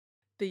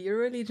The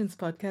EuroLegions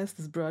podcast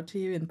is brought to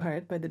you in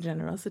part by the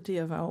generosity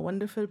of our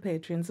wonderful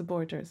Patreon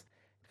supporters.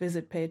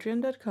 Visit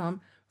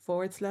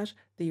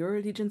patreon.com/the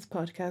EuroLegions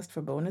podcast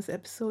for bonus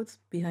episodes,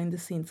 behind the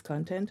scenes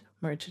content,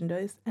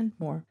 merchandise, and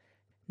more.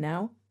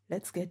 Now,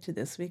 let's get to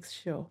this week's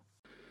show.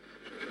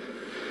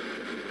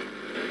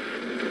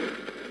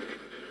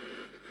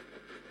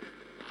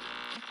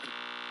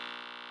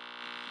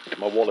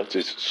 My wallet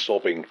is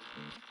sobbing.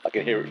 I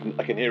can hear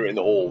it in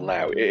the hall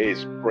now. It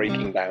is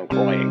breaking down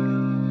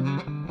crying.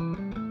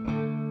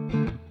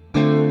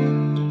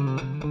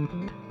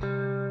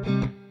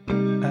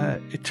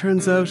 It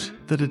turns out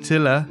that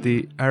Attila,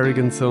 the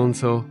arrogant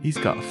so-and-so, he's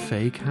got a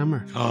fake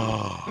hammer.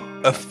 Oh,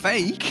 a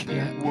fake?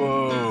 Yeah.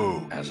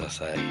 Whoa. As I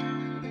say,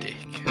 dick.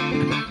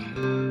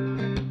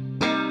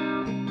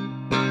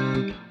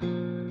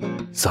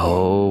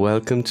 So,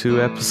 welcome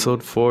to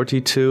episode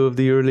 42 of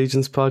the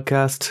EuroLegions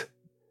podcast.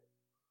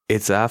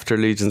 It's after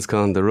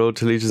LegionsCon. The road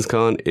to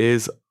LegionsCon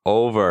is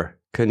over.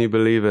 Can you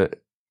believe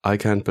it? I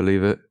can't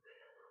believe it.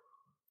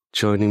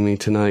 Joining me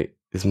tonight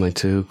is my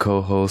two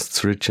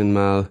co-hosts, Rich and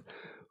Mal.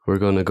 We're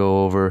going to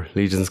go over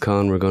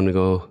LegionsCon. We're going to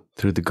go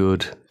through the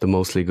good, the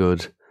mostly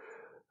good,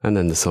 and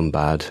then the some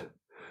bad.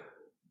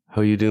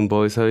 How you doing,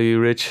 boys? How are you,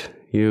 Rich?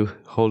 You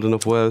holding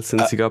up well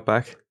since you got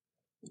back?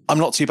 I'm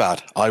not too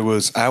bad. I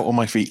was out on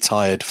my feet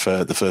tired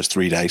for the first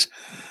 3 days.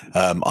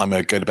 I'm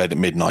a go to bed at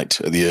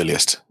midnight at the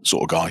earliest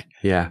sort of guy.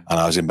 Yeah. And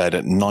I was in bed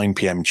at 9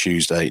 p.m.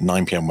 Tuesday,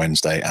 9 p.m.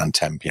 Wednesday, and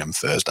 10 p.m.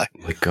 Thursday.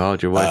 My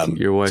God, your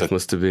wife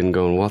must have been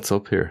going, what's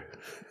up here?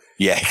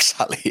 Yeah,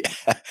 exactly. Yeah.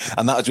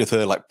 And that was with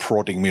her like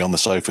prodding me on the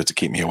sofa to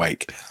keep me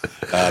awake.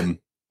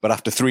 But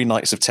after 3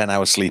 nights of 10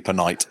 hours sleep a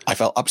night, I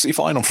felt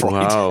absolutely fine on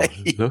Friday. Wow,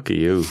 look at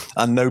you.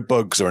 And no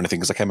bugs or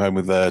anything because I came home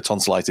with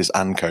tonsillitis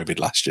and COVID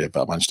last year,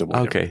 but I managed to avoid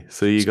it. Okay,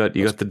 so you got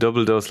the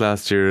double dose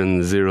last year and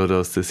the 0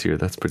 dose this year.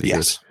 That's pretty good.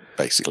 Yes,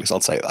 basically. So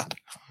I'll say that.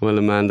 Well,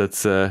 a man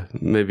that's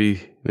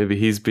maybe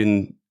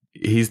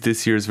he's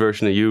this year's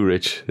version of you,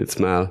 Rich. It's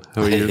Mal.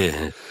 How are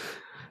you?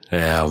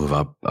 Yeah,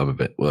 I'm a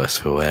bit worse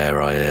for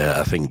wear.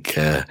 I think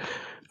a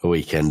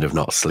weekend of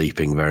not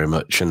sleeping very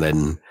much, and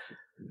then,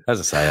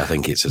 as I say, I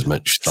think it's as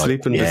much like,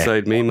 sleeping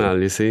beside me,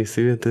 Mal. You see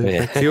what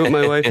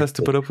my wife has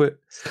to put up with?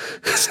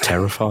 It's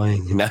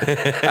terrifying.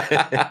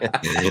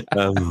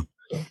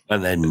 And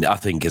then I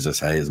think, as I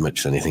say, as much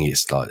as anything,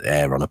 it's like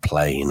air on a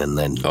plane, and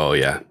then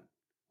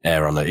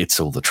it's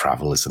all the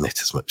travel, isn't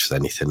it? As much as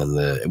anything,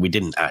 and we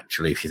didn't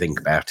actually, if you think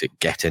about it,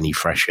 get any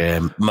fresh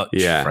air,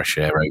 fresh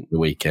air over the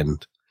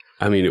weekend.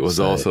 I mean, it was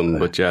awesome,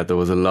 but yeah, there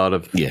was a lot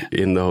of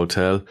in the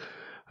hotel.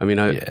 I mean,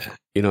 I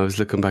was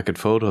looking back at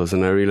photos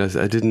and I realized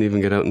I didn't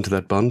even get out into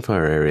that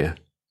bonfire area.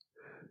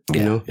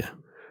 You know? Yeah.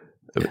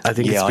 I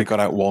think I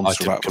got out once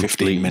for about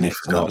 15 minutes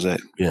and that was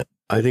it. Yeah.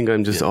 I think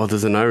I'm just,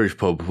 there's an Irish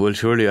pub. Well,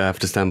 surely I have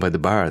to stand by the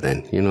bar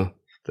then, you know?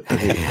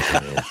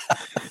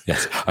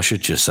 Yes, I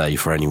should just say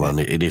for anyone,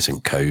 it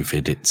isn't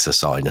COVID; it's a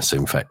sinus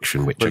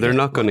infection. Which they're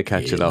not going to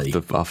catch it off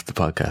the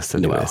podcast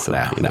anyway.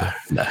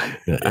 No.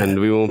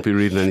 And we won't be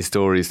reading any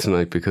stories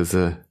tonight because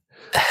Mal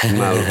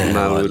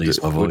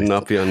would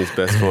not be on his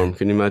best form.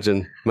 Can you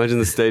imagine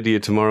the state of you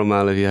tomorrow,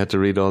 Mal, if you had to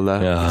read all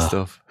that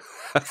stuff?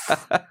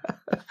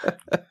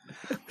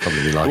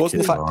 Probably like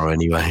it tomorrow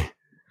anyway.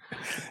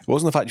 It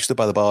wasn't the fact you stood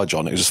by the bar,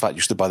 John. It was the fact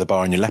you stood by the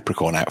bar in your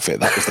leprechaun outfit.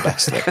 That was the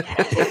best thing.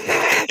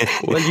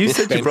 Well, you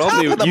said you brought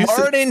me. You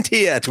said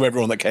here to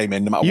everyone that came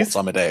in, no matter what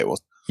time of day it was.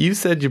 You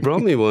said you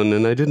brought me one,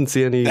 and I didn't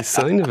see any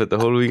sign of it the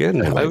whole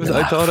weekend.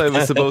 I thought I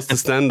was supposed to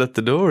stand at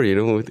the door,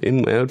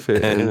 in my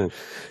outfit, and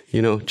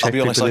check I'll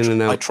be honest, people in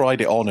and out. I tried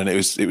it on, and it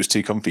was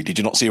too comfy. Did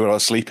you not see where I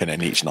was sleeping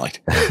in each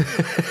night?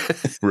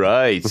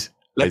 Right.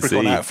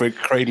 Leprechaun outfit,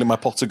 cradling my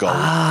pot of gold.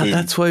 Boom.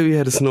 That's why we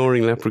had a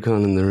snoring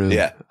leprechaun in the room.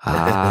 Yeah.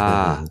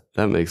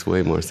 That makes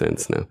way more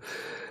sense now.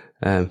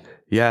 I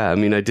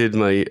mean, I did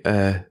my.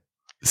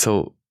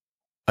 So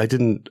I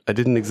didn't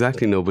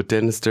exactly know, but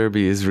Dennis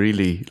Derby is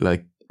really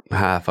like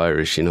half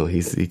Irish.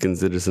 He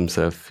considers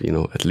himself,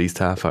 at least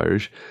half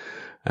Irish,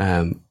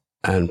 and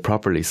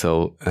properly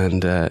so.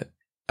 And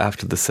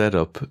after the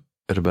setup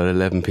at about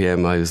 11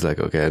 p.m, I was like,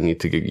 okay, I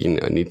need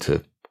to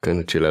kind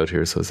of chill out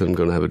here. So I said, I'm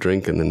going to have a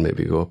drink and then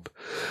maybe go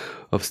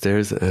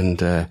upstairs. And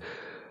I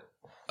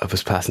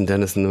was passing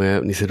Dennis on the way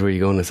out and he said, where are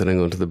you going? I said, I'm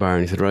going to the bar.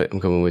 And he said, right, I'm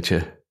coming with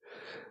you.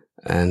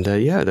 And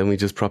then we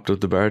just propped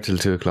up the bar till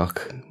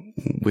 2:00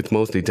 with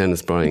mostly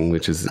Dennis buying,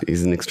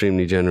 he's an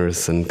extremely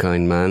generous and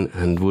kind man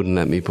and wouldn't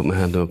let me put my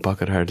hand in my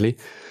pocket hardly.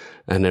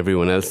 And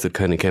everyone else that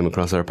kind of came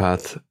across our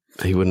path,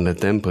 he wouldn't let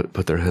them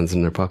put their hands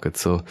in their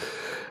pockets. So,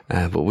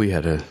 but we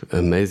had an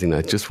amazing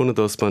night. Just one of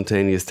those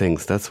spontaneous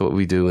things. That's what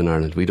we do in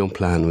Ireland. We don't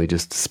plan. We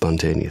just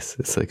spontaneous.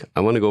 It's like, I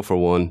want to go for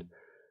one.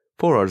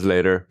 4 hours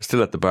later,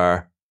 still at the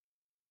bar,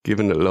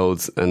 giving it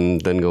loads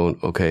and then going,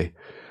 okay,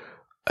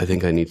 I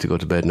think I need to go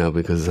to bed now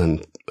because I'm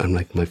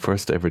like, my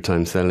first ever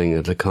time selling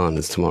at a con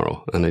is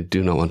tomorrow and I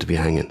do not want to be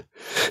hanging.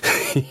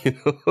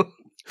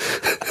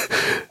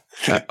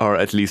 Or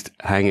at least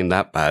hanging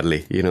that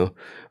badly,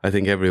 I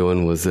think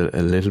everyone was a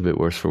little bit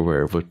worse for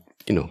wear, but,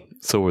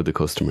 so were the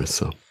customers.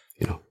 So,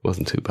 it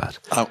wasn't too bad.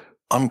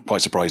 I'm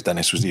quite surprised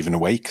Dennis was even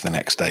awake the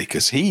next day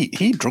because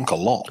he drunk a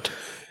lot.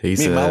 Me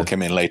and Mal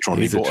came in later on.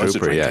 He bought us a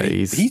drink.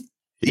 Yeah,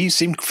 he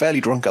seemed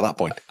fairly drunk at that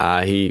point.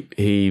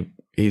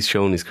 He's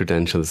shown his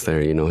credentials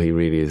there. You know, he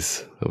really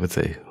is, I would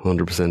say,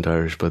 100%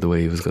 Irish by the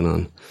way he was going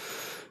on.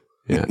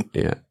 Yeah,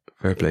 yeah.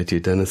 Fair play to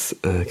you, Dennis.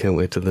 Can't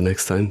wait till the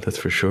next time, that's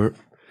for sure.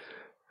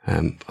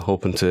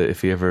 Hoping to,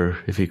 if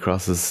he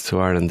crosses to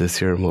Ireland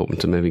this year, I'm hoping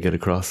to maybe get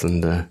across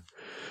and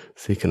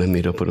see can I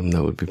meet up with him.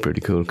 That would be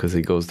pretty cool because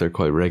he goes there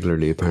quite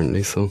regularly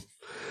apparently. So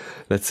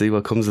let's see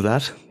what comes of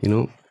that. You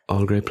know,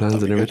 all great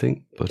plans and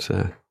everything, but we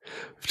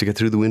have to get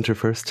through the winter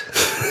first.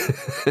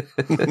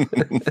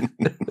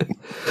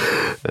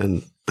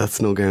 And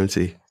that's no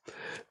guarantee.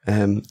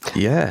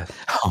 Yeah.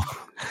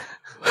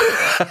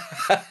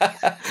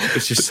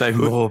 It's just so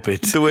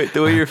morbid. The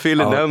way you're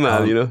feeling now,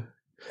 Mal, you know?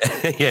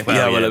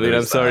 Well, I mean,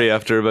 I'm sorry,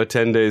 after about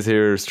 10 days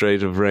here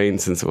straight of rain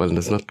since, well,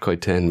 it's not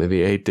quite 10,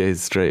 maybe 8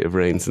 days straight of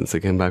rain since I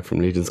came back from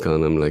Legion's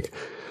Con, I'm like,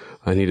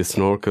 I need a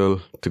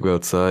snorkel to go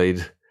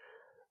outside.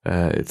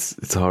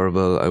 It's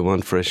horrible. I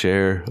want fresh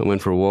air. I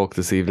went for a walk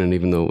this evening,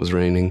 even though it was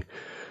raining.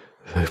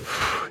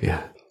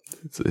 Yeah,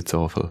 it's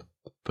awful.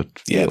 But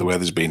yeah, the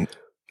weather's been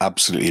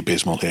absolutely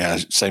abysmal here.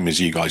 Same as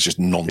you guys, just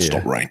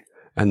non-stop rain.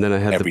 And then I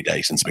had every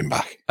day since I've been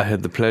back. I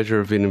had the pleasure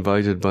of being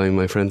invited by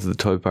my friends at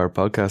the Toy Power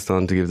podcast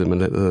on to give them a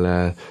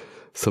little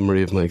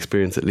summary of my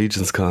experience at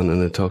Legion's Con,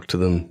 and I talked to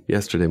them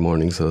yesterday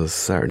morning, so it's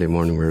Saturday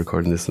morning, we're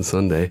recording this on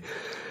Sunday.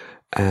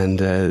 And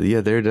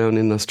they're down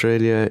in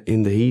Australia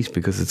in the heat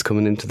because it's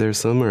coming into their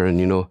summer, and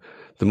you know,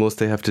 the most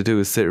they have to do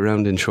is sit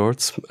around in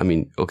shorts. I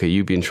mean, okay,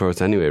 you be in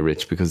shorts anyway,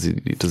 Rich, because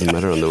it doesn't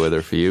matter on the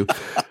weather for you.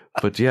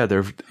 But yeah,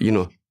 their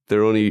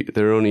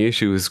only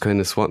issue is kind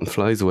of swatting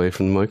flies away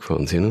from the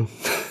microphones, you know.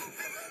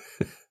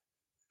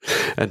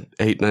 At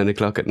 8-9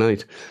 o'clock at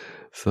night.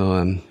 So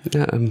I'm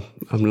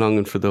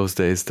longing for those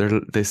days.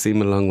 They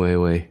seem a long way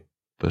away,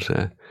 but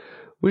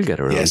we'll get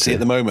around. Yeah, see, at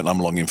the moment I'm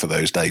longing for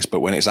those days,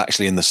 but when it's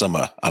actually in the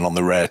summer and on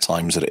the rare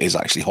times that it is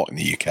actually hot in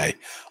the UK,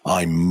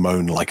 I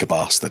moan like a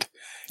bastard.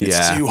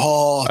 It's too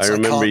hot. I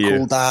can't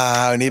cool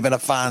down. Even a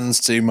fan's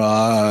too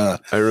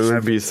much. I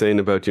remember you saying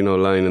about, you know,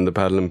 lying in the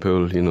paddling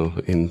pool, you know,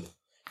 in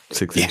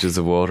 6 inches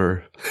of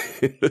water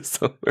in the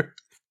summer.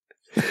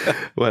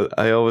 Well,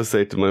 I always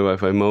say to my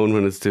wife, I moan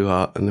when it's too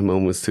hot and I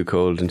moan when it's too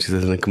cold, and she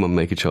says, come on,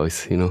 make a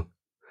choice, you know.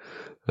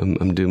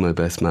 I'm doing my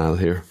best, Mal,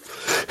 here.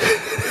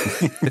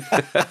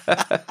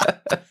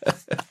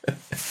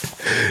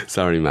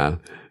 Sorry, Mal.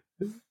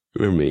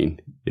 We're mean.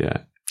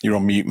 Yeah. You're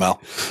on mute,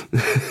 Mal.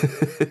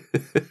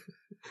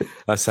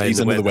 I say he's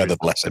under the weather,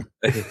 bless him.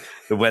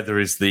 The weather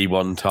is the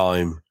one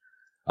time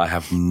I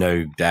have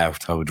no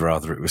doubt I would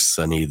rather it was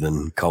sunny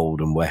than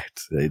cold and wet.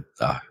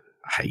 I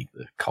hate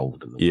the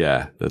cold.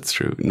 Yeah, that's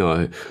true. No,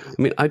 I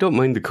mean, I don't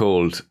mind the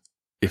cold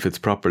if it's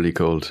properly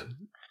cold.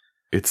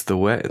 It's the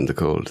wet and the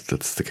cold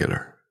that's the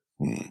killer,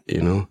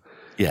 you know?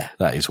 Yeah,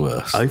 that is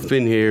worse. I've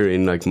been here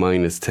in like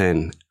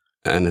 -10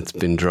 and it's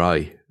been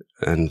dry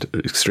and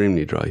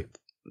extremely dry.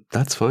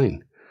 That's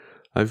fine.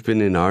 I've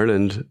been in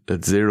Ireland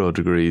at 0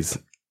 degrees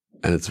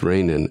and it's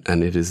raining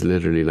and it is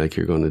literally like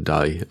you're going to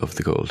die of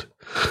the cold.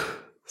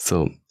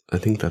 So I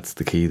think that's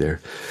the key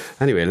there.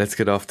 Anyway, let's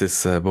get off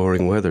this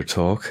boring weather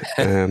talk.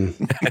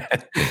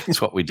 It's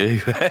what we do.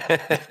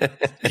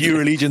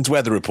 EuroLegion's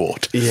weather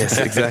report. Yes,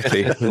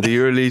 exactly. The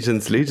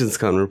EuroLegion's Legion's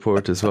Con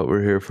report is what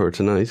we're here for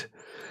tonight.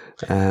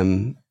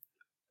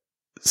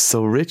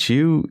 So, Rich,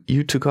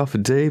 you took off a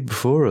day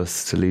before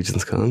us to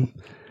Legion's Con.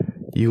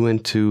 You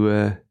went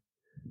to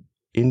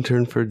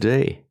intern for a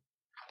day.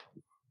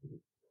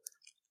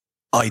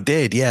 I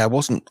did, yeah.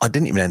 I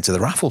didn't even enter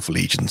the raffle for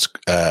Legion's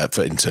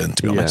for intern,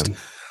 to be honest. Yeah.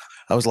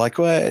 I was like,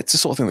 well, it's the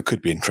sort of thing that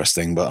could be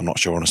interesting, but I'm not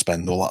sure I want to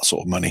spend all that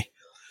sort of money.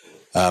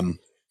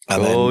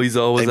 He's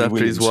always David after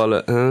Williams. His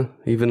wallet, huh?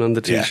 Even on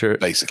the T-shirt.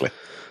 Yeah, basically.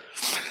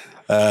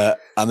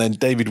 And then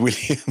David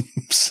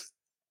Williams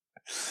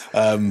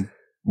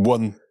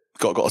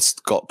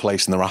got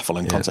placed in the raffle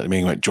and contacted me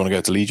and went, do you want to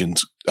go to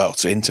Legion's? Oh,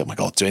 to intern. My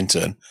God, to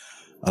intern.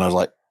 And I was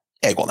like,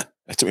 yeah, go on then.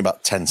 It took me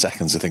about 10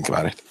 seconds to think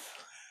about it.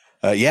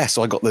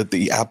 So I got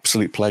the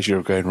absolute pleasure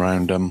of going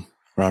around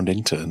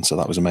intern, so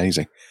that was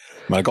amazing.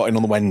 I mean, I got in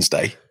on the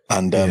Wednesday,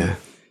 and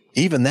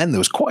even then there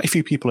was quite a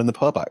few people in the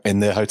pub, in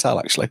the hotel,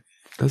 actually.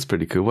 That's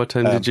pretty cool. What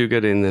time did you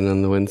get in then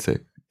on the Wednesday?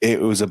 It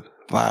was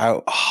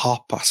about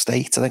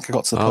 8:30. I think I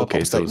got to the pub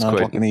at 9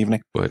 o'clock in the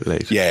evening. Quite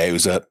late. Yeah, it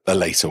was a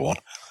later one.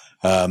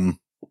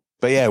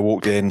 But yeah, I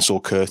walked in, saw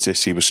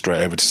Curtis. He was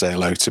straight over to say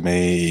hello to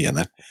me, and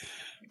then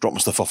dropped my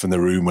stuff off in the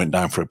room, went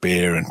down for a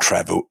beer, and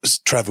Trevor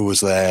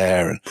was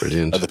there, and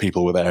brilliant. Other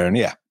people were there, and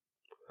yeah.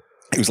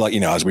 It was like, you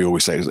know, as we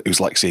always say, it was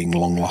like seeing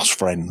long lost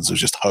friends. There was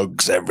just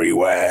hugs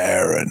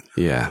everywhere, and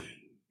you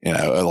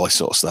know, all that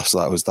sort of stuff. So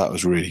that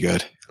was really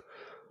good.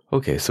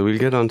 Okay, so we'll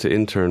get on to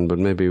intern, but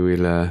maybe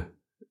we'll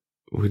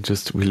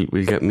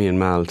get me and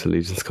Mal to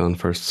Legion's Con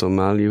first. So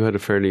Mal, you had a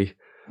fairly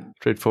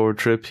straightforward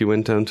trip. You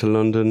went down to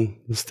London,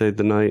 stayed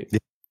the night.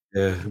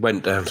 Yeah,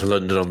 went down to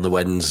London on the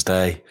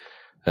Wednesday.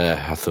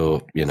 I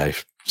thought, you know,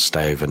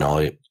 stay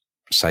overnight,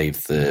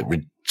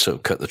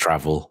 cut the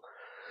travel.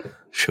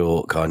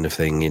 short kind of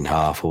thing in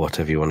half, or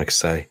whatever you want to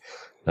say.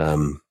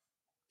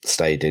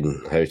 Stayed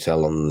in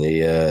hotel on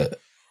the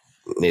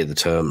near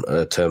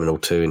the Terminal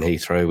 2 in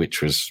Heathrow,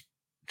 which was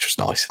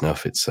nice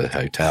enough. It's a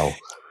hotel.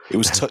 It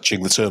was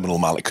touching the terminal,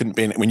 Mal. It couldn't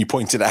be. When you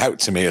pointed it out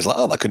to me, I was like,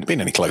 "Oh, that couldn't have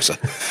been any closer."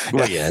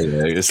 Well, yeah.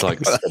 It's like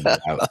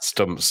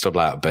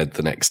stumble out of bed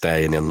the next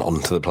day and then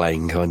onto the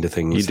plane kind of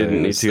thing. You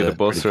didn't need to get a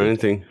bus or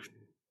anything?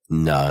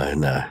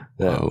 No.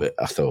 Oh.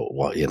 I thought,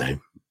 well,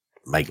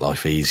 make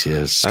life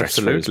easier.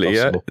 Absolutely,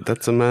 yeah.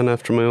 That's a man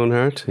after my own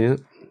heart, yeah.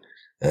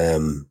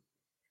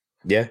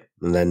 Yeah,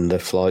 and then the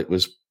flight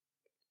was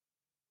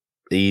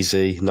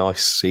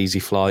nice, easy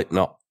flight.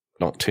 Not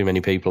too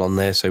many people on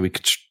there, so we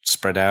could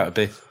spread out a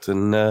bit.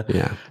 And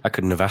I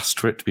couldn't have asked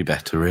for it to be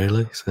better,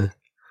 really. So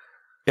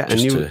yeah,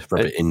 just to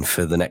rub it in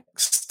for the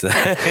next.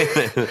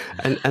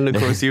 and of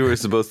course, you were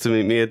supposed to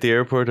meet me at the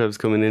airport. I was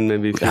coming in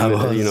maybe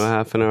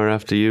half an hour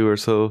after you or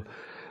so,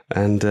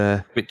 and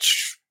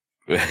which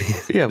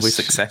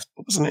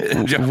successful, wasn't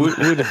it?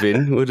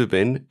 would have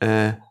been.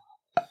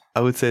 I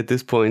would say at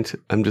this point,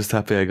 I'm just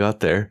happy I got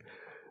there.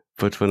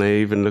 But when I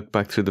even look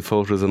back through the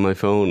photos on my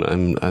phone,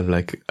 I'm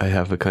like, I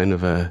have a kind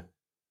of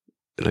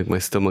my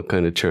stomach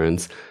kind of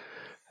churns.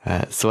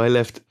 So I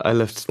left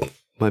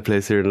my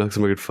place here in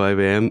Luxembourg at 5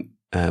 a.m.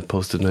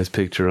 Posted a nice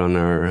picture on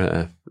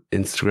our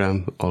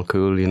Instagram, all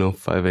cool,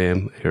 5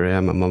 a.m. Here I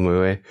am, I'm on my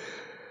way.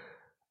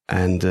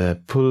 And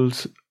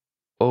pulled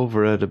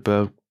over at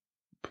about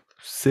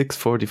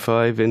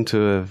 6:45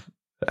 into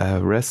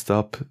a rest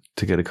stop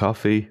to get a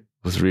coffee.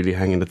 Was really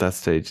hanging at that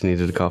stage,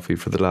 needed a coffee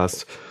for the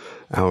last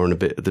hour and a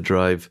bit of the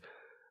drive.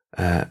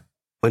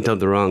 Went down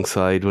the wrong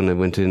side when I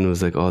went in. It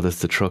was like, oh,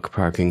 that's the truck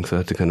parking. So I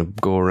had to kind of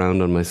go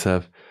around on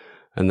myself.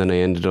 And then I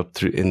ended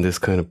up in this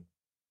kind of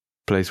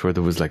place where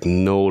there was like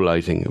no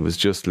lighting. It was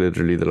just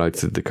literally the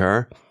lights of the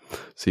car.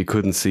 So you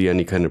couldn't see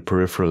any kind of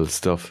peripheral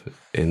stuff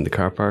in the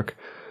car park.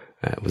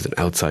 It was an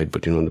outside,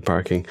 but the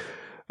parking.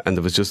 And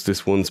there was just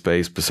this one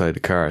space beside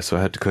the car. So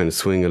I had to kind of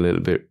swing a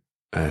little bit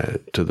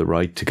to the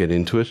right to get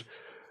into it.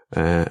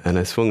 And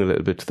I swung a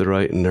little bit to the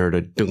right and heard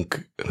a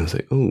dunk. And I was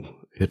like, oh,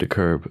 hit a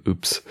curb.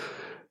 Oops.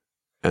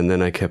 And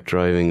then I kept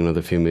driving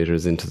another few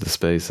meters into the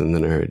space and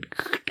then I heard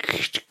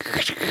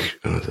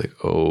and I was like,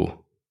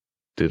 oh,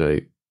 did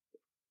I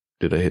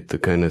hit the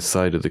kind of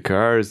side of the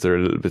car? Is there a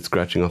little bit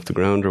scratching off the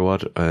ground or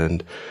what?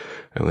 And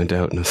I went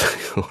out and I was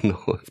like, oh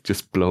no, I've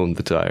just blown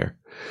the tire.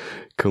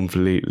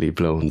 Completely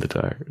blown the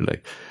tire.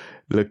 Like,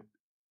 look,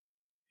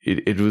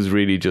 it was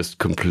really just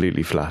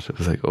completely flat. It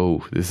was like,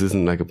 oh, this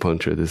isn't like a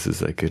puncture. This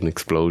is like an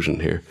explosion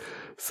here.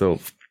 So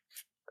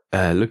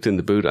I looked in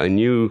the boot. I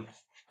knew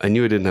I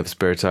didn't have a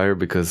spare tire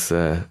because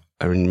I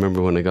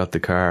remember when I got the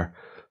car,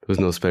 there was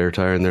no spare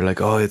tire. And they're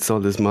like, oh, it's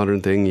all this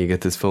modern thing. You get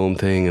this foam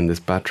thing and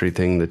this battery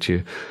thing that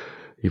you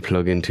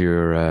plug into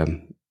your,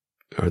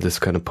 or this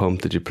kind of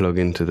pump that you plug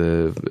into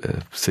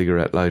the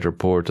cigarette lighter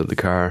port of the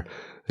car.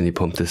 And you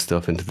pump this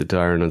stuff into the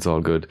tire and it's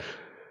all good.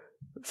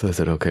 So I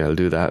said, okay, I'll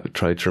do that.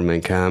 Tried to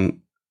remain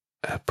calm,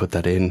 put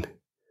that in.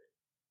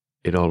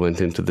 It all went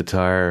into the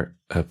tire,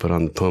 put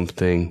on the pump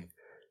thing.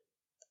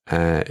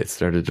 It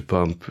started to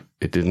pump.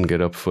 It didn't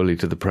get up fully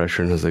to the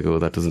pressure. And I was like, oh,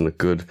 that doesn't look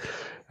good.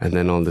 And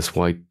then all this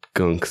white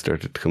gunk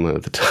started to come out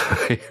of the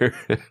tire.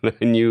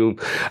 And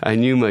I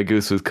knew my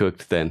goose was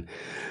cooked then.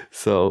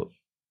 So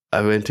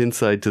I went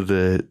inside to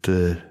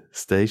the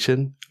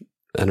station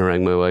and I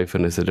rang my wife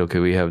and I said, okay,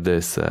 we have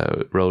this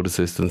road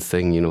assistance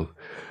thing,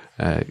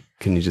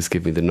 can you just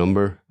give me the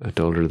number? I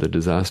told her the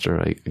disaster.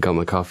 I got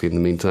my coffee in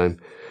the meantime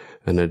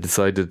and I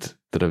decided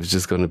that I was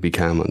just going to be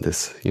calm on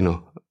this.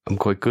 I'm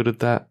quite good at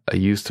that. I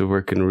used to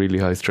work in a really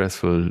high stress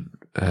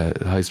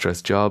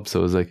job. So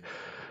I was like,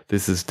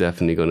 this is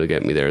definitely going to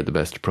get me there, the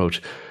best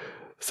approach.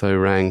 So I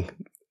rang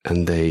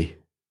and the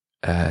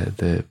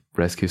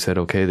rescue said,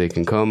 okay, they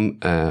can come.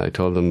 I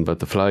told them about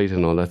the flight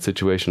and all that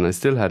situation. I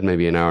still had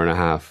maybe an hour and a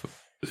half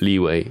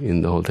leeway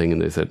in the whole thing.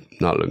 And they said,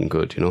 not looking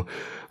good,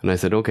 And I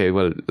said, okay,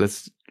 well,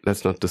 let's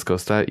not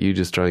discuss that. You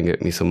just try and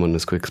get me someone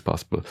as quick as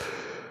possible.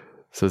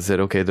 So they said,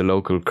 okay, the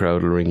local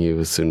crowd will ring you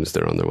as soon as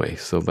they're on their way.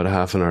 So about a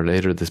half an hour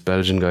later, this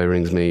Belgian guy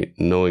rings me,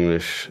 no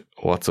English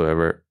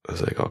whatsoever. I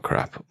was like, oh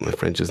crap, my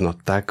French is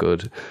not that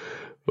good.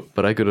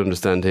 But I could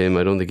understand him.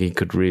 I don't think he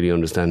could really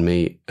understand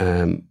me.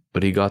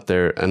 But he got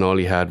there and all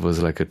he had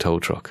was like a tow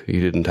truck. He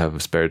didn't have a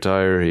spare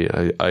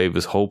tire. I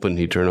was hoping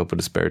he'd turn up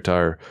with a spare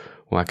tire,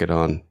 whack it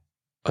on.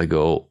 I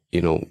go,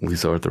 we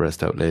sort the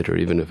rest out later,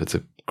 even if it's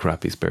a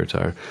crappy spare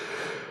tire.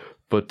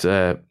 But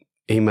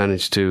he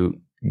managed to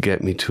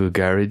get me to a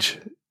garage,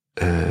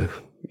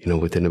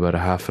 within about a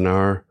half an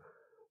hour.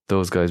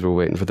 Those guys were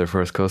waiting for their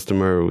first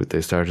customer.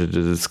 They started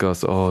to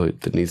discuss, there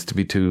needs to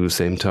be two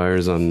same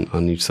tires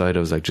on each side. I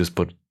was like, just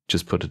put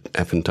an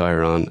effing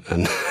tire on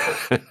and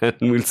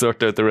we'll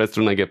sort out the rest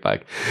when I get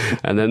back.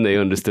 And then they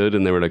understood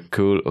and they were like,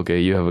 cool, okay,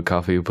 you have a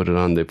coffee, you put it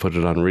on. They put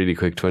it on really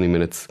quick, 20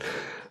 minutes.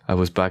 I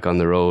was back on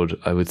the road.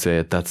 I would say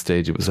at that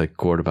stage it was like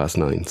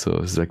 9:15. So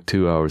it was like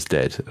 2 hours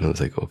dead. And I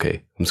was like,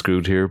 okay, I'm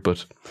screwed here.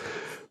 But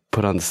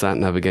put on the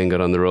sat-nav again,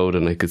 got on the road,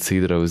 and I could see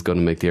that I was going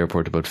to make the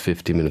airport about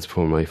 50 minutes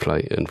before my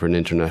flight. And for an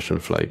international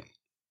flight,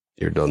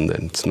 you're done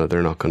then.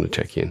 They're not going to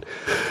check you in.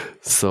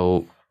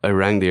 So I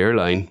rang the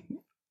airline,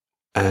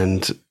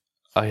 and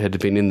I had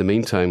been, in the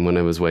meantime, when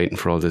I was waiting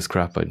for all this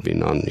crap, I'd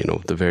been on,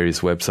 the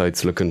various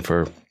websites looking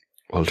for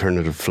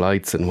alternative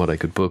flights and what I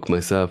could book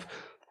myself,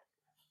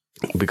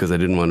 because I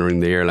didn't want to ring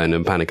the airline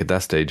and panic at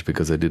that stage,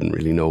 because I didn't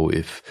really know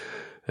if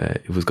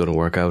it was going to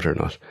work out or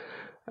not.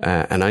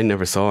 And I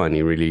never saw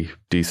any really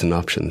decent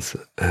options.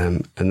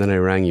 And then I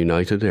rang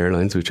United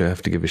Airlines, which I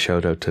have to give a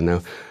shout out to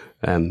now.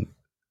 And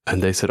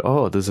they said,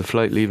 there's a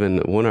flight leaving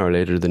 1 hour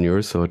later than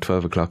yours, so at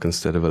 12 o'clock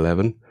instead of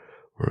 11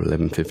 or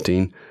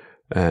 11:15.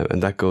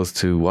 And that goes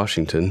to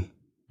Washington,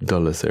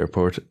 Dulles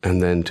Airport.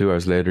 And then 2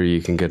 hours later,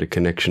 you can get a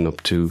connection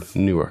up to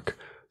Newark.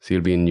 So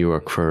you'll be in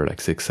Newark for like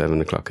 6,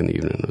 7 o'clock in the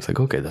evening. I was like,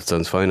 okay, that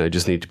sounds fine. I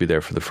just need to be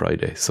there for the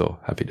Friday. So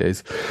happy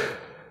days.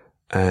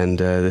 And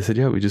they said,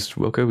 we just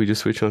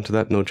switch on to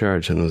that, no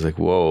charge. And I was like,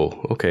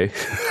 whoa, okay,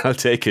 I'll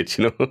take it,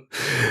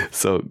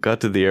 So got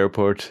to the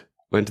airport,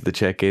 went to the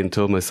check-in,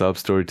 told my sob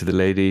story to the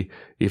lady,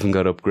 even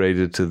got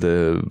upgraded to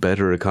the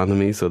better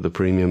economy, so the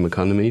premium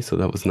economy. So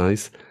that was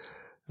nice.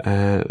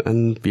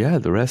 And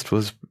the rest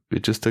was,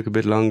 it just took a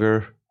bit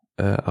longer,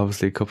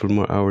 obviously a couple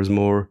more hours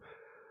more.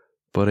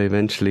 But I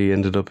eventually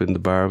ended up in the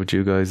bar with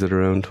you guys at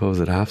around,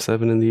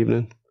 7:30 in the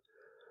evening?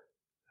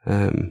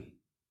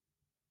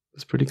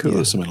 It's pretty cool.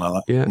 Yeah, something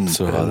like that. Yeah.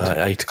 So like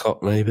that, 8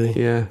 o'clock maybe.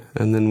 Yeah.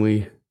 And then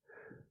we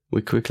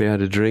quickly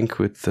had a drink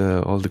with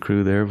all the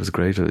crew there. It was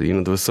great.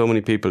 There was so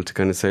many people to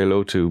kind of say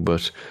hello to,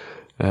 but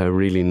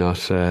really not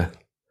the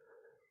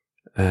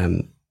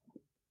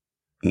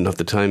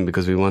time,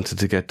 because we wanted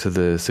to get to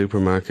the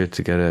supermarket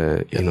to get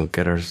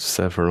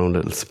ourselves our own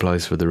little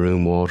supplies for the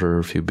room, water,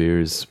 a few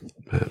beers,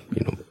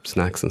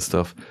 snacks and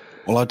stuff.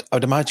 Well,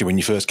 I'd imagine when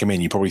you first came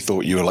in, you probably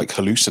thought you were like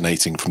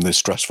hallucinating from this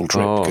stressful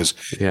trip, because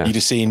you'd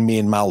have seen me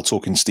and Mal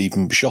talking to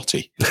Stephen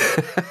Bisciotti,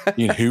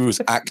 who was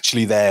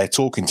actually there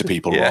talking to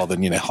people rather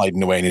than,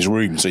 hiding away in his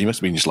room. So you must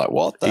have been just like,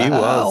 what the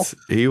hell?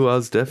 He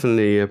was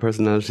definitely a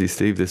personality,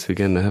 Steve, this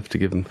weekend. I have to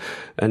give him.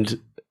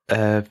 And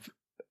I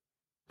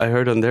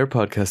heard on their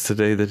podcast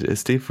today that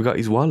Steve forgot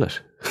his wallet.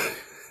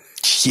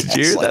 Did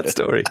you hear that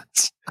story?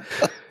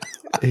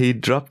 He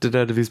dropped it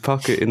out of his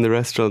pocket in the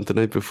restaurant the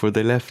night before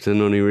they left, and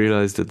only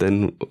realised it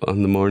then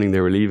on the morning they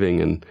were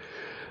leaving. And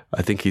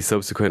I think he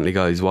subsequently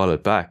got his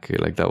wallet back.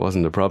 Like, that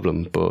wasn't a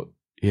problem, but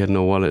he had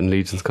no wallet in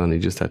Legion's Con. He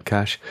just had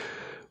cash,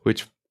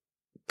 which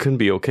can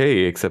be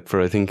okay, except for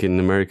I think in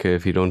America,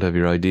 if you don't have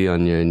your ID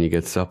on you and you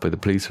get stopped by the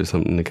police or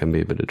something, it can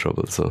be a bit of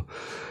trouble. So,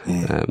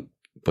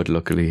 but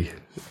luckily,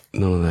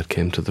 none of that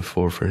came to the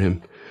fore for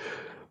him.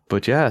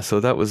 But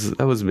so that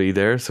was me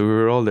there. So we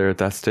were all there at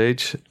that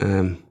stage.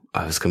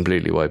 I was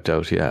completely wiped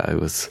out. Yeah, I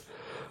was.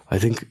 I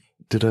think,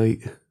 did I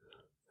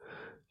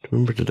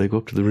go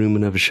up to the room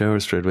and have a shower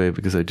straight away,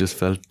 because I just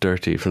felt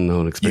dirty from the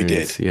whole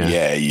experience? You did.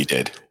 Yeah, you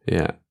did.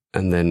 Yeah.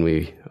 And then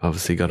we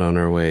obviously got on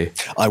our way.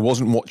 I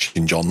wasn't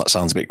watching, John. That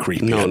sounds a bit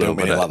creepy. No, I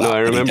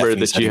remember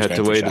that you had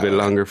to wait a bit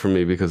longer for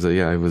me, because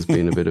I was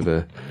being a bit of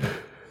a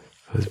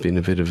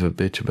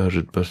bitch about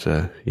it. But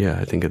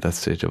I think at that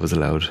stage I was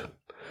allowed.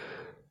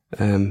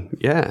 And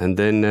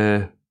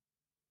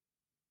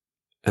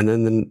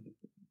then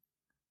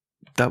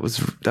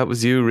that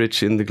was you,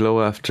 Rich, in the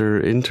Glow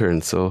After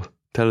Intern. So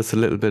tell us a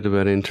little bit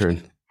about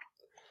Intern.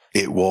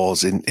 It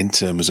was,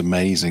 Intern was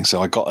amazing.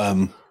 So I got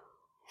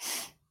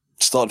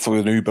started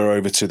with an Uber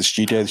over to the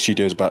studio. The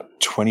studio is about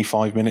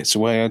 25 minutes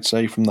away, I'd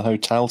say, from the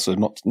hotel, so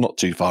not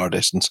too far a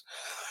distance.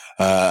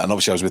 And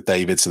obviously I was with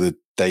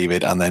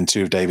David, and then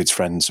two of David's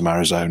friends from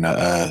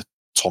Arizona,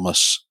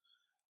 Thomas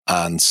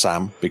and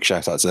Sam. Big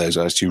shout out to those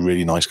guys, two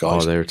really nice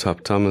guys. Oh, they're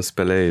top. Thomas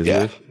Belay,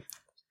 isn't it?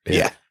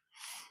 Yeah.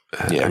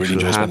 Really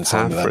enjoy spending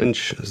time with them.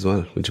 French as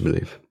well, would you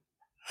believe?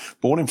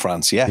 Born in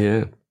France, yeah.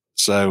 Yeah.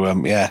 So,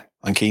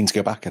 I'm keen to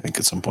go back, I think,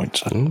 at some point.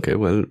 So. Okay,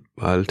 well,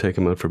 I'll take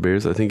him out for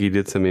beers. I think he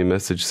did send me a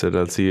message, said,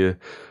 I'll see you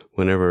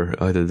whenever,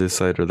 either this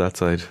side or that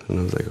side. And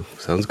I was like,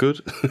 sounds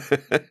good.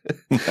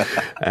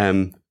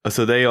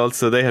 So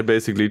they had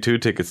basically 2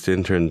 tickets to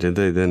Intern, did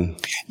they then?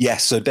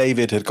 Yes, so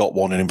David had got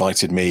one and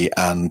invited me,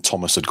 and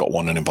Thomas had got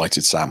one and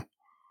invited Sam.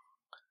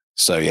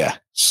 So,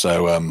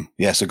 so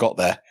got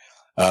there.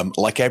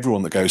 Like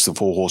everyone that goes to the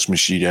Four Horsemen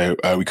studio,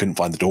 we couldn't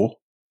find the door.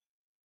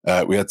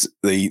 We had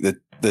the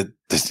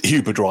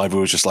Uber driver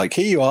was just like,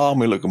 here you are. And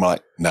we look and we're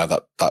like, no,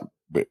 that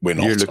we're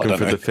not. You're looking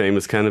for the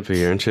famous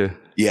canopy, aren't you?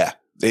 Yeah.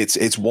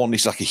 It's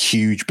like a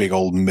huge, big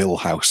old mill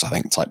house, I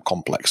think, type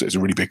complex. It's a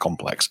really big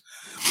complex.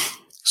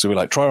 So we're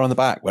like, try around the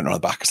back. Went around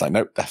the back. It's like,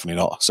 nope,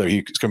 definitely not. So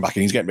he's come back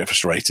and he's getting a bit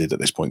frustrated at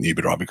this point, the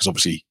Uber driver, because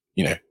obviously,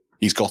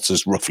 he's got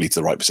us roughly to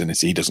the right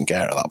vicinity. He doesn't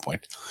care at that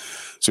point.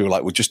 So we were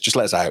like, well, just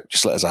let us out.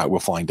 Just let us out. We'll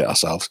find it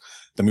ourselves.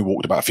 Then we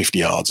walked about 50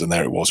 yards and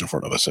there it was in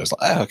front of us. So it's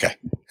like, okay.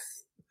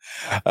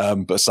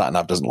 But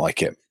SatNav doesn't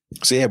like it.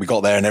 So we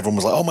got there and everyone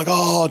was like, oh my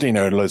God,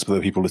 and loads of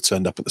other people had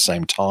turned up at the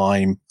same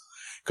time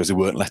because they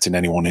weren't letting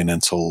anyone in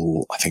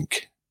until I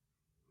think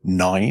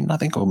 9,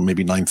 or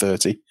maybe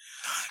 9:30,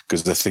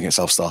 because the thing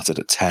itself started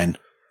at 10.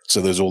 So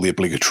there's all the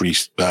obligatory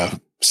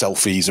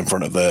selfies in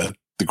front of the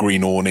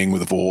green awning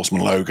with the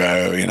Horseman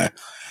logo, you know.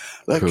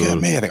 Look at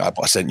me. I think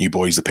I sent you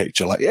boys the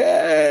picture, like,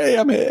 yay,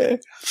 I'm here.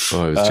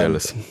 Oh, I was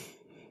jealous.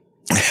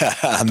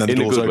 And then the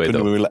doors opened.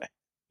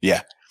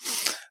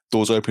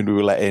 Doors opened, we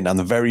were let in. And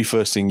the very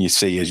first thing you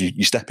see is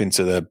you step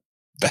into the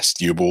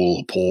vestibule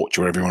or porch,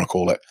 or whatever you want to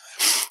call it.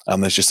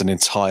 And there's just an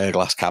entire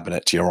glass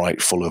cabinet to your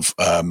right full of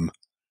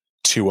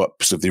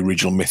 2-ups of the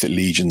original Mythic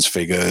Legions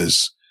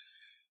figures,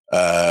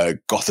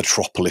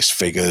 Gothotropolis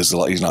figures,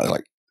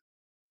 like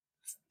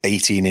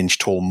 18-inch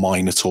tall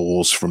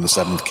Minotaurs from the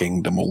Seventh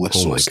Kingdom, all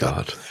this sort of stuff.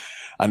 God.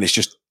 And it's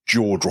just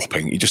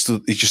jaw-dropping. He just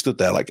stood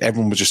there, like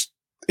everyone was just,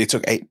 it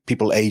took 8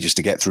 people ages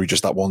to get through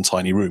just that one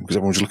tiny room, because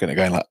everyone was looking at it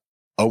going like,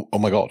 oh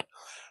my God.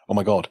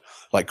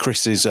 Like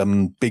Chris's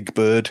Big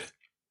Bird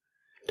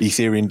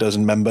Etherian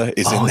Dozen member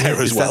is in there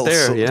as well.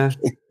 There? Yeah.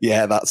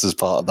 Yeah, that's as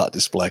part of that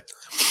display.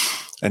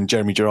 And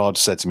Jeremy Gerard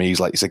said to me, he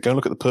said, go and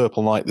look at the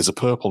Purple Knight. There's a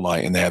Purple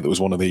Knight in there that was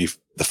one of the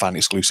fan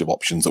exclusive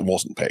options that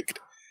wasn't picked.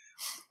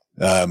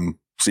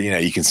 So, you know,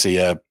 you can see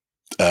a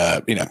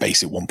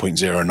basic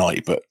 1.0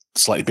 Knight, but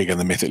slightly bigger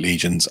than Mythic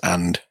Legions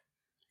and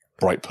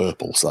bright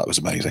purple. So that was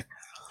amazing.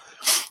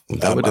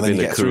 That would have been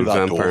a cool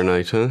Vampire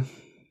Knight, huh?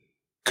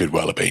 Could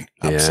well have been.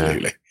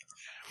 Absolutely. Yeah.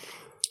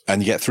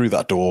 And you get through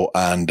that door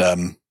and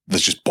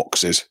there's just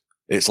boxes.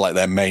 It's like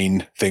their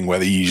main thing where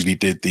they usually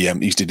did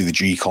used to do the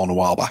G-Con a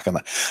while back, and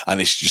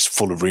it's just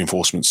full of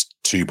reinforcements,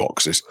 2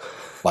 boxes,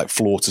 like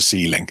floor to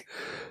ceiling.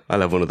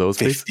 I'll have one of those,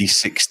 50,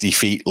 60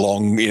 feet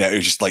long, you know, it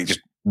was just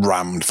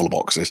rammed full of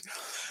boxes.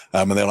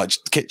 And they're like,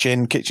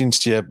 kitchen's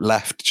to your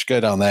left, just go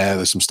down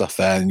there's some stuff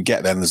there, and you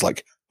get there and there's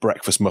like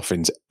breakfast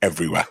muffins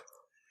everywhere.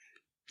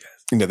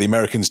 You know, the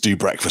Americans do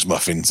breakfast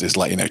muffins. There's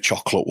like, you know,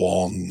 chocolate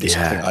one.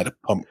 Yeah. I think I had a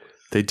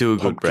they do a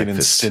good breakfast.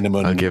 And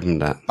cinnamon. I'll give them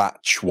that.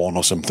 Batch one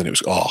or something. It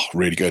was,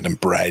 really good. And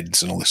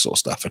breads and all this sort of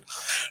stuff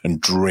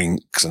and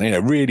drinks and, you know,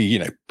 really, you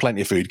know,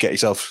 plenty of food. Get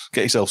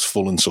yourselves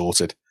full and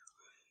sorted.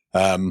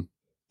 Then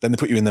they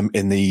put you in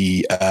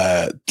the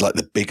like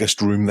the biggest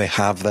room they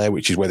have there,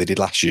 which is where they did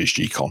last year's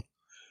G-Con.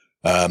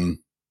 And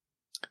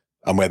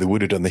where they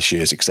would have done this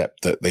year's,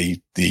 except that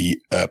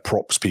the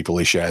props people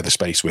they share the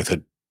space with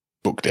had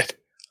booked it.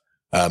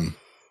 And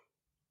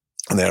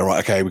they're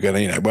right, okay, we're going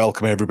to, you know,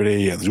 welcome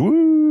everybody and there's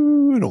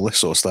woo and all this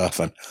sort of stuff.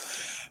 And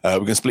we're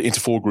going to split into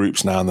 4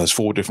 groups now, and there's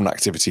 4 different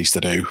activities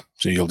to do.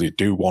 So you'll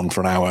do one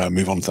for an hour,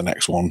 move on to the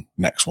next one.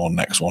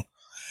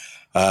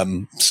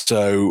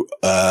 So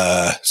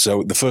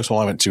the first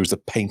one I went to was the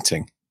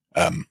painting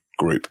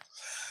group.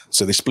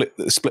 So they split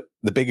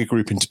the bigger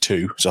group into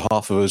 2. So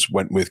half of us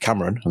went with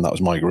Cameron, and that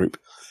was my group,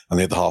 and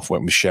the other half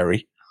went with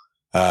Sherry.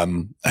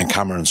 And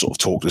Cameron sort of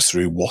talked us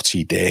through what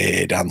he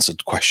did,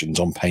 answered questions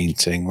on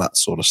painting, that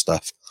sort of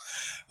stuff.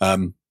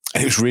 And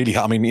it was really,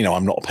 I mean, you know,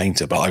 I'm not a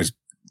painter, but I was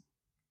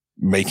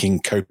making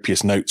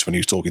copious notes when he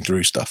was talking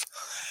through stuff.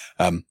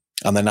 And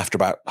then after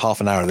about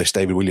half an hour of this,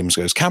 David Williams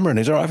goes, Cameron,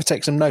 is it all right if I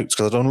take some notes?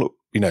 Because I don't look,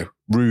 you know,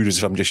 rude as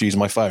if I'm just using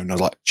my phone. I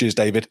was like, cheers,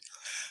 David.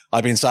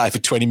 I've been sat for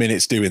 20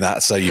 minutes doing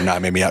that, so you've now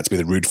made me out to be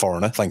the rude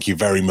foreigner. Thank you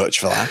very much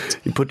for that.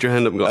 You put your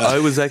hand up and go, I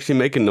was actually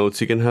making notes.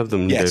 You can have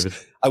them, yes, David.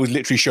 I was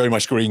literally showing my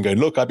screen going,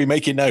 look, I've been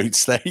making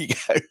notes. There you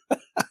go.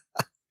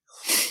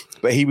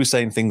 But he was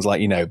saying things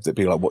like, you know, that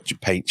people like, what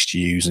paints do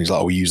you use? And he's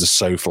like, we use the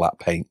So-Flat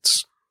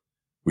paints.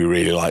 We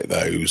really like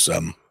those.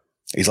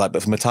 He's like,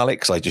 but for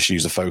metallics, I just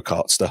use the folk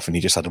art stuff. And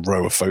he just had a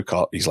row of folk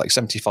art. He's like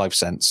 75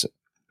 cents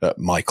at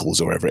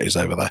Michael's or wherever it is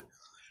over there.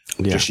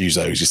 Yeah. Just use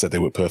those. He said they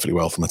work perfectly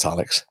well for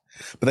metallics.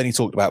 But then he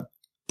talked about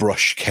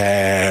brush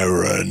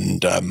care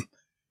and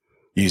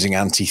using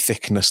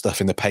anti-thickness stuff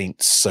in the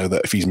paints so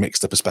that if he's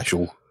mixed up a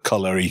special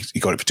colour, he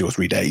got it for 2 or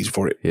 3 days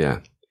before it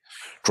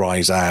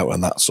dries out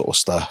and that sort of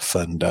stuff.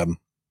 And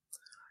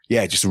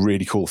just a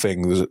really cool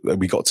thing.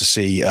 We got to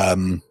see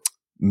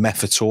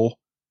Mephitor.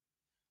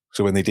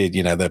 So when they did,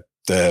 you know,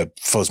 the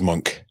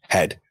Fuzzmonk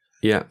head,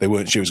 they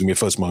weren't sure it was going to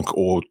be a Fuzzmonk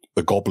or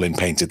a goblin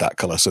painted that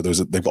colour. So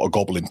they've got a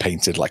goblin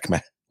painted like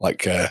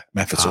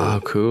Mephitor.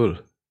 Oh, cool.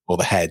 Or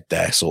the head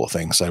there sort of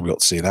thing. So we got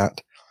to see that.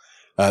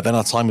 Then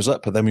our time was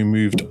up, but then we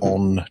moved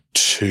on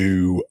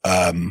to...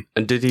 and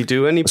did he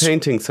do any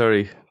painting?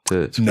 Sorry.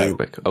 No.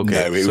 Back. Okay.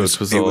 No, it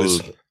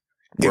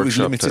was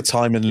limited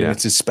time and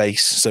limited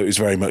space. So it was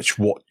very much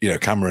what, you know,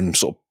 Cameron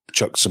sort of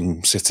chucked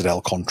some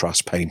Citadel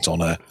contrast paint on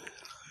they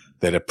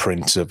had a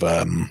print of,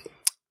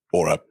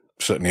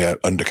 certainly a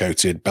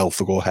undercoated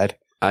Belphegor head.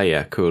 Ah,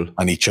 yeah, cool.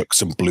 And he chucked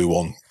some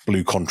blue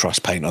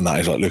contrast paint on that.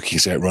 He's like, look, you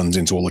see it runs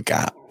into all the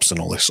gaps and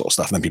all this sort of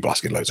stuff. And then people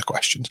asking loads of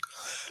questions.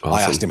 Awesome.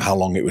 I asked him how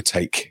long it would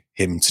take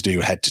him to do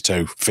a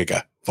head-to-toe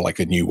figure for like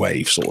a new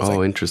wave sort of thing.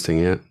 Oh, interesting,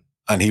 yeah.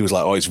 And he was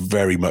like, it's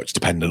very much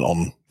dependent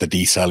on the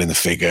detail in the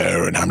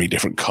figure and how many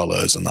different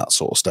colours and that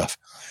sort of stuff.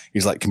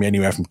 He's like, can be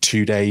anywhere from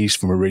 2 days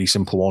from a really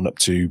simple one up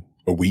to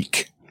a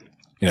week.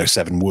 You know,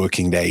 7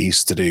 working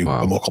days to do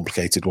a more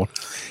complicated one.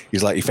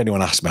 He's like, if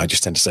anyone asks me, I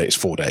just tend to say it's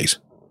 4 days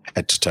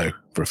head to toe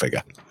for a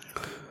figure.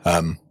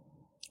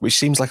 Which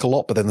seems like a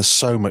lot, but then there's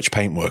so much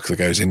paintwork that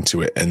goes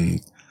into it.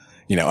 And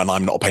and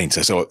I'm not a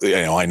painter, so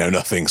I know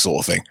nothing, sort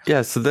of thing.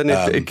 Yeah, so then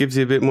it gives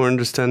you a bit more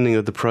understanding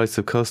of the price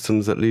of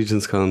customs at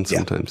Legion's Con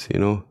sometimes.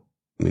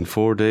 I mean,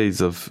 4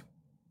 days of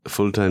a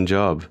full-time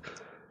job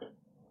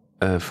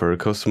for a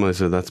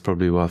customizer. That's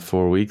probably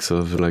 4 weeks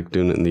of like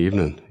doing it in the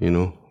evening,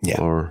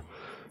 or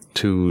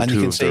two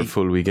of their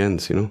full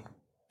weekends,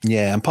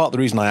 Yeah, and part of the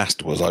reason I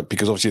asked was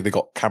because obviously they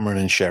got Cameron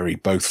and Sherry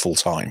both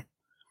full-time.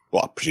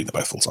 Well, I presume they're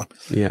both full-time.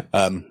 Yeah.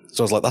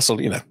 So I was like, that's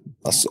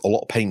a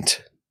lot of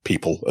paint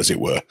people, as it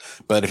were.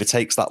 But if it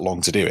takes that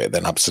long to do it,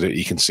 then absolutely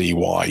you can see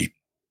why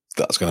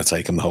that's going to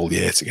take them the whole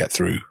year to get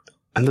through.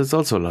 And there's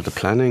also a lot of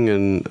planning,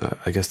 and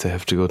I guess they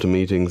have to go to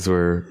meetings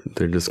where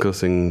they're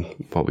discussing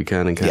what we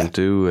can and can't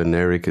do. And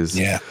Eric is,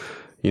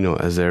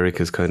 as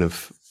Eric is kind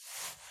of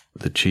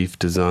the chief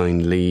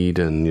design lead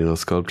and,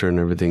 sculptor and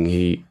everything,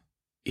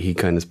 he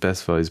kind of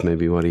specifies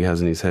maybe what he has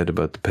in his head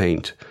about the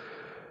paint.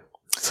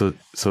 So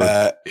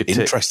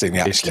interestingly,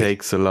 actually, it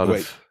takes a lot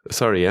of.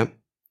 Sorry, yeah.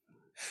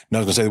 No,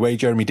 I was going to say the way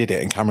Jeremy did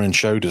it, and Cameron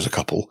showed us a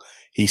couple.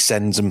 He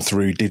sends them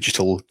through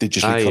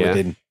digitally coloured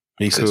in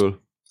pieces. Cool.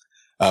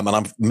 And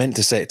I'm meant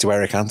to say it to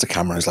Eric and to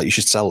Cameron. It's like, you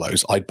should sell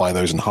those. I'd buy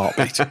those in a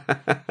heartbeat.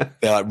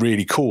 They're like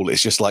really cool.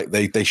 It's just like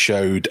they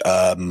showed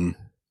the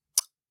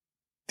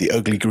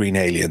ugly green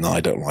alien that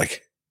I don't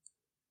like.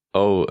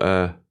 Oh,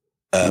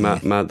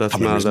 Matt,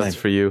 that's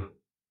for you.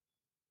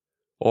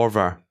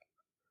 Orvar.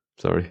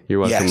 Sorry, you're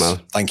welcome, yes, Mal.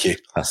 Thank you.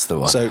 That's the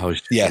one.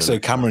 So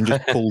Cameron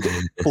just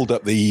pulled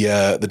up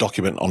the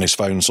document on his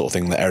phone, sort of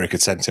thing, that Eric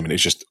had sent him, and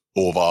it's just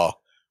Orvar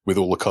with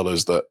all the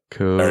colours that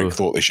Eric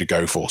thought they should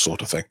go for,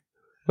 sort of thing.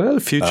 Well,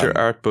 future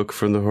art book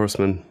from the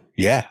Horsemen.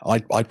 Yeah,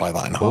 I'd buy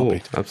that in a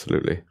heartbeat.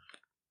 Absolutely.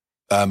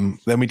 Then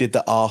we did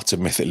the art of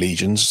Mythic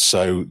Legions.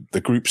 So the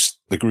groups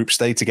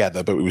stayed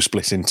together, but we were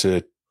split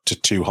into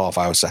 2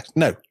 half-hour sessions.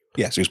 No,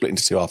 yes, we were split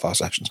into 2 half-hour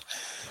sessions,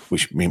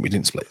 which mean we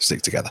didn't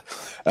stick together.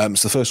 So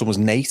the first one was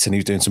Nate, and he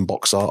was doing some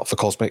box art for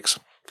Cosmics.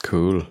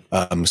 Cool.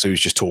 So he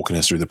was just talking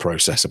us through the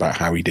process about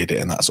how he did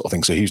it and that sort of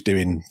thing. So he was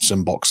doing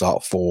some box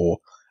art for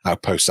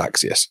Outpost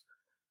Axios.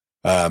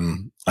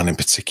 And in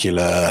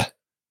particular,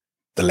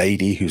 the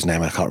lady whose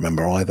name I can't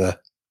remember either.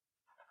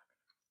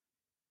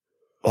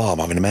 Oh, I'm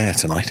having a mare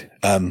tonight.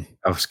 I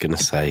was going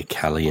to say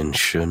Callie and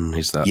Shun.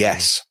 Is that?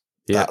 Yes,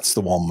 that's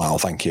the one, Mal.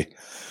 Thank you.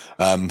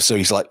 So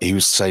he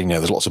was saying,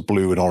 there's lots of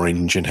blue and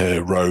orange in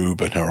her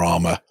robe and her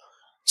armor.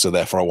 So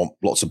therefore I want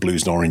lots of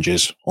blues and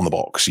oranges on the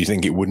box. You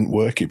think it wouldn't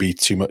work? It'd be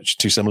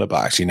too similar,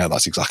 but actually, no,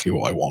 that's exactly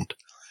what I want.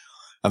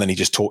 And then he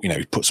just talked,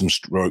 he put some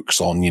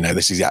strokes on,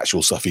 this is the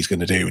actual stuff he's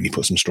going to do. And he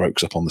put some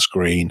strokes up on the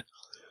screen.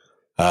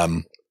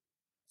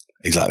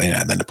 Exactly.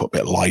 And then to put a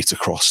bit of light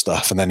across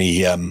stuff. And then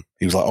he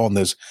was like, and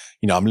there's,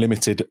 I'm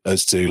limited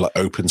as to like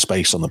open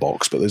space on the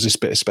box, but there's this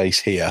bit of space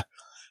here.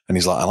 And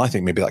he's like, and I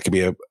think maybe that could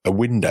be a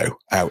window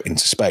out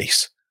into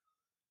space.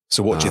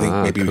 So what do you think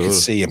maybe we could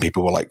see? And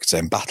people were like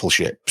saying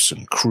battleships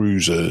and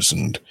cruisers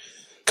and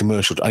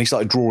commercial. And he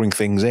started drawing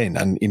things in.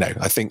 And,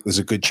 I think there's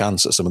a good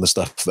chance that some of the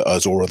stuff that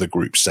us or other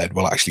groups said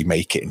will actually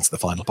make it into the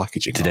final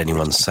packaging. Did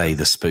anyone say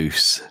the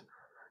spoofs?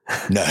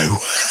 No.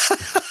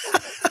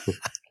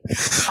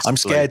 I'm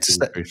scared to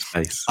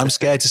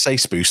say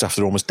spoofs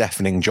after almost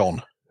deafening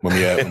John when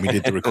we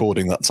did the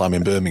recording that time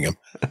in Birmingham.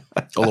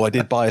 Although I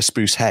did buy a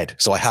spoof's head,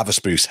 so I have a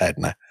spoof's head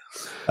now.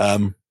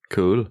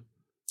 Cool.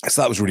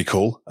 So that was really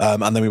cool.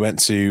 And then we went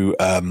to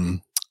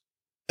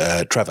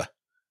Trevor,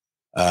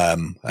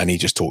 and he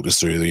just talked us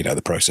through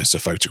the process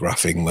of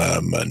photographing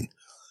them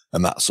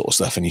and that sort of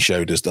stuff. And he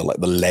showed us the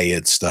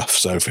layered stuff.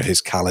 So for his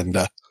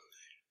calendar,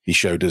 he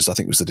showed us, I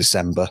think it was the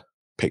December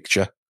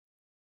picture.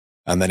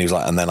 And then he was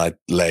like, and then I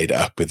laid it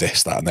up with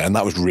this, that, and that. And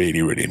that was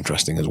really, really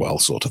interesting as well,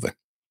 sort of thing.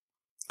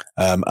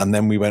 And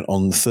then we went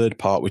on the third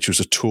part, which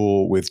was a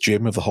tour with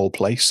Jim of the whole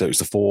place. So it's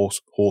the 4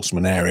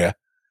 Horsemen area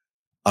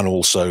and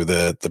also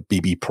the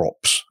BB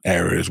props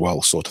area as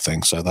well, sort of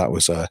thing. So that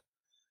was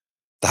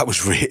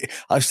really,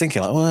 I was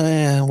thinking like,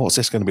 well, what's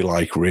this going to be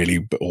like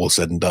really, all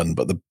said and done.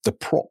 But the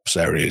props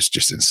area is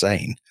just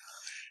insane.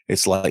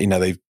 It's like,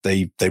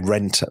 they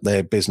rent,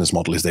 their business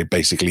model is they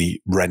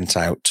basically rent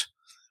out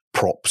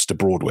props to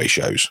Broadway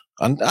shows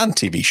and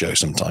TV shows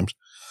sometimes.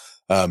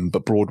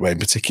 But Broadway in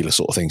particular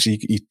sort of thing. So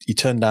you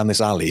turn down this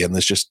alley and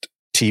there's just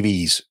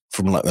TVs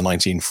from like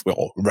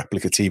the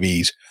replica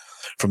TVs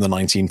from the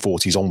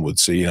 1940s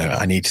onwards. So,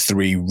 I need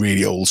 3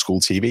 really old school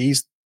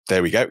TVs.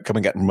 There we go. Come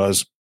and get them from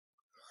us.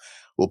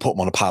 We'll put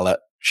them on a pallet,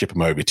 ship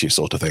them over to you,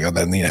 sort of thing. And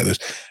then, there's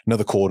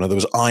another corner. There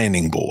was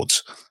ironing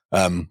boards.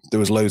 There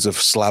was loads of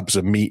slabs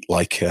of meat,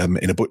 like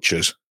in a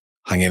butcher's,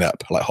 hanging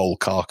up, like whole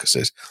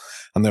carcasses.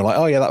 And they're like,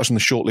 oh yeah, that was from the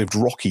short-lived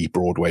Rocky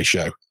Broadway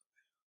show.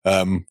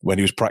 When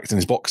he was practicing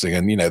his boxing,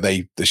 and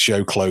the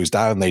show closed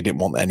down, they didn't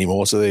want that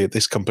anymore, so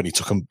this company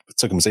took him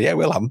and said, yeah,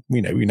 we'll have them.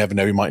 You never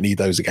know, we might need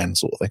those again,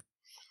 sort of thing.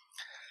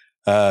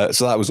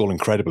 So that was all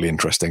incredibly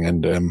interesting,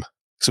 and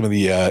some of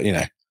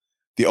the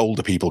the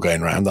older people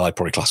going around, and I'd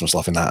probably class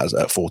myself in that as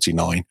at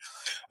 49.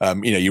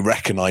 You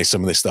recognise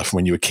some of this stuff from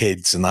when you were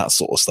kids and that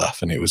sort of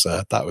stuff, and it was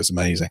that was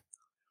amazing.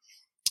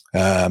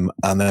 And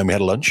then we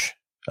had a lunch.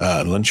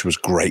 Lunch was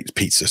great,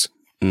 pizzas.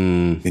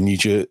 The New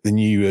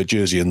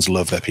Jerseyans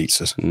love their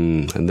pizzas.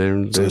 And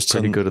they're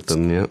pretty good at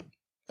them, yeah.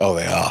 Oh,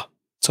 they are.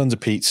 Tons of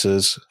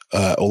pizzas,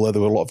 although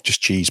there were a lot of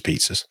just cheese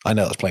pizzas. I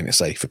know that's playing it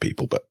safe for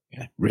people, but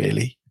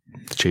really?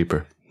 It's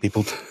cheaper.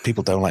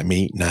 People don't like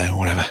meat? No,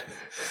 whatever.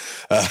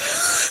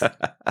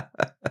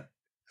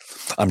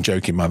 I'm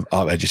joking,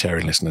 our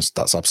vegetarian listeners.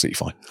 That's absolutely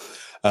fine.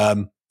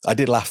 I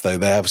did laugh, though.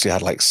 They obviously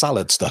had like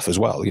salad stuff as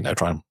well,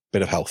 trying a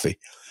bit of healthy.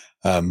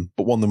 But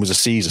one of them was a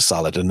Caesar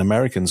salad, and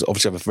Americans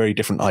obviously have a very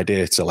different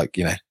idea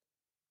to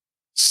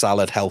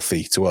salad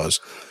healthy to us,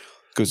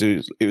 because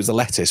it was the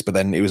lettuce, but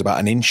then it was about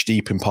an inch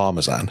deep in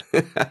Parmesan,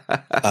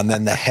 and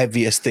then the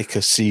heaviest,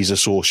 thickest Caesar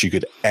sauce you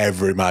could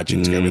ever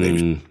imagine to go with it.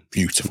 It was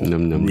beautiful,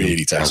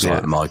 really tasty.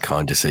 Like my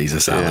kind of Caesar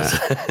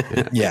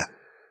salad.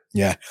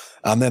 Yeah.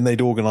 And then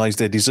they'd organised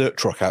their dessert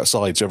truck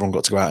outside, so everyone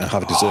got to go out and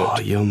have a dessert. Oh,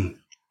 yum!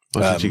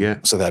 What did you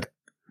get? So that.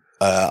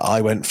 I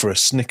went for a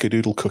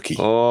snickerdoodle cookie,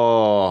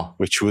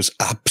 which was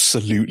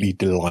absolutely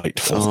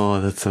delightful.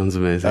 Oh, that sounds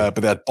amazing. But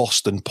they had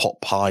Boston pot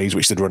pies,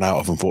 which they'd run out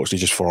of, unfortunately,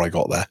 just before I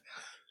got there.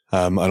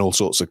 And all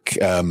sorts of,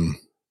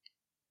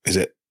 is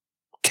it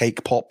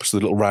cake pops, the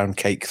little round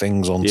cake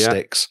things on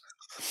sticks,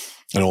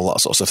 and all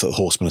that sort of stuff that the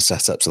Horseman had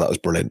set up. So that was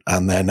brilliant.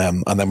 And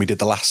then we did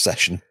the last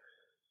session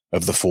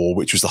of the 4,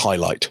 which was the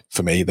highlight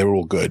for me. They were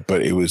all good,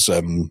 but it was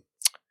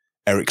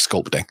Eric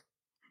sculpting.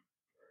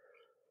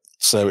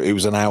 So it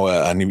was an hour,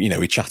 and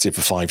we chatted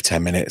for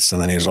 5-10 minutes, and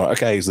then he was like,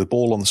 "Okay, is the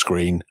ball on the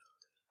screen?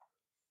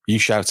 You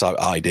shout out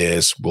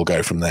ideas, we'll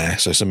go from there."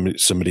 So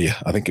somebody,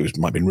 I think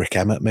might have been Rick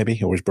Emmett,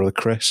 maybe, or his brother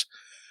Chris,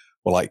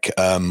 were like,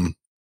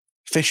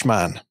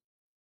 Fishman,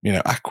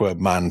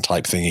 Aquaman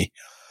type thingy,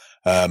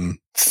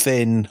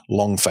 thin,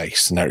 long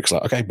face, and Eric's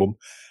like, "Okay, boom."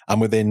 And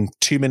within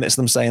 2 minutes of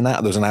them saying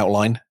that, there was an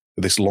outline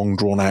with this long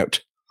drawn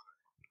out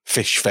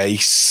fish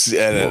face,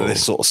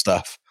 this sort of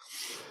stuff.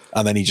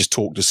 And then he just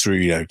talked us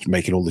through,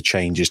 making all the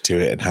changes to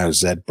it and how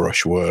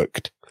ZBrush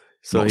worked.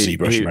 So not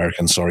ZBrush,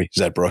 American, sorry,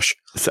 ZBrush.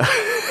 So,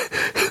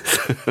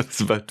 I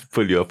was about to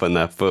pull you up on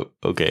that, but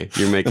okay,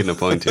 you're making a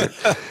point here.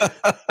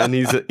 And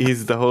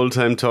he's the whole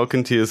time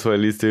talking to you while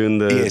he's doing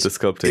the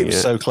sculpting. It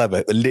was so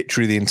clever.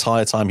 Literally the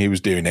entire time he was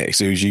doing it.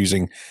 So he was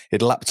using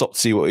his laptop to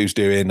see what he was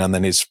doing, and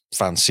then his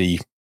fancy,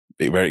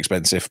 very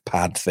expensive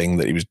pad thing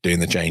that he was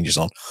doing the changes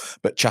on,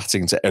 but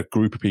chatting to a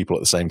group of people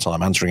at the same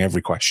time, answering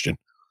every question.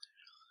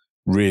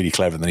 Really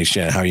clever. And then he's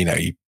sharing how,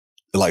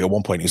 like at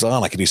one point he was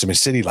like, I could do something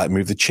silly, like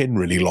move the chin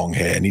really long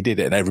here. And he did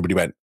it, and everybody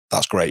went,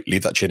 "That's great.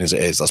 Leave that chin as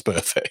it is. That's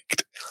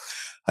perfect."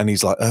 And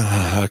he's like,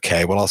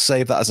 "Okay, well, I'll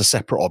save that as a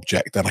separate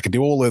object. Then I can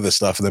do all the other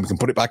stuff, and then we can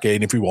put it back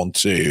in if we want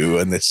to,"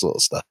 and this sort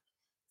of stuff.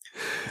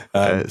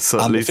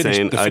 Subtly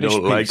saying, "I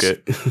don't like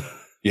it."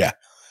 Yeah.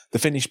 The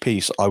finished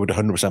piece, I would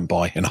 100%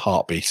 buy in a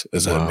heartbeat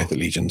as a Mythic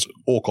Legions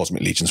or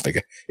Cosmic Legions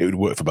figure. It would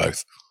work for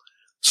both.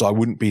 So I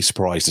wouldn't be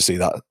surprised to see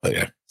that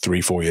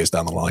 3-4 years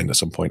down the line at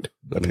some point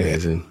appear.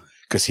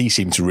 Because he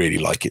seemed to really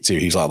like it too.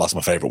 He's like, "That's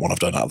my favourite one I've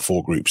done out of the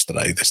 4 groups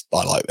today.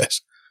 I like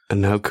this."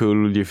 And how cool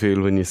will you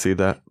feel when you see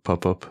that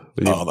pop up?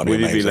 Will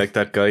you be like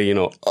that guy,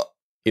 the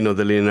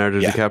Leonardo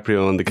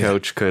DiCaprio on the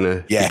couch kind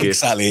of? Yeah,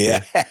 exactly.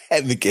 Yeah.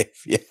 The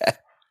GIF, yeah.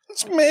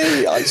 It's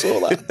me. I saw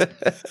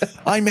that.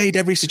 I made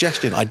every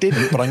suggestion. I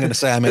didn't, but I'm going to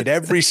say I made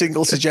every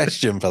single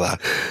suggestion for that.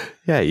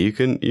 Yeah, you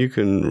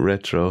can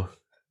retro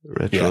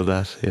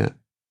that, yeah.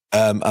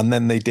 And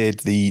then they did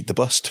the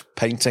bust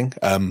painting.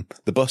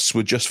 The busts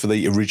were just for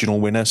the original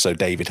winner, so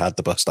David had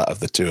the bust out of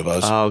the 2 of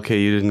us. Oh, okay,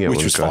 you didn't get which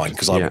one. Which was fine,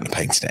 because I wouldn't have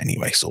painted it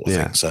anyway, sort of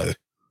thing.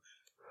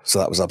 So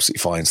that was absolutely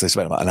fine. So they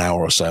spent about an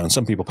hour or so, and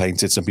some people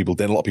painted, some people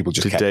did. A lot of people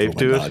just kept Dave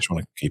do it? I just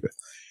want to keep it.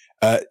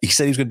 He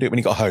said he was going to do it when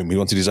he got home. He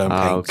wanted his own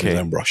paint and his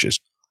own brushes.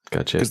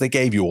 Gotcha. Because they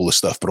gave you all the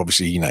stuff, but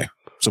obviously,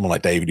 someone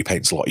like David who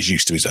paints a lot, he's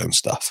used to his own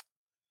stuff.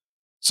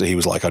 So he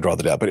was like, "I'd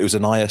rather do that." But it was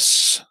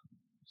Anias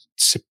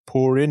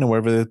Siporian, or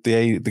whatever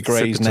the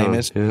Grey's name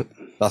is. Yeah.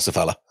 That's the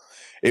fella.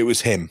 It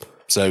was him.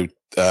 So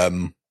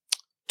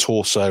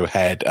torso,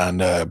 head,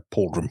 and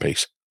pauldron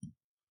piece.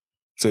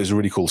 So it was a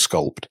really cool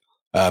sculpt.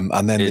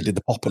 And then they did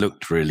the pop. It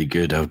looked really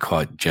good. I'm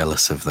quite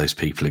jealous of those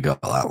people who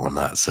got that one.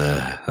 That's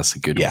a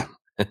good one.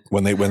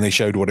 when they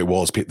showed what it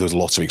was, there was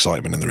lots of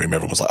excitement in the room.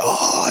 Everyone was like,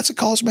 "Oh, it's a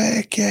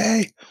cosmic,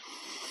 yay!"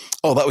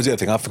 Oh, that was the other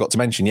thing I forgot to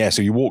mention. Yeah,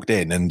 so you walked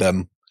in,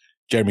 and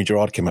Jeremy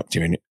Gerard came up to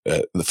me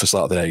for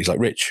start of the day. He's like,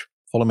 "Rich,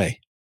 follow me."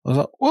 I was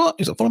like, "What?"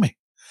 He's like, "Follow me."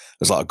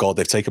 I was like, "Oh God,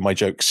 they've taken my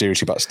joke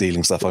seriously about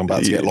stealing stuff. I'm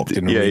about to get locked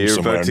in a room you're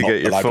somewhere." About to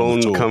get your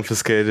phone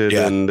confiscated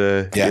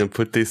and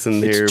put this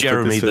in here. It's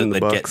Jeremy that they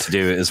get to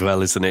do it as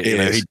well, isn't it?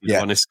 He's the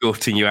one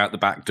escorting you out the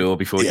back door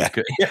before you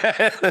could.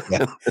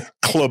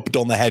 Clubbed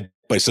on the head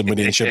by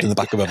somebody and shoved in the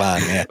back of a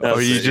van. Yeah.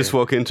 Or you just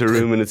walk into a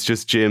room and it's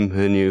just Jim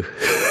and you.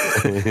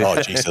 Oh,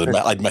 Jesus,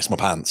 I'd mess my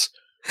pants.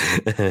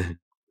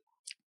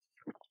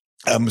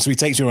 So he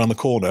takes me around the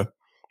corner,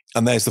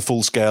 and there's the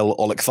full-scale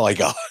Oleg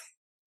Thygar.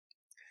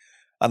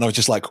 And I was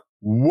just like,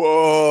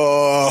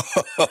 "Whoa,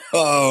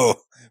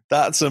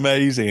 that's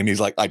amazing." And he's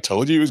like, "I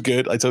told you it was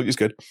good. I told you it's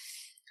good."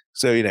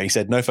 So, he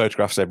said, "No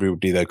photographs of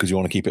everybody, though, because you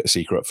want to keep it a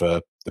secret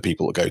for the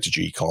people that go to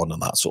G-Con and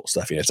that sort of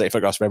stuff. Take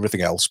photographs of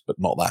everything else, but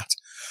not that."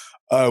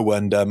 Oh,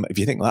 and if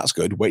you think that's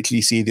good, wait till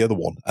you see the other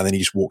one. And then he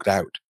just walked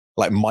out.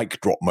 Like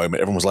mic drop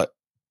moment. Everyone was like,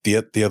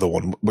 the other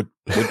one? What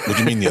do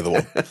you mean the other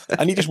one?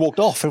 And he just walked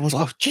off. Everyone was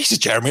like, oh, Jesus,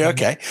 Jeremy,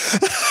 okay.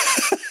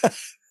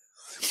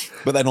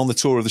 But then on the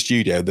tour of the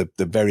studio, the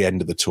very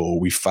end of the tour,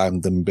 we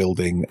found them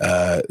building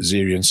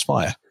Zerion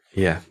Spire.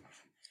 Yeah.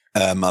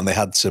 And they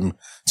had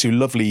two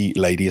lovely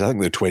ladies. I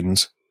think they're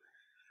twins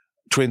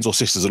or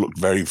sisters that looked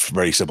very,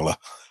 very similar.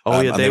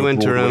 Oh yeah, they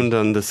went around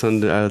on the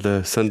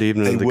Sunday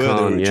evening of the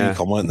con. Yeah,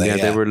 G-Con, weren't they? Yeah,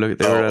 they were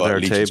at our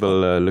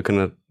table, looking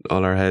at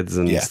all our heads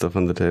and Yeah. stuff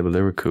on the table.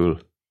 They were cool,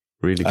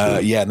 really cool.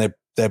 Yeah, and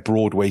they're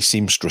Broadway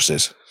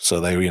seamstresses, so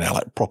they were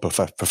like proper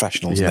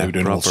professionals. Yeah, and they were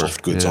doing all proper,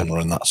 soft goods yeah. on her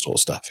and that sort of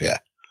stuff. Yeah.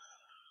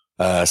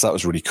 So that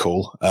was really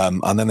cool.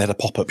 And then they had a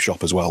pop-up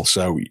shop as well.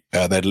 So they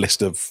had a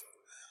list of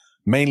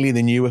mainly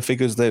the newer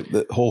figures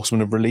that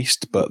Horsemen have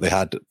released, but they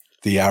had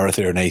the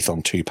Arathir and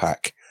Aethon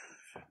 2-pack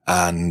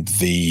and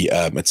the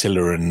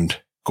Attila and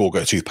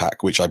Gorgo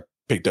 2-pack, which I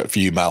picked up for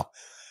you, Mal.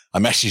 I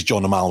messaged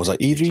John and Mal and was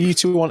like, either of you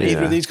two want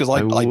either of these? Because I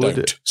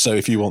don't. So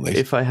if you want these.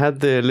 If I had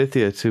the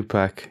Lithia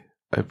 2-pack,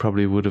 I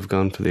probably would have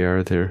gone for the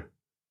Arathir.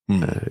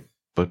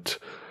 But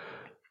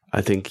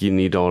I think you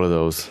need all of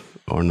those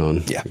or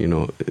none. Yeah.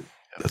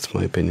 That's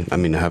my opinion. I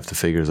mean, I have the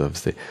figures,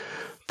 obviously.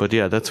 But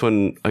yeah, that's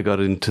when I got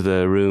into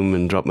the room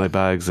and dropped my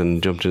bags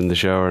and jumped in the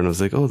shower and I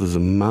was like, oh, there's a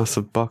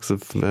massive box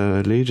of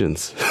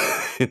Legions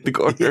in the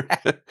corner.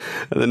 Yeah.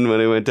 And then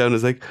when I went down, I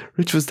was like,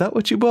 Rich, was that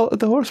what you bought at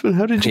the Horseman?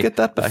 How did you get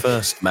that back? The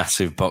first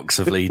massive box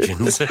of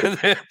Legions.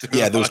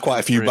 Yeah, there was quite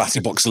a few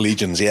massive box of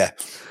Legions, yeah.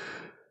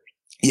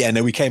 Yeah,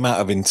 no, we came out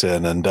of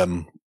intern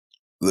and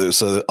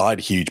so I had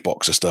a huge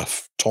box of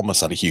stuff.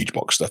 Thomas had a huge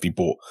box of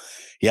stuff.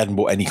 He hadn't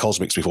bought any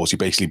Cosmics before, so he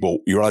basically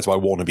you were allowed to buy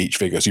one of each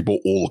figure, so he bought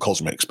all the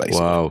Cosmics,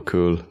 basically. Wow,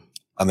 cool.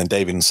 And then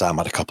David and Sam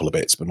had a couple of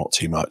bits, but not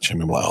too much. And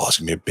we were like, oh, that's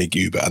going to be a big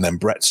Uber. And then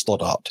Brett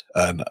Stoddart,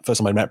 and first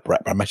time I met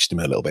Brett, I messaged him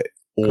a little bit.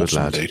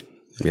 Awesome dude.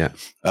 Yeah.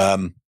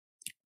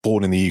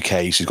 Born in the UK, so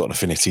he's got an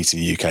affinity to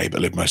the UK, but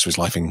lived most of his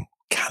life in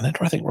Canada,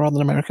 I think, rather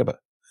than America,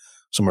 but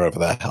somewhere over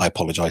there. I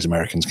apologize,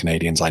 Americans,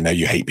 Canadians. I know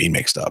you hate being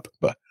mixed up,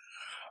 but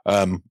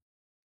and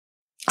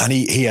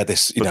he had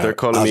this, but they're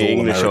calling me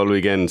English all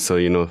weekend, so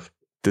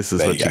this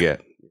is what you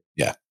get.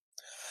 Yeah.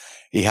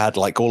 He had,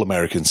 like all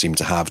Americans seem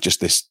to have,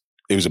 just this,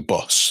 it was a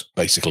bus,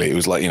 basically. It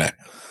was like, it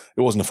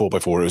wasn't a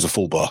 4x4, it was a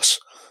full bus.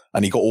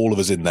 And he got all of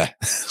us in there.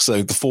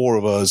 So the four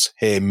of us,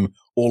 him,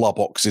 all our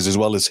boxes, as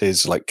well as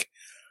his like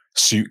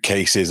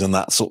suitcases and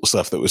that sort of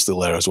stuff that was still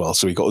there as well.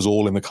 So he got us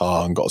all in the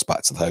car and got us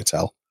back to the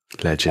hotel.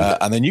 Legend.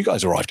 And then you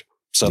guys arrived.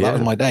 So that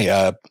was my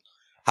day.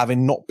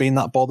 Having not been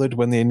that bothered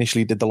when they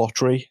initially did the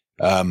lottery,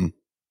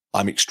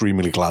 I'm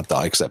extremely glad that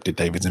I accepted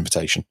David's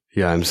invitation.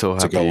 Yeah, I'm so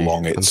happy. To go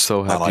along. I'm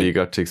so happy you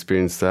got to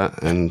experience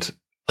that, and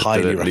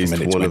that at least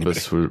one of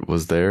us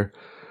was there.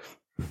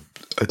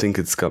 I think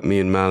it's got me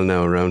and Mal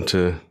now around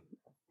to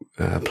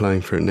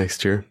applying for it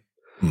next year.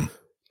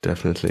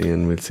 Definitely,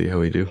 and we'll see how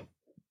we do.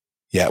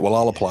 Yeah, well,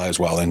 I'll apply as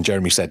well. And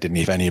Jeremy said, didn't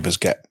he, if any of us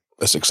get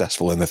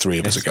successful, and the three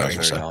of us are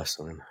going. So nice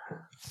of him.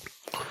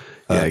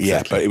 Exactly.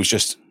 Yeah, but it was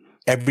just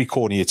every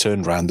corner you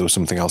turned around, there was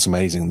something else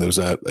amazing. There was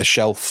a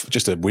shelf,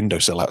 just a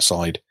windowsill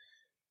outside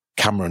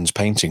Cameron's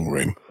painting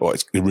room, or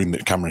it's the room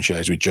that Cameron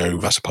shares with Joe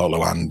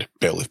Vasapolo and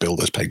Bill, if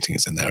Builder's painting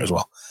is in there as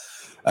well.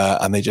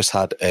 And they just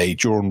had a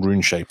Joran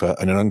Runeshaper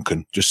and an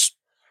Unken just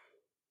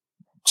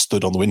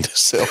stood on the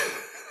windowsill.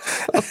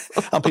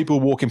 And people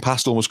were walking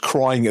past almost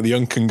crying at the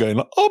Unken going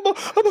like,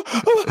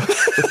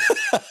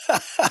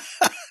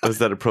 Was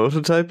that a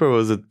prototype or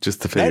was it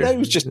just the figure? No, it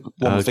was just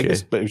one of the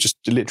figures, but it was just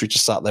literally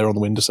just sat there on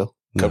the windowsill,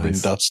 covered in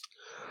dust.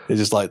 It's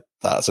just like,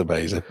 that's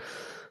amazing.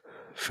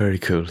 Very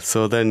cool.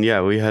 So then,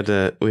 yeah, we had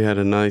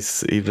a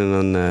nice evening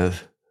on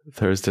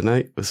Thursday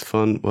night. It was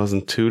fun.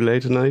 Wasn't too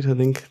late at night, I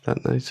think,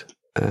 that night.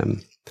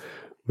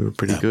 We were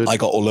pretty good. I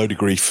got a load of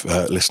grief,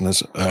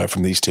 listeners,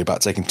 from these two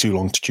about taking too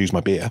long to choose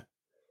my beer.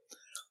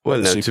 Well,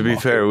 now, to be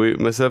fair,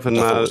 myself and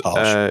Mal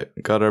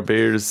got our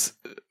beers,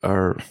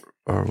 or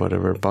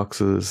whatever,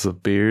 boxes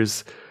of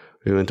beers.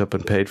 We went up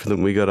and paid for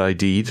them. We got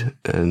ID'd,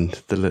 and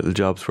the little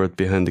Jobsworth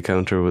behind the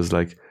counter was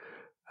like,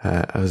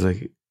 I was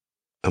like,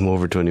 I'm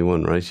over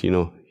 21, right?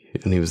 And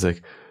he was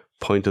like,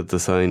 point at the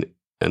sign,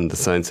 and the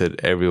sign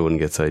said everyone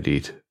gets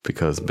ID'd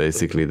because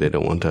basically they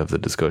don't want to have the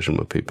discussion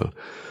with people.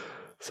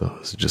 So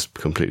it's just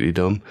completely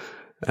dumb.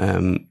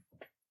 And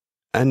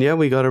yeah,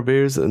 we got our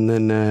beers, and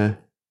then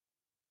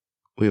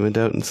we went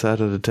out and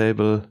sat at a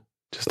table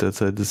just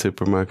outside the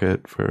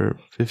supermarket for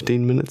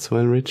 15 minutes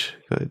while Rich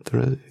got the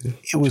rest.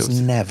 It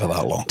was never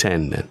that long.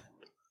 10 then.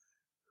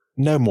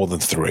 No more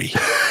than 3.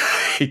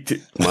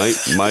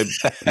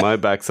 My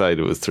backside,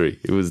 it was 3.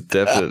 It was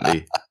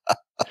definitely.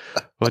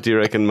 What do you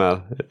reckon,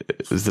 Mal?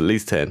 It was at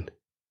least 10.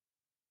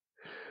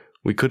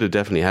 We could have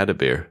definitely had a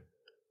beer.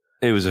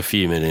 It was a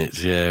few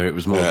minutes, yeah. It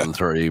was more than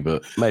 3,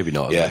 but maybe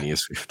not as many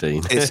as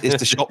 15. It's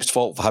the shop's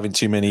fault for having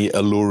too many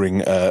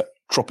alluring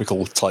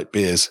tropical type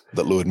beers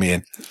that lured me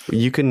in.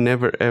 You can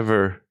never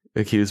ever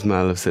accuse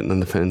Mal of sitting on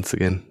the fence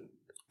again.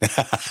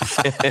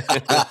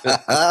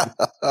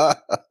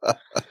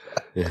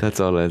 That's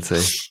all I'd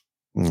say.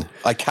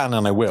 I can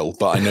and I will,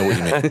 but I know what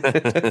you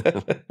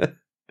mean.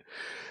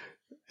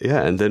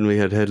 Yeah, and then we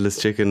had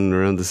headless chicken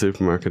around the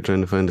supermarket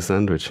trying to find a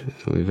sandwich.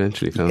 So we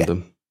eventually found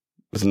them.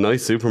 It was a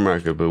nice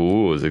supermarket, but it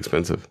was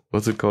expensive.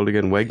 What's it called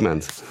again?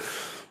 Wegmans.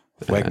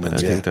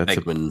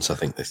 Wegmans, I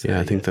think they say. Yeah,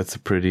 I think that's a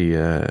pretty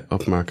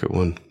upmarket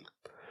one.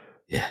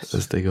 Yes.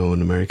 As they go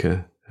in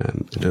America.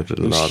 It did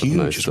a lot of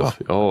nice stuff.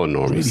 Well. Oh,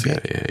 enormous.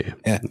 Really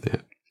Yeah.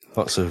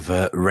 Lots of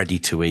ready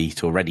to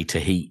eat or ready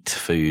to heat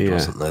food,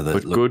 wasn't there? That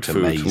but good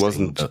food. amazing,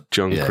 Wasn't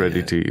junk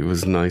ready to eat. It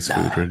was nice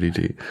food ready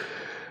to eat.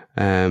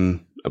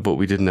 But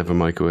we didn't have a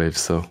microwave,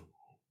 so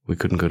we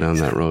couldn't go down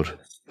that road.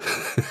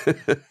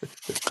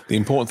 The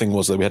important thing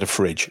was that we had a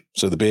fridge,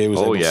 so the beer was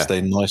able to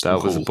stay nice and cool.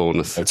 That was a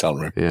bonus. Hotel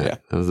room. Yeah,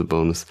 that was a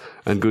bonus.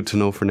 And good to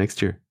know for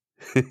next year.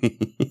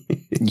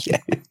 Yeah.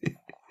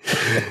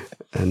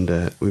 And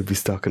we'll be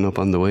stocking up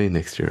on the way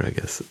next year, I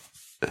guess.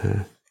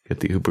 Get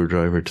the Uber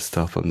driver to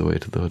stop on the way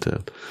to the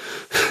hotel.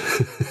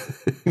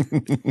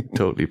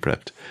 Totally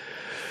prepped.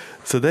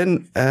 So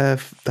then,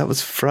 that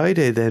was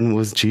Friday then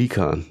was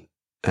G-Con.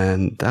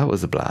 And that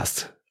was a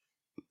blast.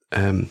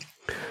 I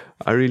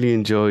really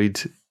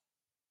enjoyed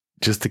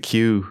just the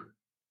queue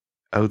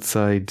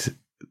outside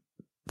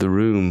the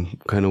room,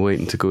 kind of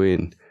waiting to go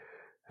in.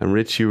 And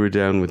Rich, you were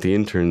down with the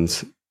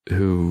interns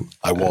who...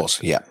 I was,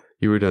 yeah.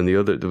 You were down the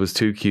other... There was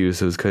two queues.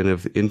 There was kind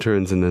of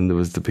interns and then there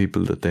was the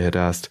people that they had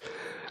asked.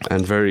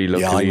 And very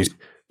luckily,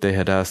 they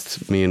had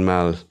asked me and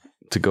Mal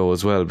to go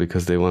as well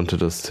because they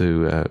wanted us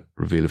to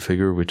reveal a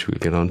figure, which we'll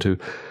get onto.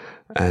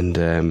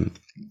 And...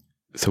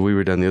 so we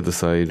were down the other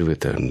side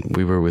with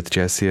we were with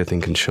Jesse, I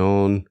think, and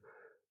Sean.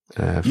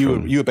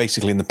 You were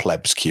basically in the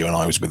plebs queue, and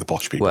I was with the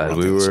posh people. Well,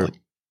 we were.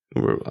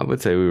 I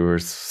would say we were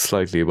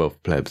slightly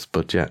above plebs,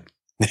 but yeah,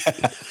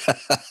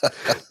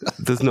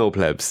 there's no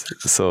plebs,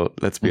 so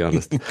let's be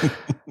honest.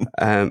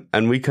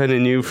 And we kind of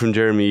knew from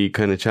Jeremy,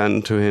 kind of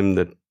chatting to him,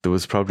 that there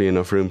was probably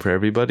enough room for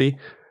everybody.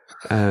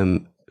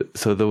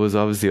 So there was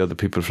obviously other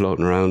people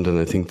floating around, and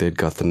I think they'd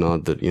got the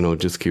nod that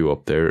just queue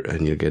up there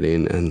and you'll get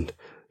in and.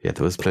 Yeah,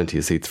 there was plenty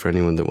of seats for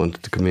anyone that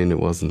wanted to come in. It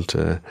wasn't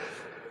an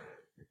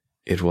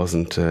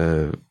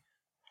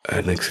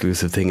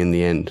exclusive thing in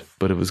the end,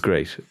 but it was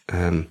great.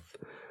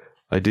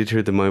 I did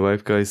hear the My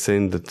Wife guys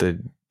saying that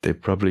they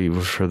probably,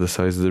 for the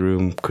size of the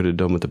room, could have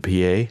done with a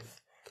PA,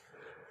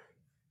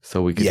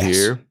 so we could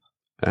hear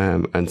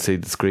and see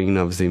the screen.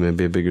 Obviously,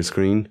 maybe a bigger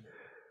screen.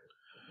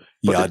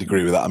 But I'd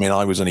agree with that. I mean,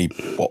 I was only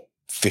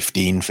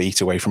 15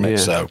 feet away from it,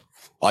 so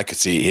I could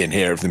see and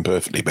hear everything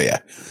perfectly. But yeah,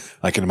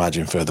 I can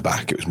imagine further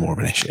back it was more of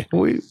an issue.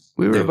 We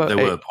were there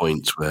were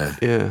points where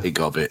it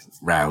got a bit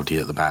rowdy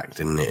at the back,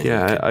 didn't it?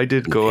 Yeah, I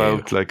did go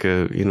out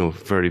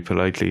very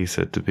politely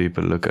said to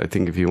people, look, I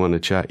think if you want to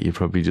chat, you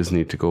probably just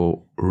need to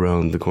go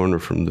around the corner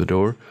from the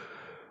door.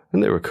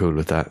 And they were cool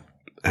with that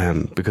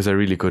because I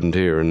really couldn't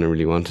hear and I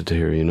really wanted to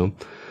hear,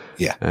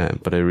 Yeah.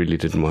 But I really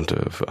didn't want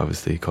to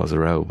obviously cause a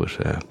row, but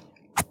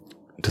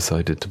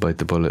decided to bite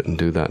the bullet and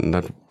do that. And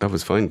that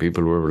was fine.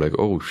 People were like,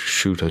 oh,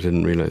 shoot, I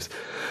didn't realise.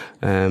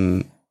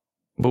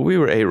 But we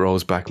were 8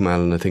 rows back, Mal,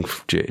 and I think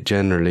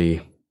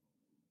generally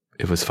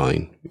it was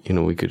fine.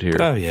 We could hear.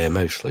 Oh, yeah,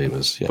 mostly it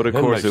was. Yeah. But of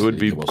course, it would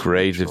be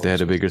great if they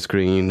had a bigger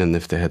screen and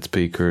if they had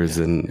speakers.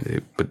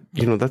 But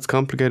that's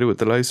complicated with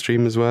the live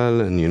stream as well.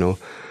 And,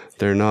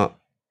 they're not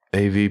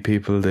AV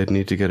people. They'd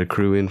need to get a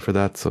crew in for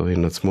that. So,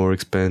 it's more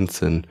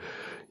expense. And,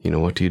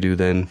 what do you do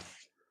then?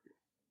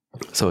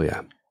 So,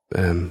 yeah,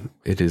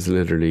 it is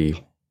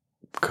literally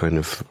kind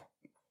of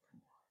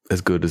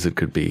as good as it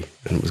could be.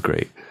 And it was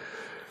great.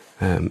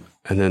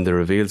 And then the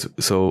reveals.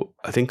 So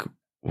I think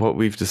what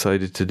we've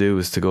decided to do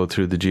is to go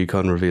through the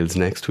G-Con reveals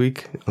next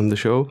week on the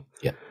show.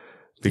 Yeah.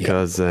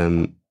 Because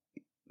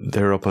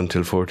they're up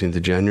until 14th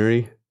of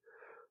January.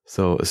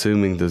 So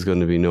assuming there's going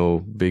to be no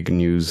big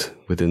news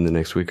within the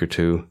next week or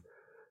two,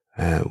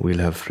 we'll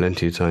have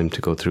plenty of time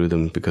to go through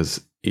them. Because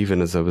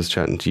even as I was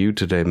chatting to you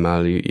today,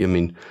 Mal,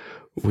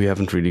 we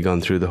haven't really gone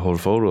through the whole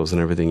photos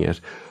and everything yet.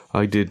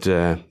 I did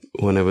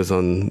when I was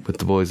on with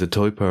the boys at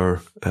Toy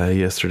Power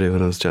yesterday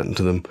when I was chatting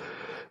to them.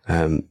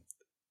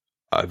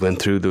 I went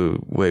through the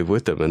wave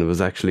with them, and it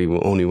was actually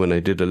only when I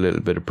did a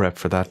little bit of prep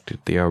for that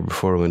the hour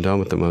before I went on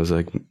with them, I was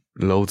like,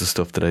 loads of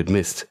stuff that I'd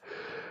missed.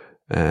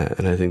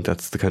 And I think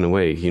that's the kind of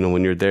way,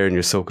 when you're there and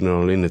you're soaking it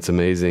all in, it's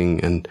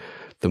amazing. And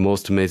the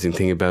most amazing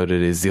thing about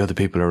it is the other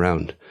people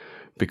around,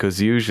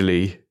 because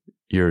usually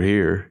you're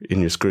here in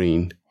your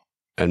screen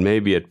and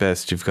maybe at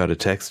best you've got a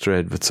text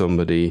thread with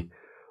somebody,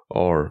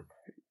 or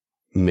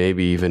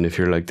maybe even if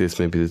you're like this,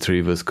 maybe the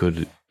three of us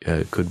could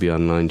be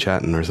online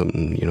chatting or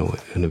something,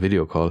 in a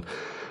video call.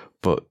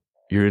 But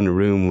you're in a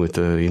room with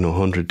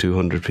 100,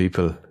 200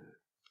 people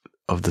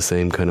of the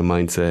same kind of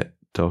mindset,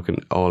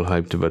 talking, all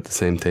hyped about the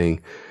same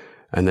thing,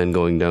 and then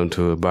going down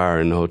to a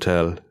bar in a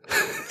hotel,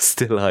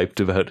 still hyped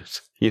about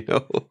it,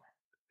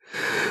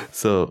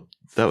 So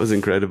that was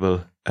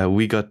incredible.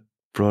 We got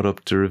brought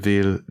up to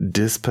reveal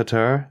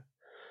Dispatar.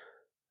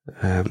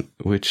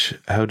 Which,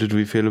 how did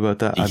we feel about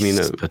that?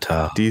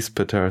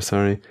 Dispatar,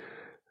 sorry.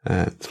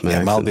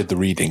 Mal did the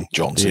reading,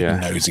 John, so he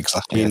knows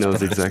exactly. He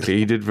knows exactly.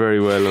 He did very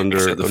well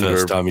under. The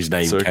first time his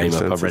name came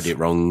up, I read it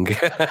wrong,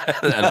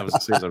 and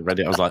as soon as I read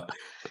it, I was like,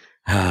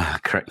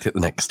 correct it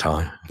the next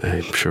time.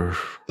 I'm sure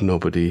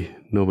nobody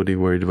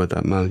worried about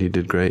that, Mal. You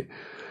did great.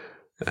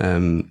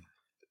 So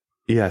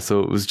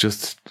it was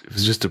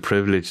just a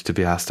privilege to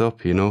be asked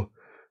up.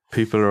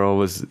 People are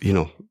always,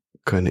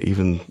 kind of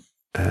even.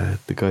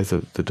 The guys,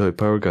 the Diet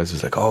Power guys,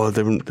 was like, oh,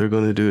 they're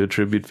going to do a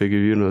tribute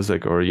figure, I was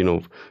like, or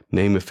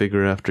name a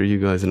figure after you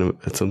guys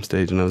at some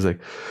stage, and I was like,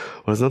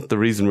 well, it's not the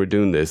reason we're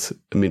doing this.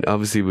 I mean,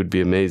 obviously, it would be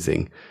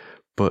amazing,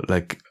 but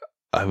like,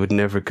 I would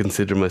never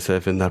consider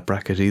myself in that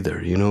bracket either,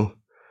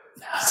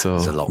 So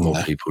there's a lot more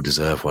people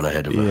deserve one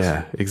ahead of us.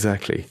 Yeah,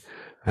 exactly,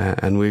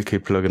 and we'll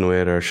keep plugging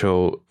away at our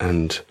show,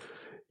 and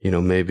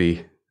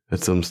maybe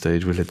at some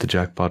stage we'll hit the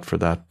jackpot for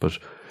that, but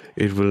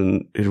it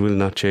will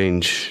not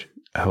change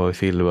how I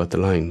feel about the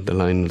line. The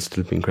line will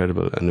still be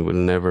incredible, and it will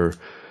never.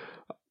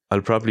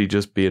 I'll probably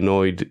just be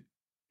annoyed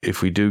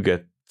if we do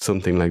get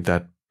something like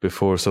that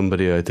before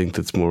somebody I think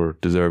that's more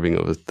deserving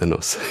of it than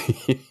us.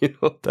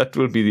 That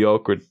will be the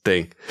awkward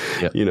thing.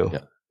 Yeah.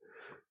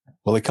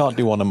 Well, they can't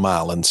do one on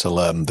Mal until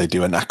they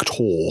do an actor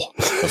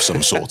of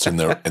some sort in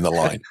the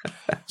line.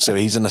 So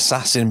he's an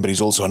assassin, but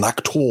he's also an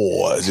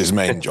actor as his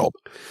main job.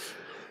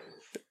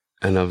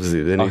 And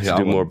obviously, they need to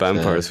do more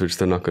vampires, which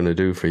they're not going to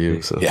do for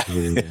you. So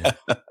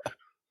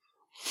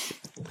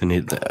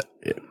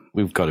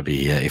we've got to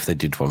be. If they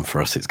did one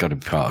for us, it's got to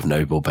be part of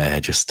Noble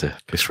Bear just to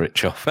piss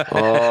Rich off.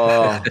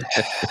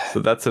 So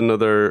that's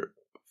another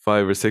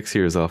 5 or 6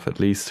 years off at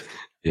least.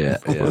 Yeah,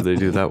 before they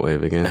do that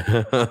wave again.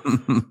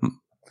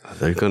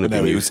 They're going to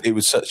be. It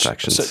was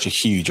such a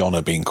huge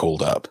honour being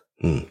called up.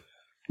 I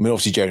mean,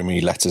 obviously,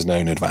 Jeremy let us know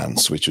in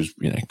advance, which was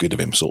good of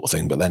him, sort of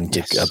thing. But then, I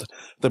don't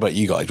know about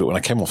you guys, but when I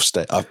came off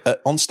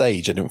on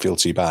stage, I didn't feel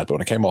too bad. But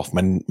when I came off,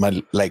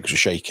 my legs were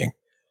shaking.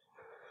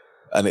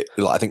 And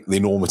I think the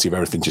enormity of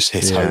everything just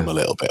hit home a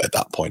little bit at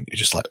that point. You're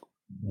just like,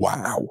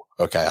 wow,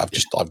 okay, I've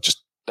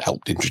just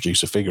helped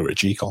introduce a figure at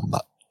G-Con.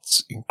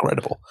 That's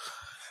incredible.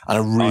 And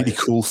a really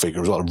cool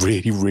figure as well, a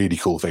really, really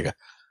cool figure.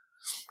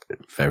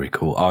 Very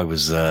cool. I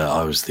was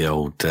the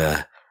old,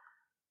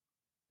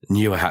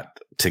 knew I had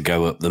to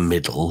go up the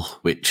middle,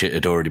 which it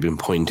had already been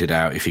pointed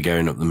out. If you're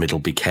going up the middle,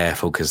 be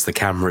careful because the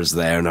camera's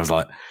there. And I was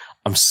like,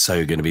 I'm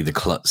so going to be the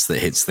klutz that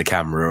hits the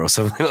camera or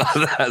something like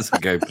that as I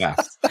go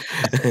past.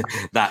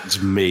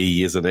 That's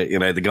me, isn't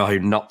it? The guy who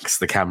knocks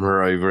the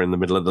camera over in the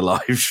middle of the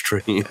live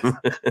stream.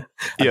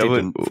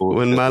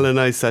 When Mal and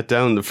I sat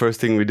down, the first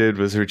thing we did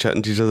was we were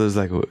chatting to each other. It's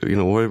like,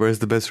 where's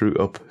the best route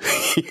up?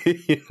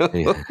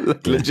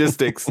 Like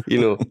logistics,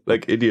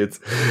 like idiots.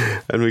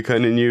 And we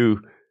kind of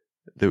knew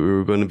that we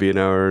were going to be an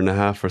hour and a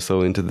half or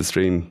so into the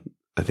stream.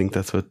 I think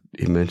that's what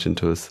he mentioned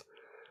to us.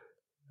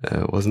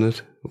 Wasn't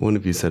it? One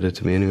of you said it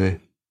to me anyway.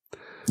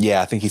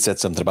 Yeah, I think he said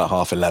something about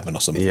 11:30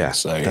 or something. Yeah,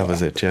 so, that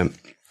was it, yeah.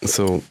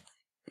 So,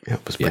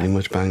 it was pretty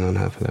much bang on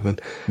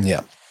 11:30.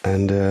 Yeah.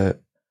 And,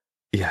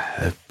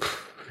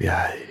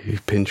 you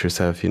pinch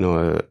yourself,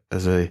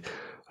 as I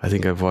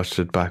think I've watched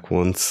it back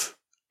once.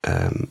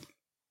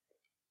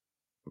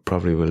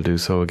 Probably will do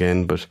so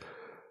again, but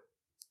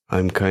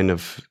I'm kind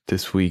of,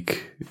 this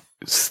week,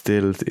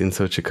 still in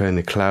such a kind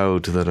of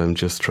cloud that I'm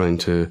just trying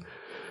to...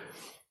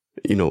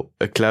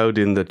 a cloud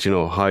in that,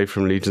 high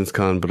from Legion's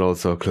Con, but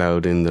also a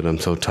cloud in that I'm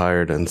so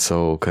tired and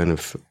so kind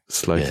of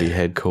slightly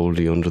head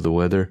coldy under the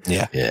weather.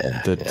 Yeah.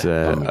 That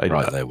I'm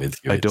right there with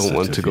you. I don't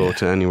want to go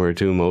to anywhere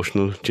too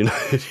emotional. Do you know?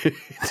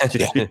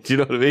 Do you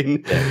know what I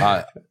mean?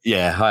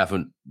 Yeah, I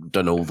haven't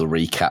done all the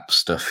recap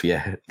stuff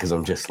yet because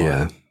I'm just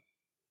like,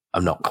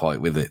 I'm not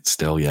quite with it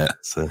still yet.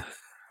 So.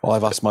 Well,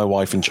 I've asked my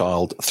wife and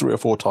child 3 or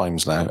 4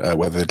 times now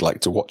whether they'd like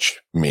to watch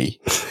me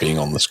being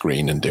on the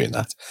screen and doing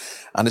that.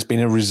 And it's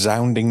been a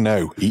resounding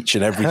no each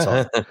and every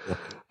time.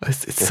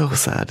 It's so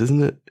sad,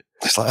 isn't it?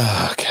 It's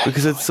like, okay.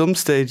 Because at some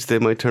stage they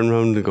might turn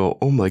around and go,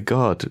 oh my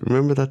God,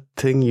 remember that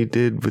thing you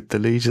did with the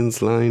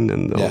Legions line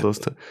and all those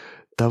times?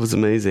 That was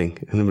amazing.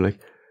 And I'm like,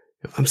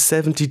 I'm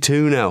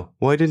 72 now.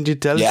 Why didn't you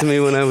tell it to me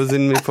when I was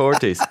in my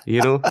 40s?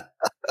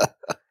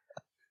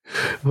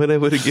 When I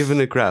would have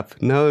given a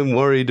crap. Now I'm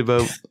worried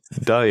about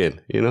dying,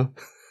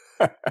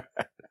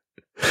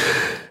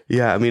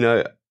 Yeah, I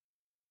mean,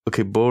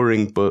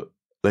 boring, but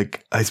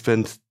like I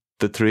spent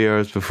the 3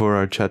 hours before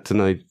our chat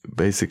tonight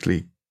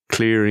basically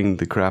clearing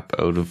the crap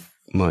out of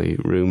my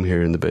room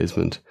here in the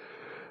basement.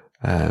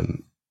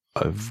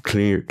 I've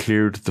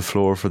cleared the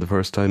floor for the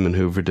first time and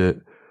hoovered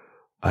it.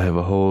 I have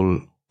a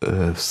whole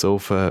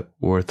sofa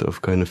worth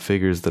of kind of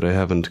figures that I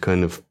haven't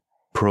kind of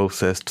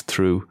processed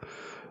through.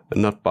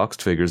 Not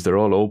boxed figures, they're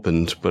all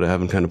opened, but I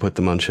haven't kind of put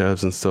them on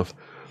shelves and stuff.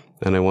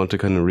 And I want to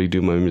kind of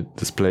redo my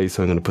display,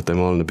 so I'm going to put them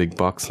all in a big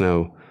box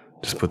now.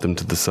 Just put them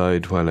to the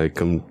side while I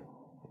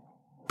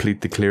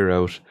complete the clear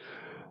out.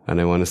 And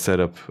I want to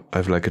set up,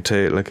 I've like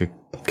a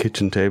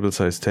kitchen table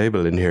sized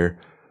table in here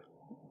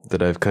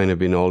that I've kind of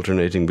been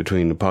alternating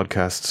between a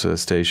podcast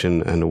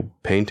station and a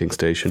painting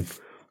station.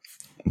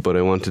 but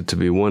I want it to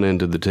be one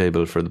end of the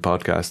table for the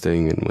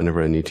podcasting and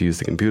whenever I need to use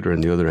the computer,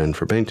 and the other end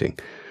for painting.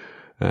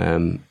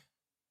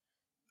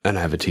 And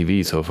I have a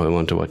TV, so if I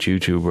want to watch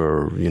YouTube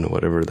or, you know,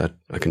 whatever, that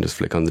I can just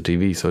flick on the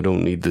TV, so I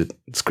don't need the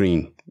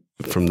screen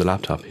from the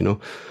laptop, you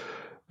know.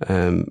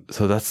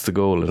 So that's the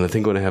goal, and I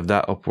think when I have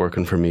that up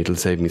working for me, it'll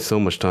save me so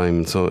much time,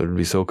 and so it'll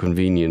be so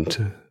convenient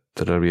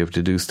that I'll be able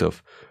to do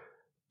stuff.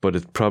 But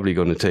it's probably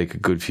going to take a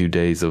good few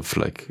days of,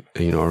 like,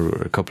 you know, or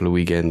a couple of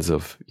weekends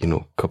of, you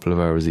know, a couple of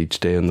hours each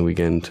day on the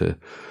weekend to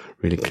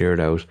really clear it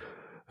out.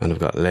 And I've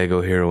got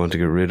Lego here I want to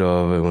get rid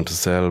of, I want to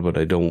sell, but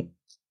I don't.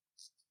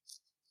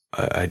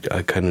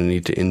 I kind of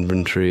need to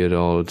inventory it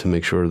all to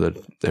make sure that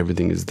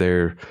everything is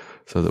there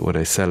so that when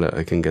I sell it,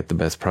 I can get the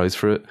best price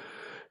for it.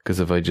 Because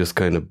if I just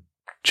kind of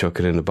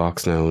chuck it in a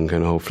box now and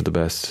kind of hope for the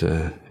best,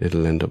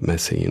 it'll end up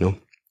messy, you know?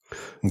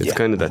 It's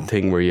kind of that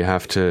thing where you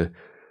have to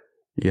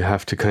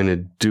kind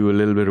of do a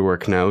little bit of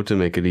work now to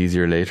make it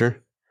easier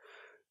later.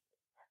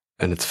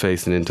 And it's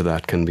facing into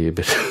that can be a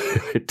bit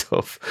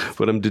tough.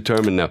 But I'm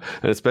determined now.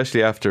 And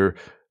especially after...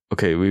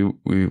 Okay, we'll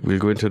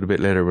go into it a bit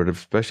later, but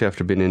especially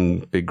after being in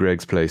Big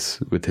Greg's place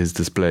with his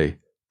display,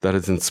 that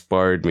has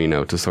inspired me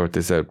now to sort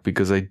this out,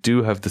 because I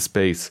do have the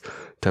space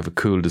to have a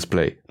cool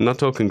display. I'm not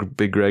talking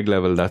Big Greg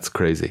level, that's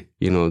crazy.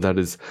 You know, that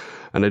is,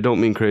 and I don't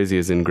mean crazy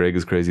as in Greg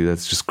is crazy,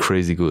 that's just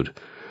crazy good.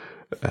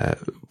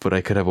 But I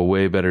could have a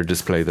way better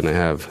display than I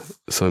have,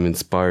 so I'm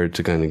inspired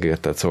to kind of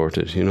get that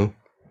sorted, you know?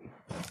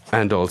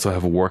 And also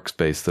have a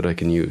workspace that I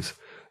can use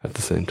at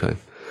the same time.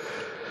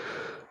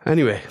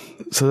 Anyway,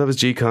 so that was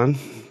G-Con.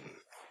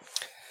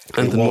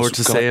 Anything more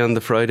to say on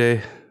the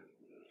Friday?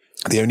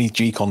 The only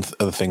G-Con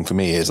other thing for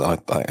me is, I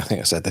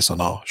think I said this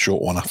on our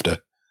short one after,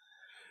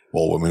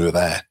 or when we were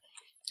there,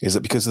 is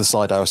that because of the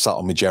side I was sat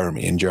on with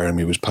Jeremy, and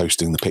Jeremy was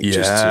posting the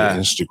pictures to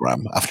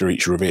Instagram after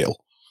each reveal,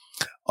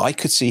 I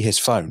could see his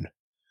phone.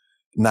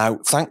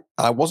 Now,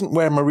 I wasn't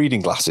wearing my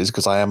reading glasses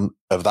because I am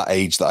of that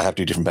age that I have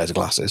 2 different pairs of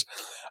glasses,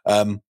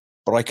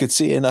 but I could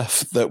see enough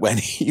that when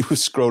he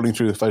was scrolling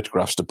through the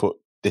photographs to put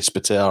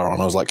Despertar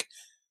on, I was like,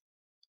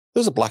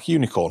 there's a black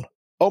unicorn.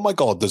 Oh my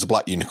God, there's a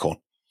black unicorn.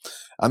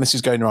 And this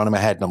is going around in my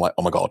head, and I'm like,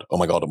 oh my God, oh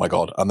my God, oh my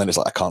God. And then it's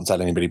like, I can't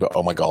tell anybody, but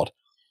oh my God.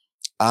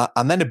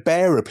 And then a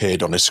bear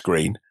appeared on his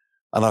screen,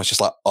 and I was just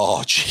like,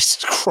 oh,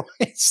 Jesus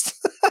Christ.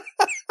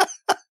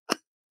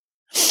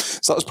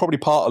 So that was probably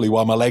partly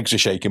why my legs were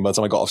shaking by the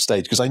time I got off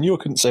stage, because I knew I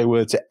couldn't say a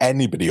word to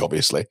anybody,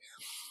 obviously.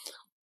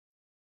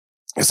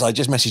 So I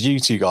just messaged you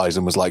 2 guys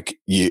and was like,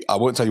 I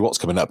won't tell you what's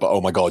coming up, but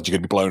oh my God, you're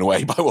going to be blown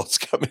away by what's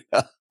coming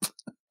up.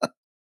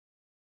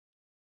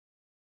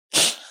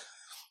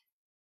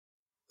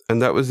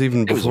 And that was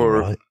even before,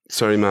 right.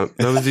 Sorry, Matt,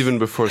 that was even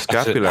before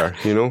Scapular,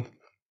 you know?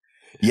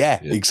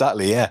 Yeah,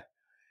 exactly, yeah.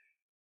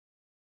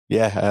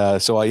 Yeah,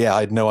 so I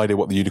had no idea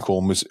what the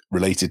unicorn was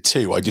related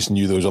to. I just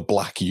knew there was a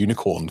black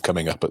unicorn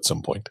coming up at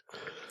some point.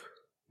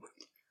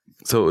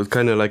 So it was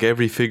kind of like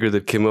every figure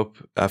that came up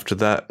after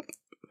that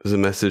was a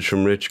message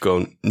from Rich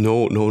going,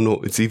 no,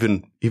 it's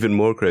even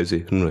more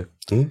crazy. And I'm like,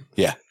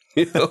 Yeah.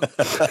 You know?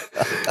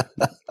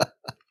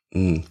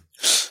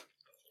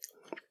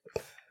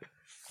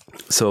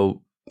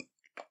 So,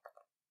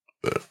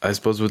 I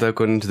suppose without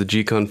going into the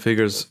G-Con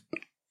figures,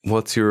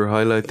 what's your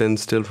highlight then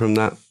still from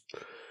that?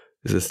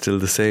 Is it still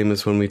the same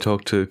as when we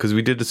talked to... Because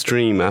we did a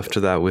stream after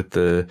that with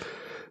the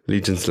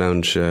Legion's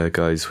Lounge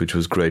guys, which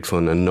was great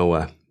fun. And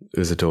Noah,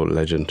 who's a total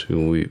legend,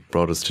 who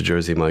brought us to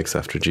Jersey Mike's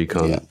after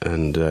G-Con. Yeah.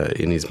 And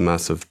in his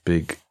massive,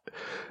 big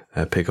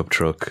pickup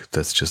truck,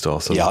 that's just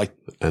awesome. Yeah, I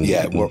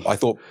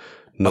thought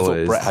Noah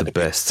is Brett had the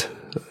best.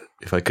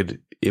 If I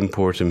could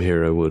import him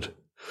here, I would.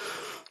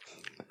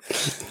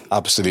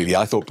 Absolutely.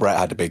 I thought Brett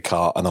had a big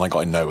car, and then I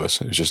got in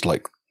Noah's. It was just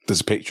like, there's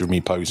a picture of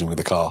me posing with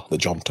the car that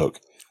John took.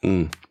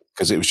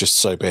 Because it was just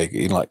so big.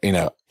 Even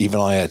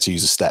I had to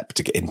use a step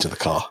to get into the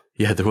car.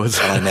 Yeah, there was.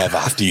 And I never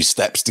have to use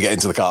steps to get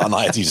into the car, and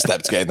I had to use a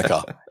step to get in the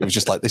car. It was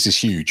just like, this is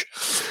huge.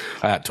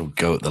 I had to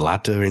go up the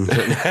ladder.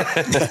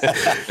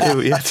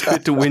 We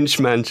had to winch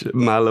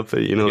Mal up,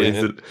 you know,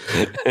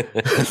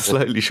 he's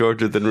slightly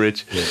shorter than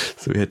Rich. Yeah.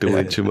 So we had to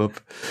winch him up.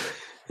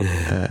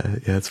 Yeah,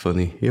 it's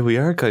funny. Yeah, we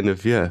are kind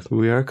of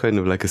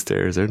like a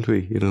stairs, aren't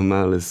we? You know,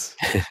 Mal is,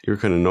 you're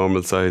kind of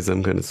normal size,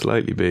 I'm kind of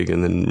slightly big,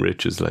 and then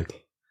Rich is like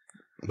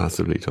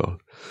massively tall.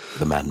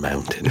 The man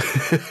mountain.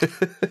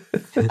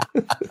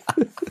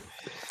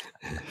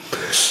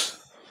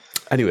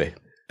 Anyway,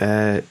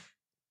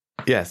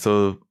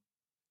 so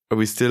are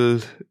we still,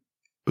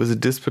 was it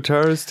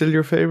Despertar still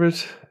your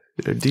favourite?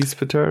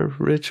 Despertar,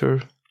 Rich,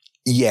 or?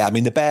 Yeah, I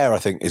mean, the bear, I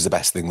think, is the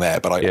best thing there,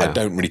 but I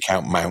don't really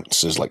count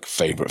mounts as like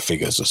favourite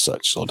figures as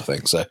such sort of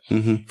thing. So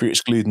if you're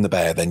excluding the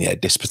bear, then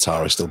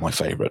Despertar is still my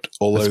favourite.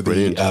 Although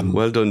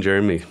well done,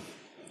 Jeremy.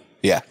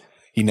 Yeah,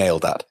 he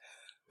nailed that.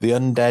 The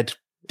undead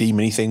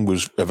demon-y thing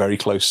was a very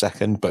close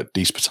second, but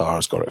Despertar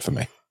has got it for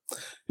me.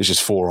 It's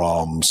just 4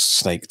 arms,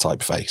 snake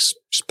type face.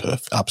 Just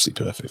perfect,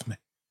 absolutely perfect for me.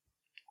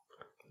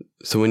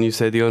 So when you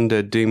say the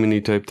undead demon-y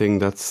type thing,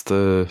 that's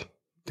the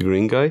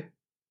green guy?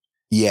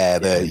 Yeah,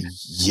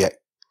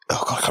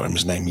 God, I can't remember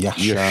his name.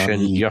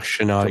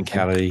 Yoshinai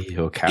Kari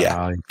or Kari.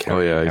 Yeah.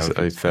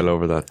 I fell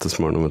over that this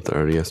morning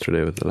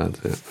yesterday with the lads.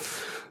 Yeah.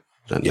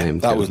 That name.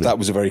 That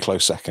was a very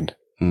close second.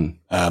 Mm.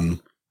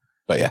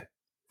 But yeah,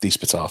 These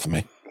Spatar for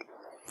me.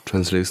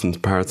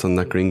 Translucent parts on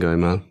that green guy,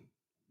 Mal.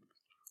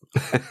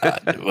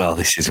 Well,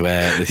 this is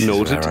where I need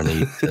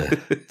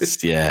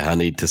to. I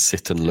need to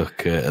sit and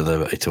look at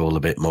it all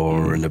a bit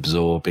more and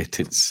absorb it.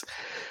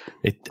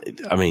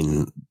 I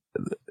mean,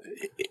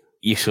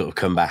 you sort of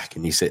come back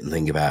and you sit and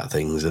think about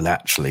things, and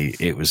actually,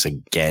 it was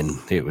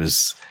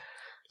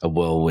a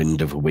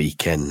whirlwind of a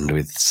weekend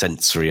with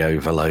sensory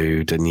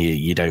overload, and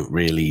you don't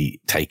really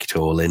take it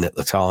all in at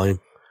the time.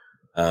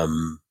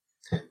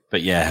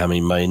 But yeah, I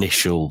mean, my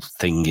initial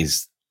thing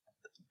is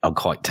I'm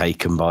quite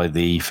taken by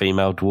the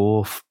female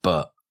dwarf,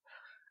 but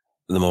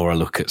the more I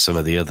look at some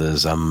of the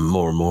others, I'm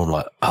more and more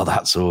like, oh,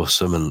 that's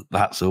awesome, and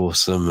that's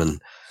awesome,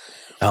 and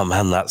oh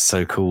man, that's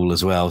so cool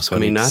as well. So I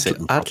mean,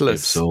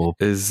 Atlas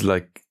is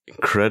like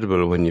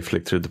incredible when you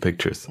flick through the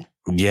pictures.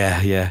 Yeah.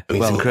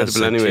 He's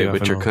incredible anyway,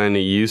 but you're kind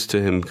of used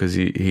to him because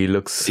he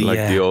looks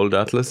like the old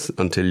Atlas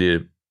until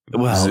you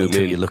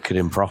you look at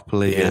him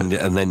properly, and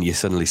then you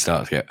suddenly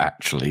start to go,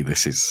 actually,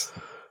 this is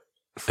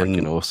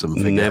freaking awesome.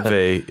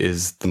 Neve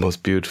is the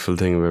most beautiful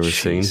thing I've ever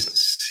seen.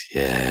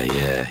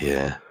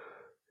 Yeah.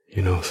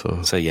 You know,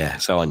 so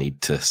I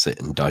need to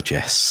sit and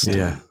digest.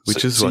 Yeah,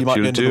 which is what you might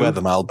be under the do.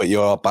 weather, Mal, but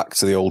you are back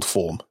to the old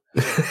form.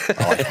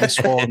 I like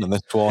this one and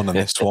this one and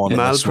this one.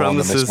 Mal this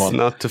promises one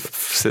not to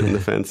sit in the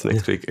fence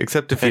next week,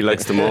 except if he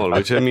likes them all,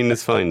 which I mean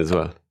is fine as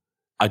well.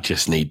 I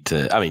just need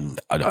to. I mean,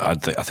 I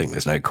think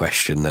there's no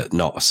question that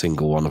not a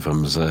single one of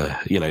them's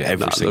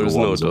every single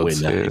one's a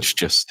winner. Yeah.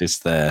 It's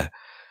there.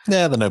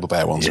 Yeah, the Noble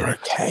Bear ones are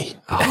okay.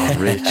 Oh,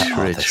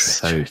 Rich,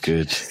 so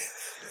good.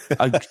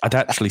 I'd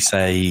actually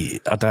say,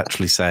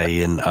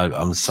 and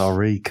I'm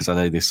sorry because I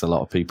know this is a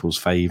lot of people's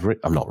favourite.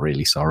 I'm not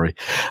really sorry,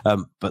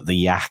 but the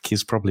Yak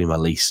is probably my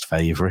least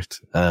favourite.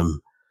 I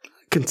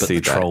can see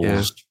the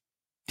trolls.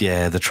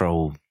 Yeah, the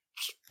trolls.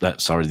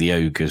 The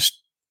ogres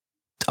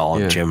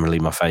aren't generally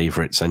my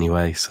favourites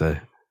anyway. So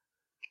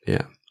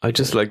yeah, I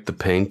just like the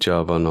paint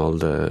job on all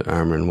the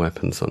armour and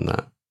weapons on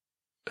that.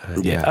 I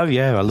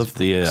love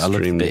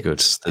the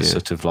bits. Good.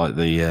 Sort of like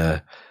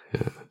the.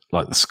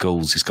 Like the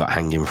skulls he's got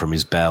hanging from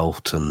his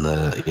belt, and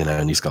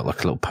and he's got like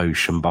a little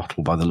potion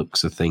bottle by the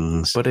looks of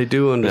things. But I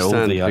do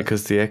understand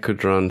because the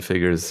Echidron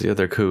figures,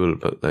 they're cool,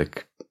 but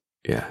like,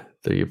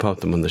 you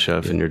pop them on the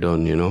shelf and you're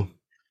done, you know?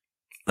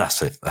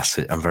 That's it.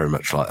 I'm very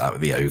much like that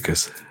with the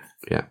ogres.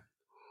 Yeah.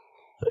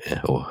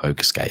 Or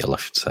ogre scale, I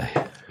should say.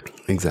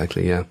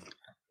 Exactly, yeah.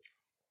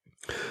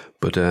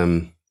 But,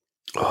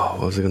 what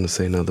was I going to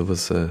say now? There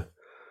was some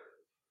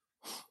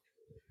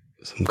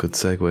good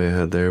segue I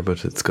had there,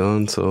 but it's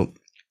gone, so...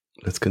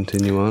 Let's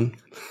continue on.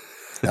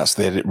 That's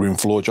the edit room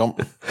floor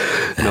jump.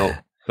 No,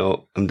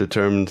 I'm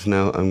determined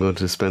now. I'm going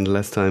to spend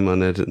less time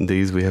on editing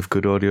these. We have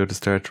good audio to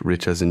start.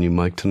 Rich has a new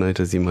mic tonight,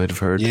 as you might have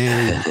heard.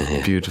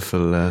 Yeah.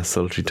 Beautiful,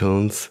 sultry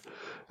tones.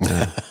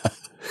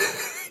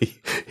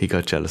 He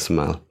got jealous of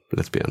Mal,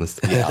 let's be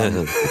honest. Yeah,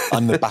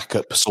 I'm the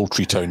backup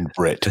sultry toned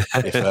Brit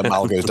if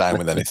Mal goes down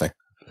with anything.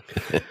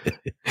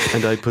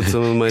 And I put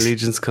some of my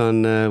Legions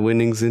Con sales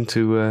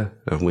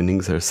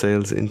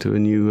into a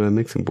new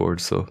mixing board,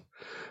 so...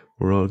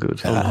 We're all good.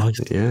 Oh, nice.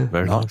 Yeah,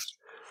 very nice.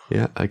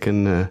 Yeah, I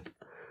can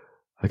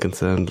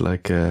sound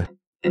like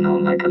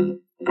like a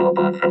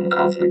robot from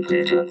Cosmic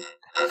Legions.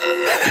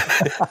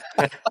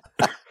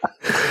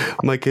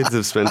 My kids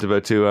have spent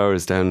about 2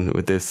 hours down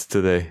with this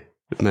today,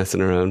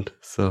 messing around.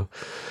 So,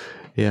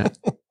 yeah,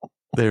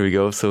 there we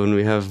go. So when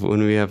we have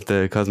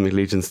the Cosmic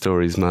Legion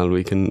stories, Mal,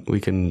 we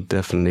can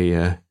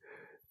definitely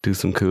do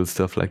some cool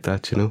stuff like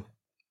that, you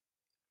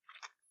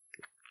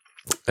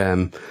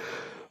know.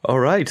 All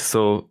right,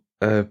 so.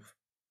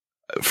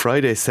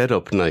 Friday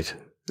setup night,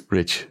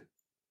 Rich.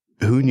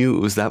 Who knew it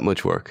was that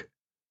much work?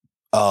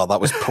 Oh, that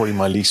was probably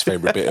my least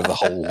favourite bit of the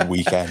whole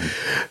weekend.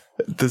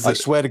 I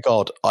swear to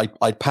God,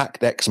 I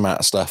packed X amount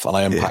of stuff and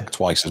I unpacked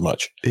twice as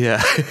much.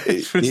 Yeah.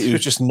 It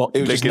was just not... It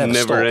was like just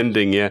never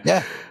ending, yeah.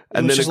 Yeah.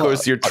 And then, of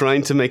course, you're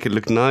trying to make it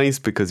look nice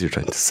because you're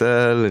trying to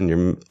sell and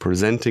you're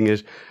presenting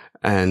it.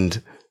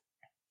 And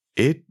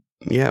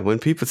when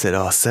people said,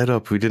 oh, set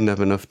up, we didn't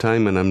have enough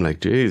time. And I'm like,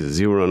 Jesus,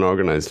 you were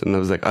unorganized. And I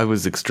was like, I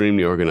was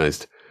extremely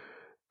organized.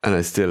 And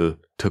I still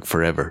took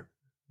forever,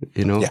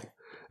 you know? Yeah.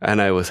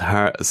 And I was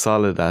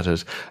solid at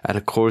it. And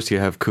of course, you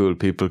have cool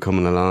people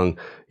coming along.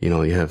 You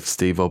know, you have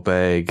Steve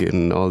O'Beg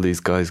and all these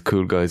guys,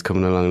 cool guys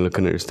coming along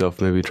looking at your stuff,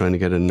 maybe trying to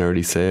get a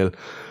nerdy sale.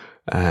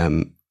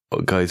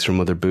 Guys from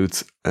other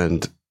booths.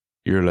 And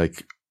you're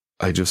like,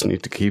 I just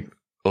need to keep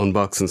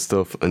unboxing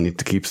stuff. I need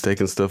to keep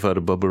taking stuff out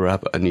of bubble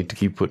wrap. I need to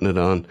keep putting it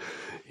on.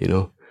 You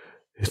know,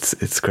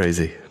 it's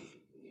crazy.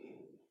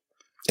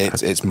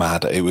 It's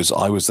mad. I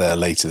was there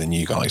later than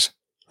you guys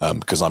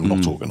because I'm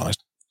not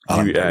organised.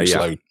 I'm very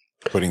slow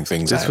putting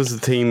things out. This was the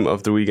theme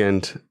of the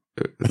weekend.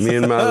 Me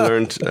and Mal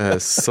learned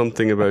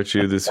something about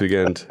you this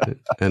weekend,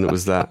 and it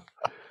was that.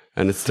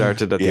 And it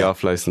started at the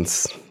off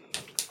license.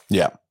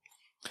 Yeah.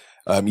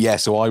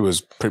 So I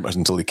was pretty much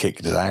until they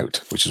kicked it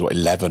out, which is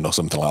 11 or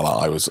something like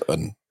that. I was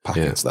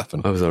unpacking stuff.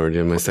 And I was already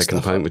on my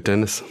second pint with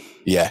Dennis.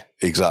 Yeah,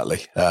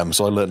 exactly.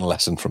 So I learned a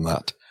lesson from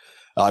that.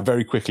 I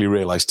very quickly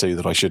realised too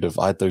that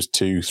I had those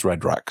 2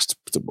 thread racks to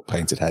put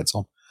painted heads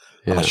on.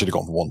 And I should have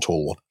gone for one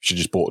tall one. Should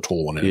have just bought a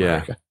tall one in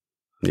America.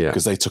 Yeah.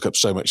 Because they took up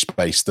so much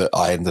space that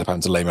I ended up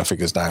having to lay my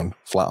figures down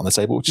flat on the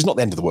table, which is not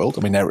the end of the world.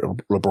 I mean,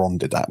 LeBron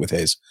did that with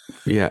his.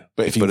 Yeah.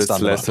 But it's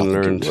lesson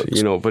learned,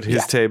 but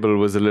his table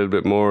was a little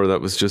bit more.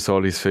 That was just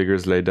all his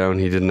figures laid down.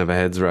 He didn't have a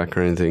heads rack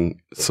or anything.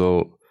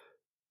 So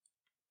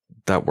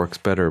that works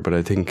better. But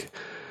I think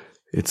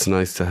it's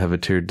nice to have a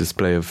tiered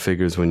display of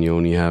figures when you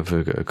only have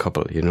a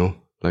couple,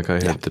 Like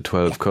I had the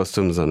 12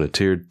 customs on a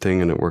tiered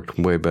thing and it worked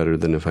way better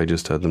than if I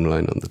just had them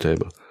lying on the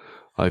table.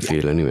 I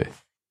feel anyway.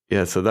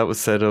 Yeah, so that was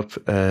set up.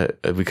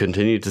 We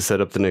continued to set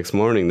up the next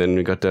morning. Then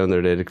we got down there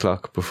at 8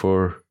 o'clock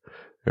before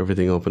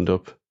everything opened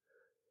up.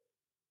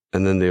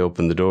 And then they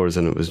opened the doors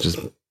and it was just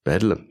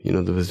bedlam.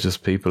 There was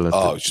just people. It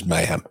was just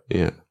mayhem.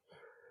 Yeah.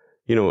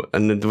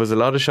 And there was a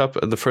lot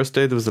of the first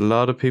day there was a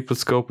lot of people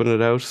scoping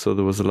it out. So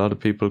there was a lot of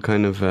people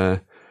kind of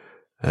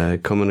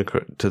coming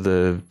to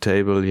the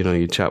table.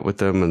 You chat with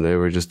them and they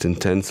were just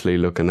intensely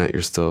looking at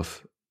your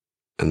stuff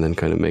and then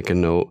kind of make a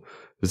note.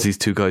 There was these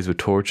 2 guys with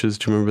torches.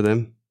 Do you remember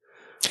them?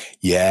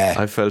 Yeah.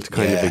 I felt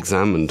kind of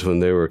examined when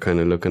they were kind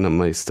of looking at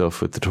my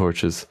stuff with the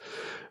torches,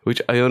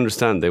 which I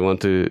understand they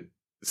want to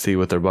see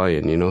what they're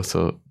buying,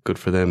 so good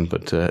for them.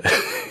 But they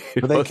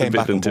came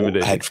back and bought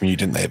ahead from you,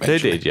 didn't they, eventually?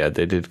 They did, yeah.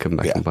 They did come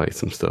back and buy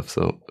some stuff,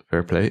 so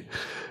fair play.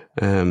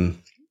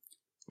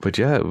 But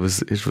yeah, it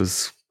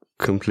was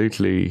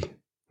completely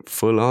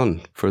full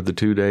on for the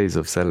 2 days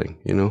of selling,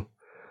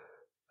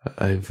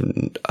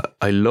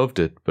 I loved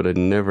it, but I'd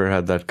never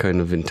had that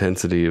kind of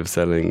intensity of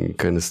selling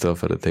kind of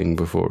stuff at a thing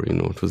before.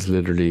 It was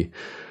literally,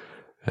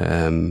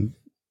 you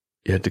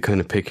had to kind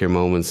of pick your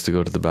moments to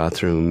go to the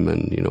bathroom,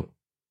 and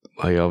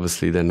I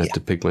obviously then had to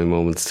pick my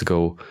moments to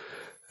go,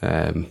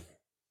 and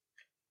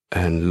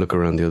look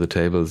around the other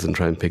tables and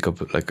try and pick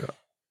up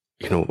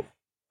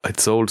I'd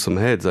sold some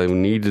heads. I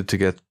needed to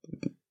get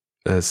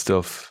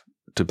stuff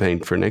to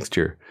paint for next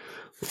year,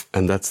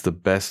 and that's the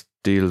best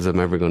deals I'm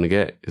ever going to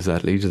get is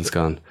at Legion's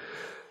Con.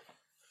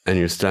 And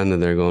you're standing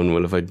there going,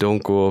 well, if I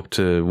don't go up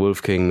to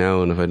Wolf King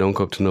now and if I don't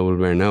go up to Noble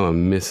Bear now,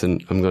 I'm going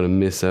to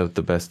miss out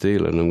the best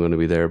deal, and I'm going to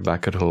be there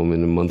back at home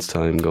in a month's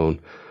time going,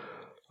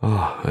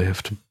 I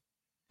have to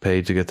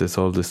pay to get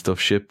all this stuff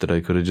shipped that I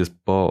could have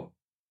just bought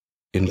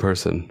in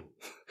person.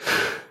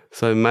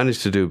 So I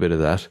managed to do a bit of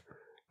that.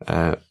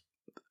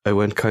 I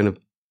went kind of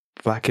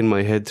back in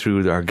my head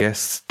through our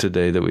guests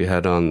today that we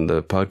had on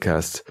the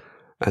podcast,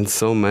 and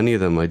so many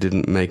of them I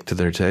didn't make to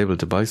their table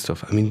to buy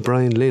stuff. I mean,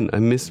 Brian Lynn, I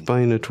missed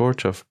buying a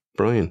torch off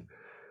Brian.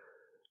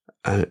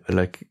 I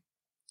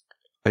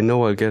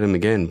know I'll get him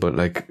again, but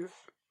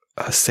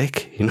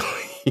sick,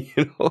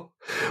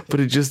 but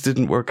it just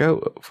didn't work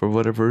out for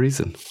whatever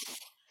reason.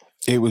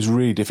 It was a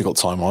really difficult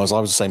time. I was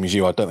the same as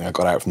you. I don't think I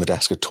got out from the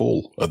desk at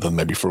all, other than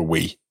maybe for a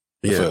wee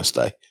the first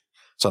day.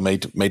 So I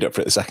made up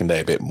for it the second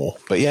day a bit more.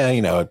 But yeah,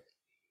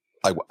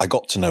 I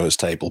got to Noah's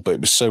table, but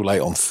it was so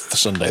late on the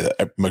Sunday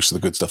that most of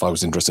the good stuff I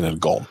was interested in had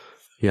gone.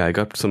 Yeah, I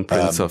got some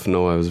prints off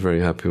Noah. I was very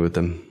happy with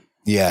them.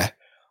 Yeah,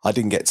 I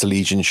didn't get to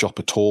Legion shop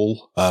at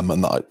all,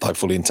 and I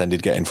fully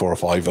intended getting 4 or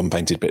 5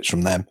 unpainted bits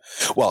from them.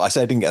 Well, I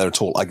say I didn't get there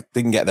at all. I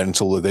didn't get there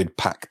until they'd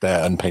packed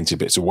their unpainted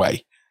bits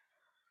away.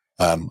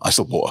 I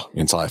still bought an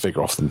entire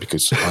figure off them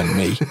because I'm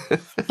me.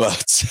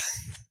 But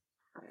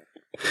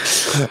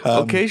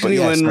occasionally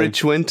when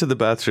Rich went to the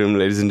bathroom,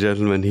 ladies and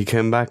gentlemen, he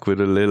came back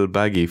with a little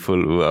baggie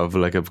full of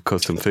a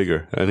custom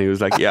figure, and he was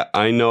like, yeah,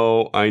 I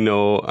know,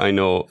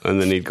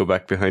 and then he'd go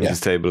back behind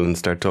his table and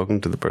start talking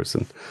to the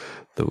person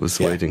that was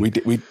waiting.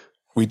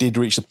 We did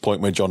reach the point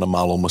where John and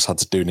Mal almost had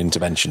to do an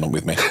intervention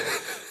with me,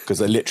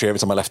 because literally every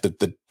time I left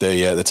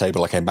the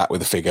table, I came back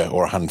with a figure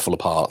or a handful of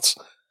parts.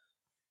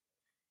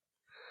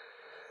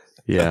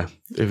 Yeah,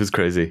 it was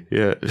crazy.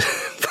 Yeah.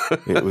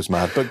 It was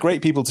mad, but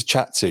great people to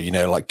chat to,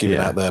 giving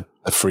out the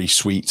free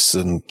sweets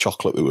and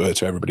chocolate that were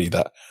to everybody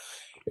that,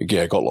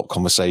 got a lot of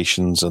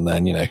conversations. And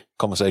then,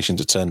 conversations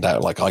that turned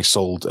out like I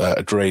sold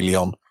a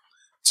Dralion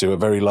to a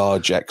very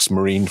large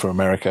ex-Marine from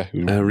America.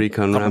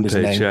 Recon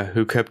Rampage,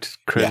 who kept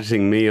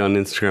crediting me on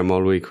Instagram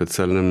all week with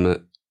selling him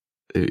that.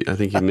 I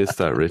think you missed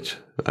that, Rich.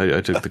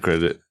 I took the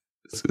credit.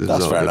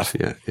 That's fair enough.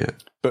 Yeah.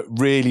 But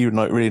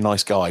really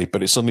nice guy.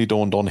 But it suddenly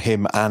dawned on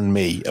him and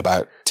me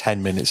about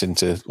 10 minutes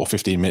into or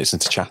 15 minutes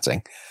into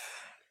chatting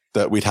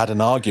that we'd had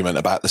an argument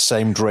about the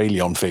same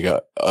Dralion figure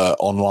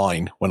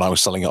online when I was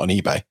selling it on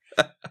eBay.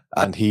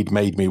 And he'd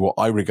made me what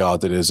I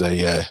regarded as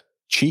a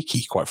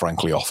cheeky, quite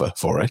frankly, offer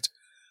for it.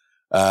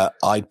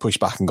 I'd pushed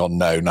back and gone,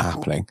 no, not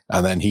happening.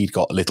 And then he'd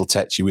got a little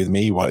tetchy with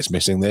me, well, it's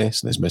missing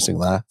this and it's missing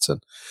that.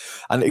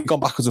 And it gone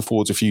backwards and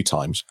forwards a few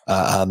times.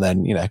 And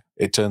then,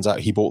 it turns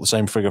out he bought the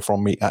same figure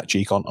from me at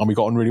G-Con and we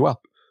got on really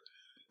well.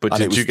 But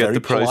did you get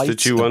the price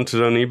that you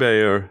wanted on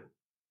eBay or?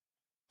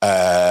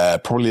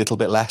 Probably a little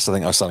bit less. I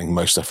think I was selling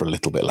most stuff for a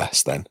little bit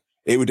less then.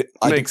 It would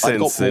make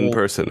sense in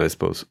person, I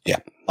suppose. Yeah.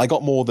 I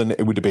got more than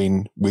it would have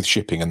been with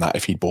shipping and that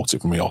if he'd bought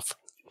it from me off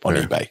on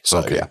eBay.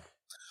 So yeah.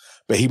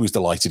 But he was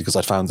delighted because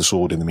I'd found the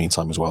sword in the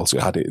meantime as well. So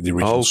it had the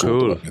original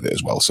sword with it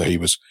as well. So he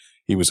was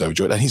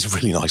overjoyed. And he's a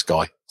really nice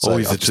guy. So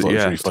he's a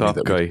top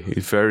guy.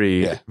 He's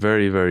very,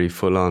 very, very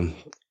full on,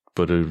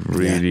 but a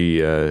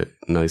really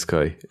nice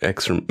guy.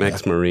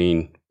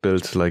 Ex-Marine,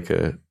 built like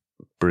a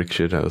brick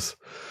shit house.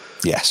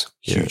 Yes,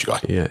 huge guy.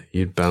 Yeah,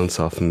 you'd bounce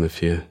off him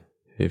if you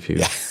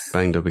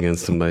banged up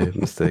against him by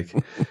mistake.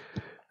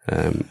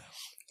 And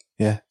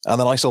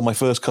then I sold my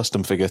first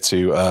custom figure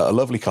to a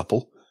lovely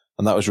couple.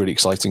 And that was really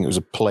exciting. It was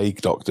a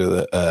Plague Doctor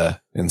that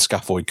in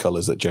Scaphoid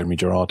colours that Jeremy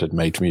Gerard had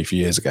made for me a few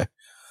years ago.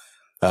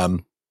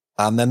 And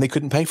then they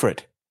couldn't pay for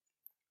it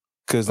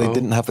because they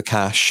didn't have the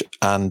cash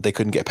and they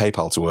couldn't get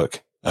PayPal to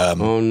work.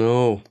 Oh,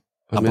 no.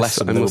 And bless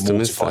them, they were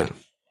mortified.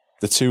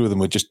 The two of them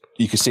were just,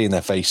 you could see in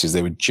their faces,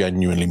 they were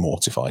genuinely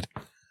mortified.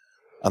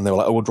 And they were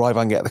like, we'll drive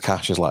and get the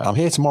cash. It's like, I'm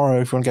here tomorrow.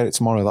 If you want to get it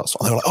tomorrow, that's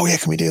fine. They were like, oh, yeah,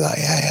 can we do that?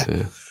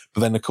 Yeah.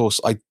 But then, of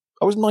course, I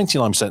was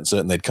 99%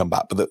 certain they'd come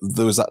back. But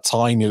there was that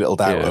tiny little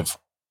doubt of,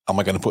 am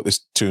I going to put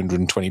this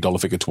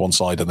 $220 figure to one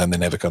side and then they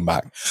never come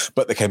back?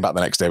 But they came back the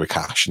next day with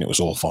cash and it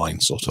was all fine,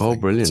 sort of thing.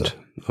 Brilliant. So,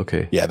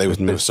 okay. Yeah, they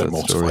were so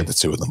mortified, the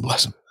two of them,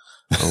 bless them.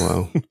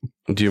 Oh, wow.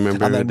 Do you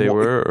remember who they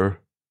were? Or?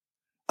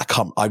 I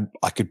can't.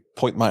 I could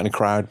point them out in a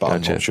crowd, but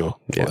I'm not sure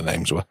what the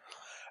names were.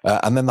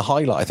 And then the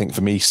highlight, I think,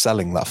 for me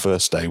selling that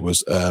first day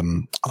was, I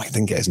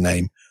didn't get his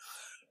name,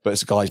 but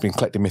it's a guy who's been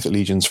collecting Mythic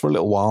Legions for a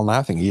little while now,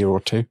 I think a year or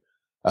two.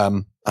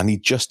 And he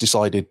just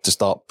decided to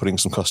start putting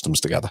some customs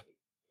together.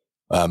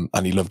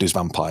 And he loved his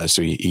vampires,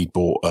 so he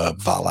bought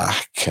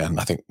Valak and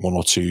I think 1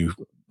 or 2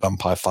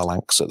 vampire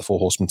phalanx at the 4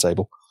 Horsemen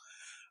table.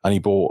 And he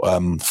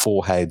bought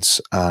 4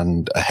 heads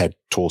and a head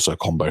torso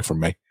combo from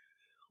me,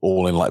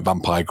 all in like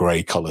vampire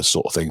grey colours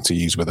sort of thing to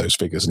use with those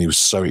figures. And he was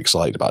so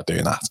excited about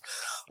doing that.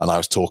 And I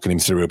was talking him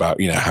through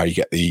about, how you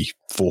get the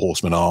 4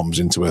 Horsemen arms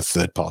into a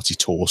third-party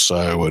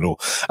torso and all.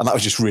 And that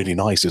was just really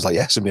nice. It was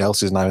like, somebody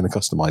else is now in the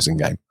customizing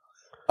game.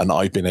 And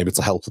I've been able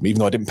to help them. Even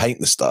though I didn't paint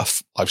the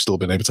stuff, I've still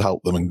been able to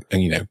help them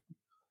and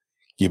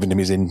giving him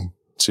his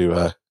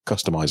into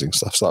customizing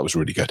stuff. So that was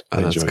really good.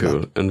 Oh, that's cool.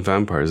 That. And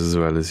vampires as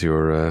well as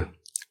your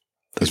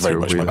that's very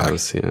much my bag.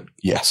 Yeah.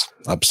 Yes,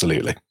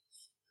 absolutely.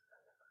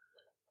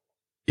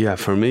 Yeah,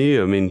 for me,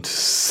 I mean,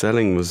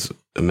 selling was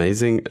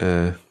amazing.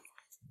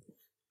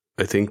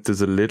 I think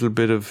there's a little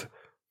bit of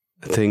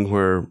a thing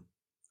where,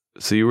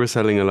 so you were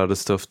selling a lot of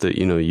stuff that,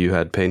 you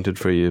had painted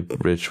for you,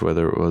 Rich,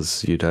 whether it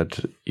was you'd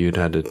had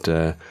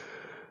it,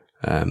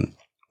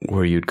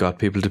 where you'd got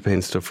people to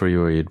paint stuff for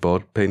you or you'd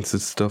bought paints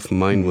and stuff.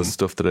 Mine was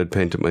stuff that I'd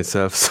painted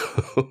myself.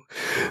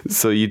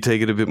 So you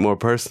take it a bit more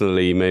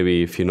personally.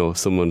 Maybe if,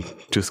 someone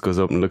just goes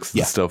up and looks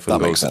at the stuff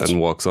and goes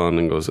and walks on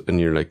and goes, and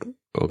you're like,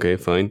 okay,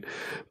 fine.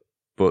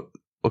 But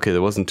okay,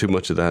 there wasn't too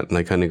much of that. And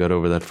I kind of got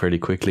over that fairly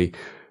quickly.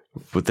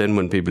 But then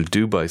when people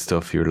do buy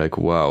stuff, you're like,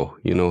 wow,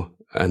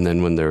 and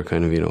then when they're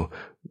kind of,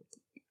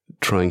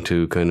 trying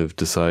to kind of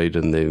decide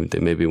and they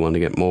maybe want to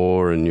get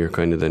more and you're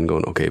kind of then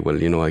going, okay,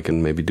 well, I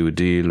can maybe do a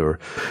deal or,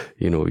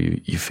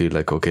 you feel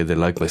like, okay, they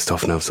like my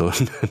stuff now. So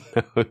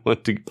now I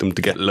want them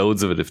to get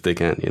loads of it if they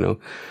can,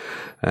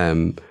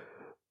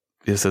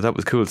 so that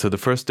was cool. So the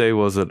first day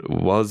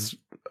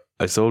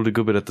I sold a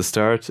good bit at the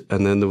start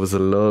and then there was a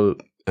lull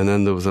and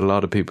then there was a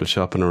lot of people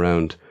shopping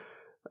around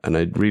and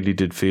I really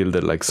did feel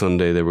that like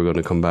Sunday they were going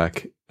to come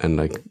back and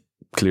like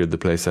cleared the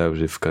place out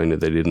if kind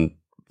of they didn't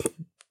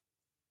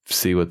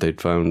see what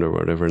they'd found or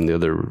whatever in the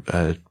other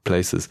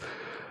places.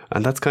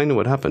 And that's kind of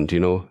what happened,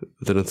 Then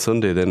on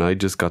Sunday, then I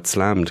just got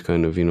slammed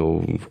kind of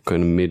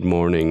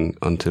mid-morning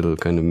until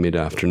kind of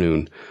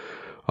mid-afternoon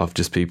of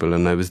just people.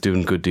 And I was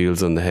doing good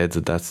deals on the heads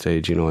at that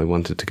stage. I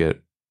wanted to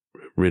get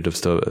rid of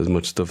as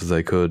much stuff as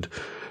I could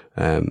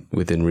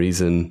within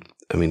reason.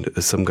 I mean,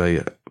 some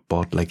guy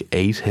bought like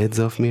 8 heads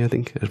off me, I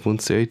think, at one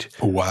stage.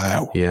 Oh,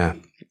 wow. Yeah.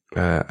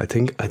 I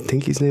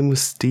think his name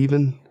was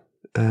Stephen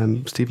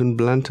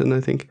Blanton,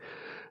 I think.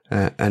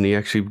 And he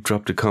actually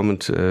dropped a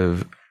comment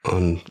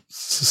on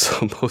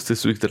some post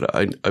this week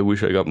that I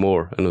wish I got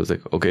more. And I was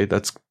like, okay,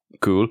 that's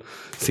cool.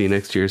 See you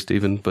next year,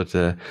 Stephen. But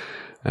that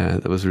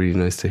was really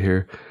nice to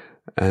hear.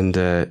 And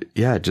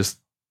just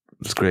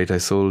it was great. I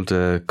sold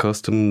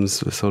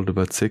customs. I sold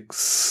about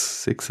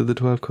six of the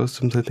 12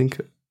 customs, I think.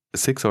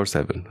 6 or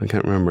 7. I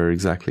can't remember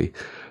exactly.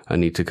 I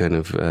need to kind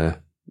of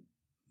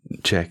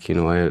check.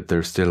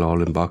 They're still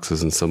all in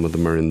boxes and some of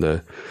them are in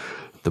the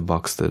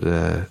box that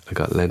I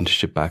got lent to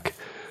ship back.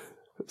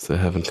 So I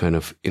haven't kind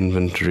of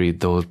inventoried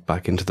those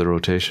back into the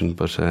rotation.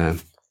 But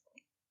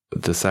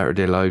the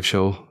Saturday live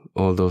show,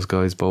 all those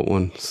guys bought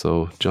one.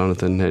 So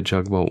Jonathan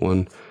Hedgehog bought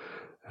one.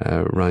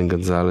 Ryan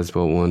Gonzalez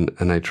bought one.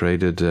 And I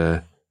traded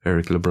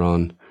Eric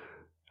LeBron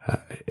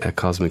a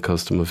cosmic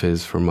custom of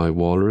his for my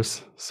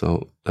Walrus.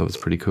 So that was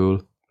pretty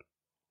cool.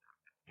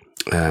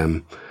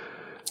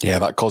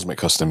 That cosmic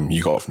custom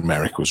you got from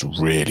Eric was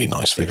really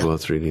nice figure. It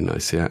was really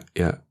nice, yeah.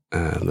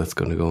 That's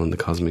going to go on the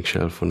cosmic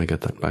shelf when I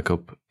get that back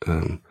up.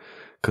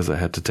 Because I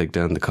had to take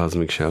down the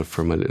cosmic shelf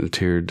for my little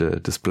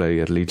tiered display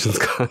at Legion's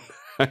Con.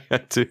 I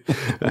had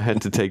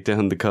to take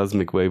down the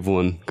Cosmic Wave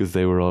 1 because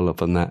they were all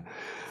up on that.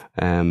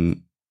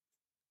 And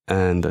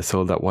I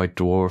sold that White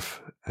Dwarf.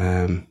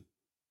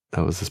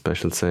 That was a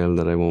special sale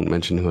that I won't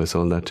mention who I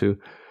sold that to.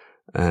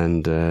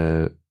 And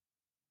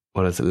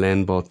what is it?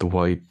 Len bought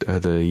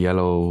the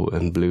yellow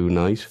and blue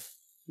Knight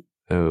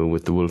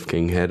with the Wolf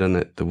King head on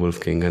it. The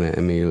Wolf King kind of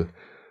Emil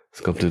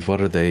sculpted.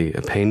 What are they?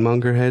 A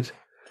Painmonger head?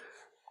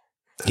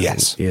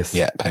 Yes. Yes.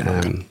 Yeah,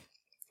 Painmonger.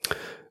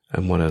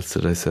 And what else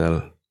did I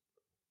sell?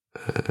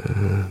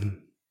 I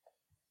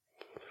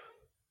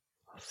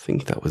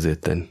think that was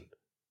it then.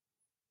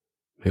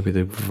 Maybe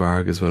the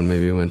Varg as well.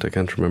 Maybe it went. I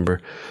can't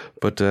remember.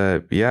 But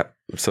yeah,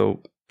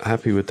 so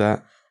happy with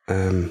that.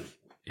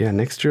 Yeah,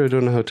 next year I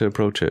don't know how to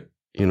approach it.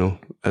 You know,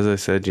 as I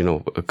said, you know,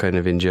 kind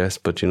of in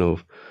jest, but you know,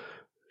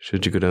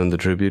 should you go down the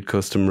Tribute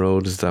custom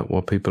road? Is that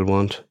what people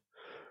want?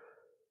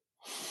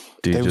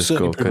 Do you just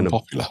go kind of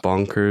popular.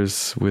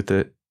 Bonkers with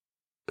it?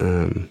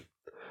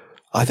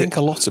 I think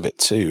a lot of it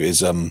too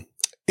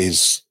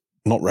is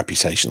not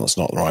reputation. That's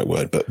not the right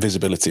word, but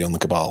visibility on the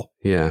Cabal.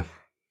 Yeah.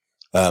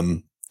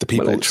 The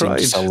people that seem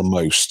to sell the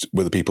most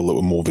were the people that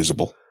were more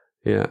visible.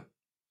 Yeah.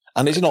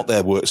 And it's not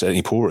their works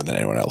any poorer than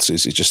anyone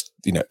else's. It's just,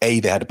 you know, A,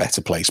 they had a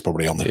better place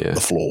probably on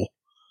the floor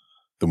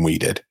than we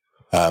did.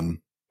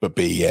 But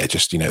B, yeah,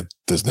 just, you know,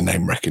 there's the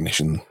name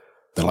recognition.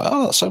 They're like,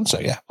 oh, that's so-and-so.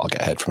 Yeah, I'll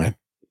get ahead from him.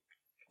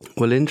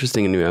 Well,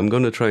 interesting anyway. I'm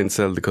going to try and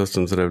sell the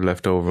customs that I've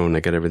left over when I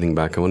get everything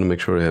back. I want to make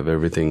sure I have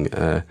everything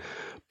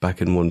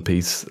back in one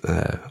piece.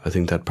 I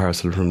think that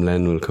parcel from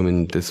Len will come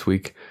in this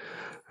week.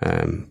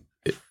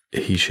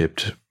 He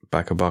shipped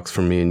back a box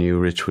for me and you,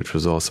 Rich, which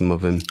was awesome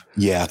of him.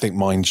 Yeah, I think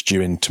mine's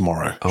due in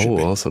tomorrow. Oh,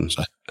 awesome.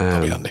 So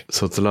that'll be handy.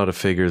 So it's a lot of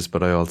figures,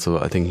 but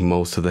I think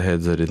most of the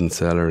heads I didn't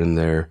sell are in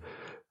there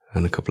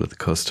and a couple of the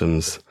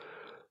customs.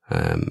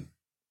 And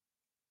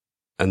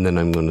then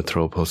I'm going to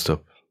throw a post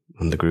up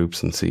on the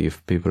groups and see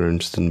if people are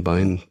interested in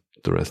buying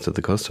the rest of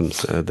the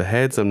customs. The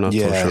heads I'm not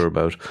so sure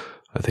about.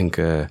 I think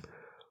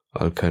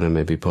I'll kind of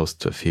maybe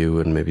post a few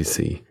and maybe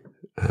see.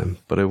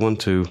 But I want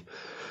to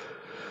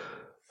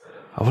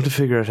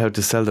figure out how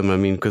to sell them. I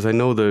mean, because I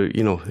know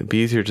it'd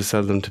be easier to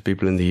sell them to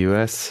people in the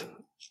US,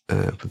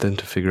 but then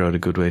to figure out a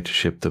good way to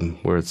ship them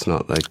where it's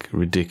not like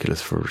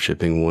ridiculous for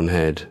shipping one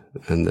head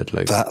and that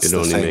like it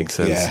only makes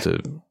sense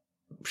to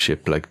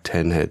ship like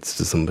 10 heads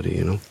to somebody,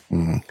 you know?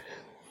 Mm.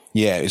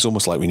 Yeah, it's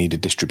almost like we need a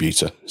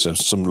distributor. So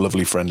some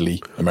lovely,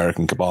 friendly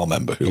American Cabal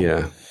member who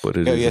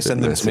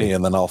send them to me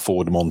and then I'll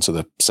forward them on to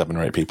the 7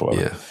 or 8 people.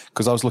 Yeah.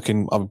 Because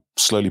I'm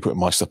slowly putting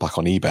my stuff back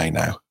on eBay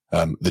now.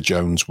 The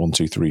Jones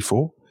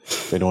 1234.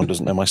 If anyone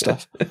doesn't know my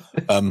stuff.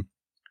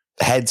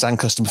 Heads and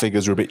custom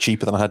figures are a bit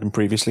cheaper than I had them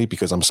previously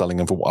because I'm selling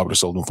them for what I would have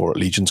sold them for at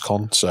Legion's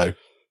Con. So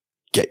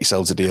get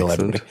yourselves a deal,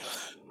 Excellent. Everybody.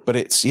 But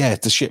it's,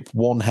 to ship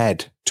one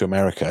head to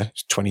America,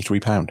 it's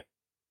 £23.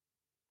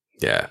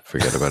 Yeah,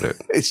 forget about it.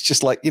 It's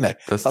just like, you know,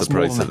 that's the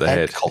price of the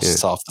head.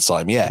 Costs half the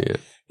time. Yeah.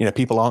 You know,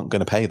 people aren't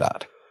going to pay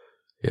that.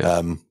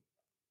 Yeah.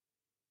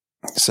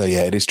 So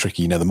yeah, it is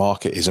tricky. You know, the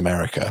market is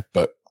America,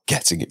 but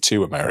getting it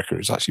to America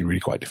is actually really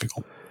quite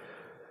difficult.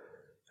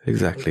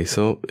 Exactly.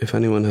 So if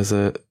anyone has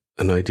an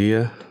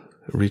idea,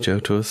 reach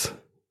out to us.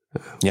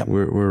 Yeah,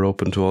 we're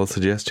open to all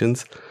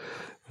suggestions.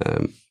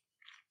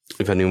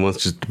 If anyone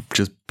wants to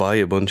just buy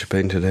a bunch of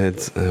painted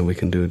heads, we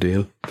can do a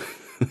deal.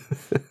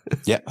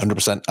 Yeah,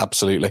 100%,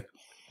 absolutely.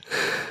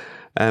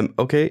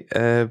 Okay,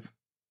 and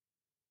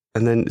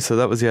then so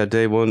that was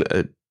day one.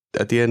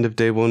 At the end of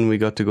day one, we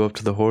got to go up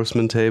to the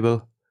Horseman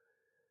table.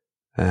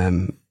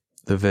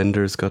 The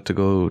vendors got to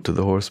go to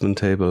the Horseman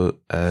table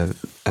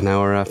an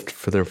hour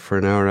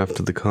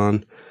after the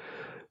con.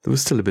 There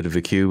was still a bit of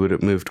a queue, but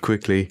it moved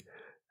quickly.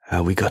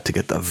 We got to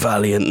get the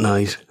Valiant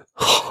Knight.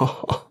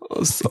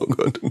 So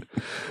good.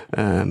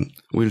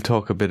 We'll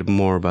talk a bit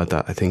more about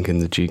that, I think, in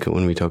the G-Con.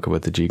 When we talk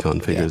about the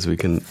G-Con figures, we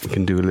can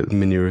do a little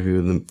mini review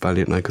of the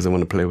Valiant Knight because I want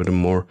to play with him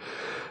more.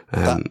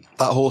 That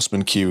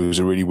Horseman queue was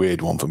a really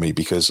weird one for me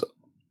because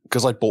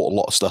I bought a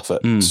lot of stuff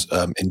at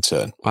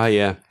Intern.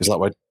 Yeah. It's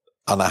like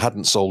and I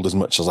hadn't sold as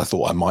much as I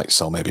thought I might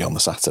sell maybe on the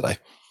Saturday.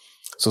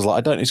 So I was like,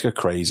 I don't need to go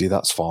crazy.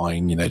 That's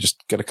fine. You know,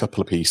 just get a couple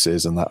of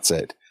pieces and that's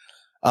it.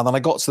 And then I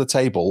got to the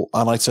table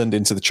and I turned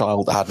into the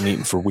child that hadn't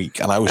eaten for a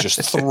week. And I was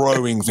just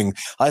throwing things.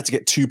 I had to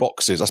get 2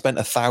 boxes. I spent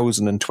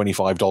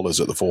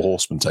 $1,025 at the Four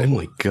Horsemen table. Oh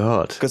my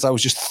God. Because I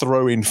was just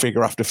throwing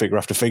figure after figure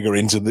after figure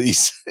into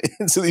these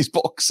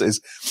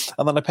boxes.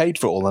 And then I paid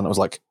for it all. And I was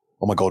like,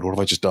 oh my God, what have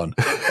I just done?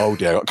 Oh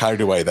dear, I got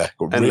carried away there.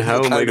 And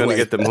how am I going to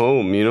get them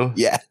home, you know?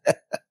 Yeah.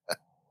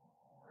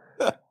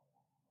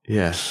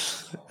 Yeah.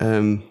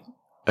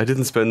 I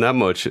didn't spend that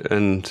much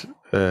and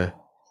I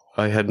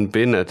hadn't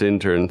been at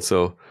Intern,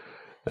 so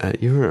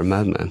you were a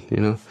madman, you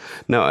know.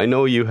 Now I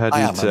know you hadn't. I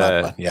am a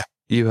madman, yeah.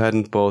 You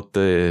hadn't bought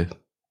the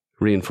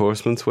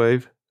reinforcements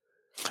wave.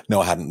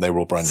 No, I hadn't. They were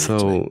all brand new.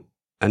 So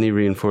any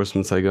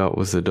reinforcements I got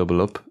was a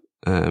double up.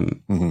 But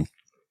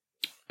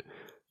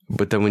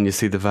then when you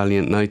see the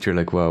Valiant Knight, you're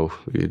like, wow,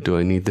 do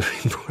I need the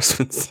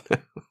reinforcements now?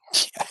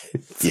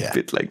 It's a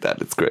bit like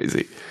that. It's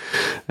crazy.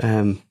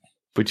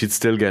 but you'd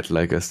still get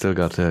I still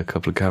got a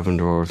couple of cavern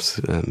dwarfs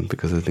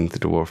because I think the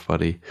dwarf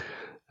body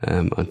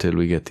until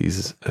we get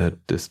this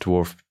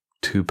dwarf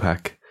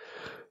 2-pack.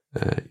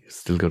 You're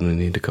still going to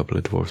need a couple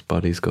of dwarf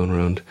bodies going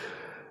around.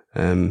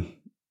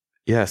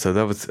 So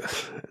that was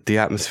the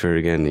atmosphere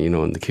again,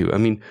 in the queue. I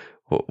mean,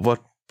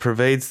 what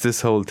pervades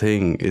this whole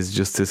thing is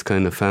just this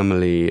kind of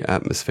family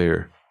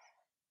atmosphere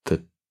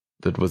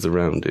that was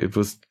around. It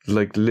was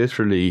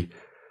literally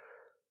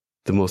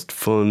the most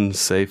fun,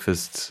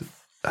 safest,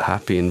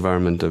 happy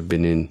environment I've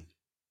been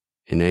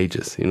in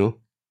ages, It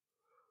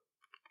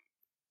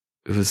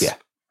was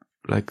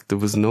there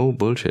was no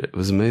bullshit. It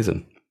was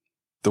amazing.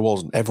 There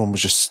wasn't. Everyone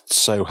was just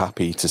so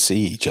happy to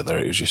see each other.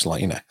 It was just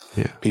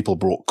people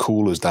brought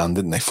coolers down,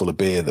 didn't they, full of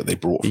beer that they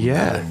brought from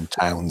their own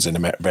towns in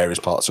various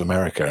parts of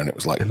America, and it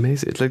was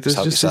amazing. There's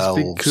just these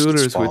big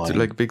coolers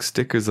with big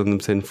stickers on them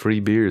saying free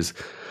beers,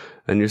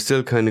 and you're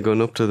still kind of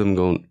going up to them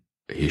going,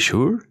 "Are you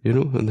sure?"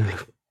 And they're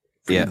like,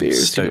 free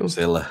beers,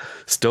 Stotezilla.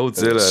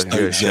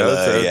 Stotezilla, shout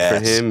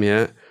out for him,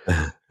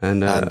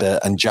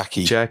 and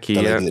Jackie,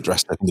 the lady that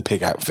dressed up in the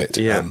pig outfit,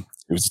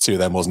 it was the two of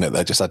them, wasn't it?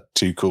 They just had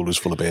 2 coolers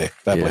full of beer.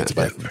 Fair play to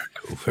both.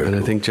 Very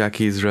cool. I think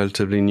Jackie's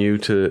relatively new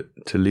to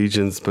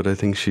Legions, but I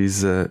think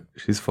she's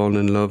fallen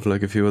in love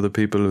like a few other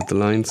people with the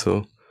line.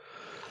 So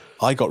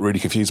I got really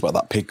confused about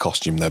that pig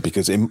costume though,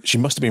 because she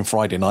must have been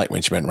Friday night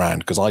when she went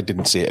round, because I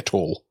didn't see it at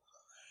all,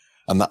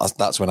 and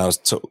that's when I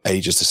took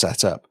ages to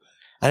set up,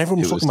 and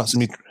everyone was talking about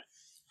something.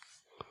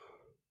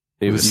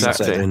 It was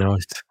Saturday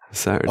night.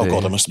 Saturday. Oh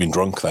God, I must have been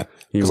drunk then,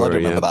 because I don't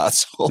remember that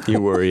at all. You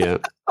were, yeah.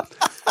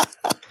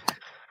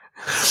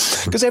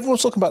 Because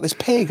everyone's talking about this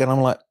pig, and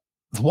I'm like,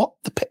 what?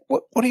 The pig?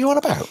 What are you on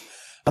about?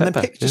 And then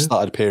pictures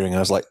started appearing, and I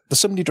was like, there's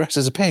somebody dressed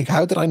as a pig.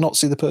 How did I not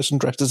see the person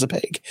dressed as a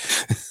pig?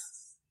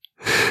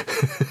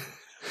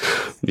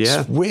 Yeah.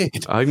 It's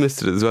weird. I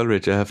missed it as well,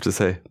 Rich, I have to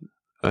say.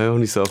 I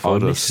only saw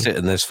photos. I missed it,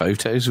 and there's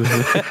photos with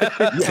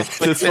it.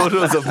 There's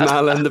photos of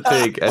Mal and the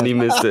pig, and he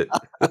missed it.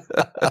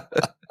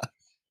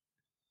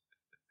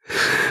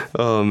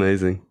 Oh,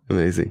 amazing.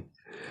 Amazing.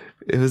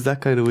 It was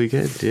that kind of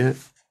weekend, yeah.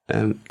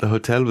 The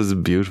hotel was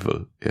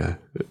beautiful,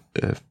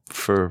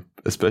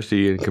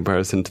 especially in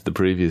comparison to the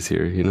previous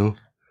year,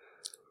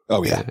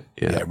 Oh yeah,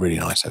 really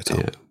nice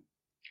hotel. Yeah.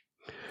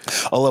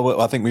 Although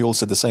I think we all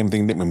said the same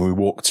thing, didn't we?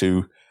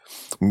 When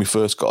we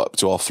first got up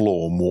to our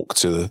floor and walked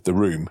to the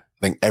room,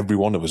 I think every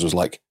one of us was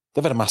like,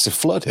 they've had a massive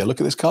flood here. Look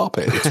at this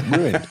carpet; it's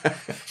ruined.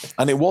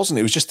 And it wasn't.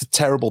 It was just the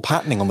terrible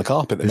patterning on the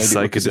carpet that made it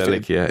look as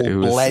if it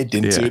bled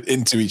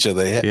into each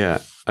other. Yeah,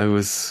 I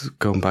was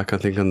going back, I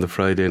think, on the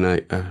Friday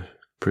night.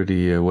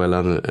 Pretty well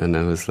on it, and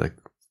I was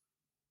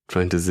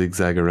trying to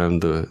zigzag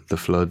around the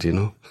flood,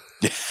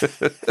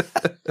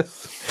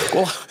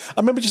 Well, I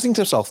remember just thinking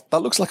to myself,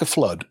 that looks like a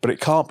flood, but it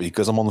can't be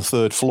because I'm on the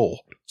 3rd floor.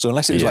 So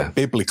unless it was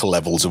biblical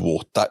levels of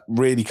water, that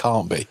really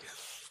can't be.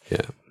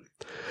 Yeah.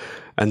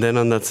 And then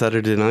on that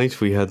Saturday night,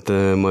 we had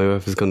the My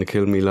Wife Is Going to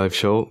Kill Me live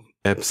show,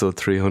 episode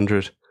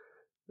 300.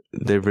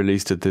 They've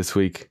released it this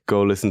week.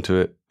 Go listen to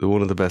it.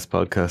 One of the best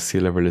podcasts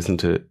you'll ever listen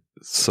to.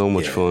 So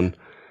much fun.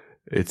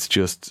 It's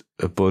just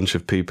a bunch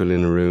of people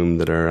in a room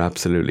that are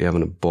absolutely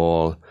having a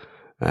ball.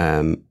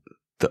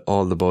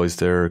 All the boys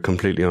there are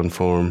completely on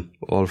form,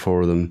 all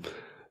 4 of them.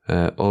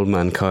 Old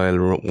man Kyle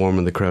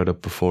warming the crowd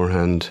up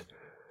beforehand.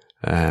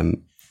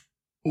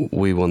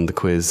 We won the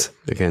quiz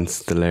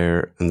against the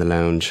Lair and the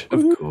Lounge.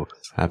 Of course.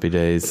 Happy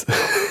days.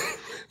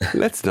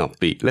 Let's not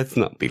be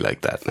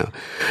like that now.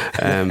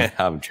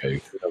 I'm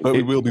joking. But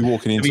we will be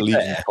walking into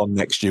LegionCon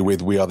next year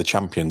with "We Are the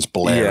Champions"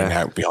 blaring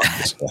out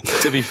behind us.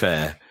 To be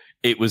fair,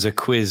 it was a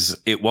quiz.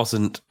 It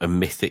wasn't a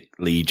Mythic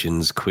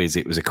Legions quiz.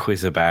 It was a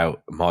quiz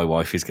about My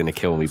Wife Is Going to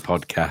Kill Me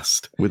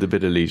podcast. With a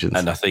bit of Legions.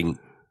 And I think,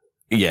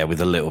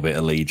 with a little bit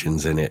of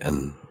Legions in it.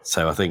 And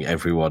so I think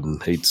everyone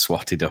who'd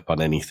swatted up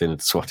on anything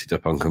had swatted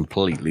up on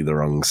completely the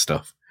wrong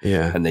stuff.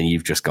 Yeah. And then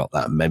you've just got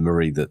that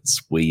memory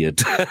that's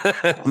weird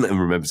and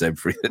remembers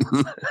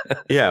everything.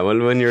 Yeah, well,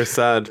 when you're a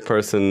sad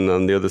person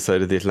on the other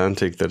side of the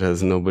Atlantic that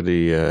has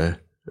nobody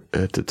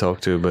to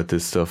talk to about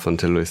this stuff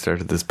until we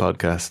started this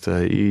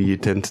podcast, you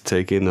tend to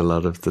take in a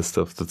lot of the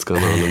stuff that's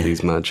going on in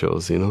these mad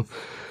shows,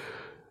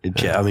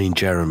 I mean,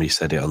 Jeremy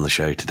said it on the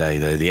show today,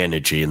 though. The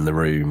energy in the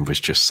room was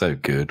just so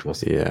good,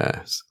 wasn't it? Yeah,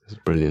 it was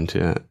brilliant,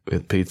 yeah.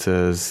 With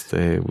pizzas,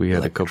 we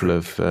had a couple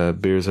of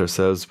beers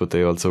ourselves, but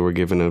they also were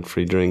giving out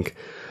free drink.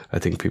 I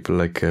think people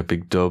like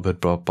Big Dub had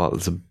brought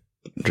bottles of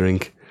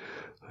drink.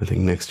 I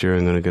think next year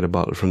I'm going to get a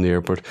bottle from the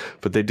airport.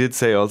 But they did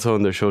say also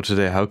on their show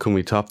today, how can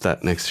we top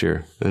that next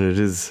year? And it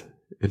is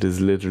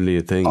literally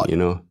a thing,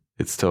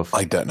 It's tough.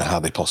 I don't know how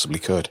they possibly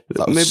could.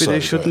 Maybe they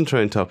shouldn't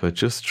try and top it.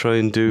 Just try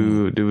and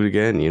do it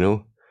again,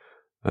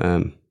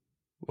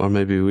 or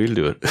maybe we'll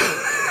do it.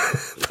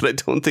 But I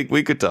don't think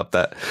we could top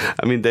that.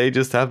 I mean, they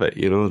just have it,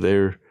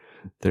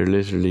 They're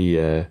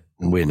literally.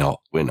 We're not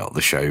the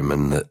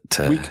showman that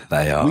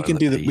they are. We can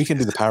do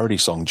the parody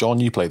song. John,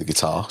 you play the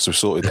guitar, so we're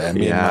sorted there.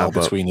 Me and Mal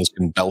between us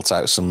can belt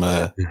out some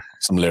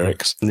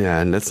lyrics.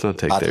 Yeah, and let's not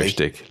take their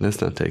shtick.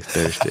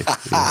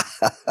 Yeah.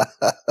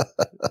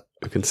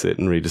 We can sit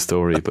and read a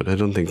story, but I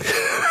don't think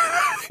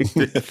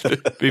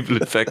People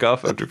would feck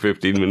off after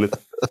 15 minutes.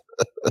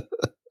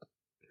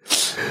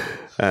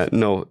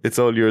 No, it's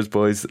all yours,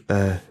 boys.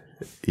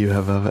 You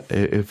have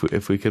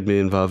if we could be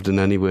involved in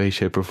any way,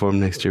 shape, or form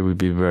next year, we'd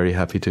be very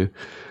happy to.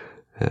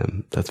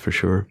 That's for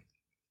sure.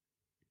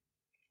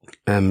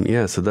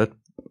 Yeah, so that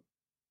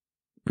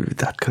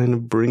kind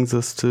of brings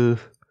us to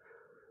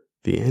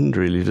the end,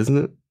 really, doesn't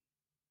it?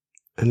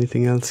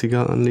 Anything else you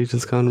got on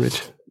Legion's Con,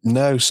 Rich?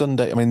 No,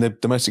 Sunday. I mean,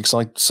 the most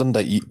exciting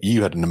Sunday.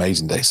 You had an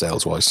amazing day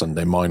sales wise.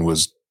 Sunday, mine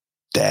was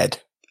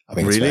dead. I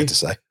think it's fair to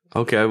say.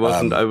 Okay, I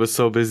wasn't. I was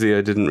so busy,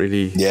 I didn't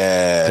really.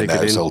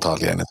 Sold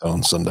hardly anything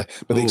on Sunday.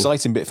 But the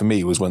exciting bit for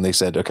me was when they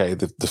said, "Okay,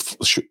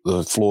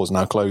 the floor's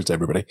now closed,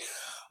 everybody,"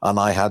 and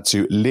I had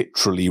to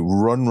literally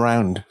run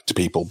round to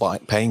people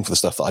paying for the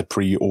stuff that I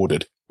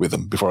pre-ordered with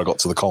them before I got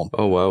to the con.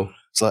 Oh wow!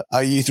 It's like,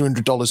 are you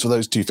 $300 for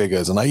those 2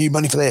 figures? And are you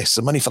money for this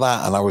and money for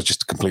that? And I was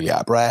just completely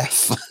out of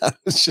breath. I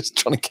was just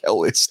trying to get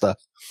all this stuff.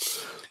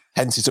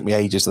 Hence, it took me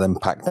ages to then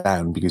pack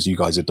down because you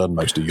guys had done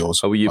most of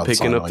yours. Oh, were you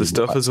picking up the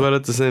stuff as well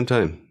at the same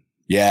time?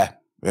 Yeah.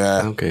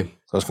 Okay.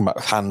 So I was coming back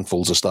with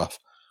handfuls of stuff,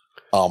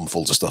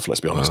 armfuls of stuff,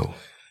 let's be honest. Wow.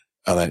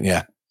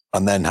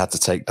 And then had to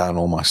take down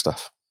all my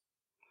stuff.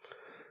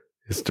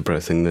 It's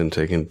depressing then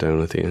taking it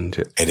down at the end.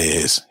 Yeah. It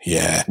is,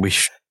 yeah.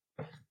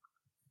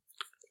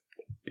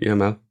 Yeah,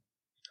 Mal.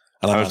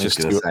 And I was just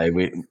going to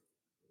say,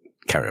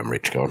 carry on,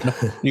 Rich, go on.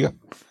 You go.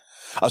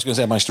 I was going to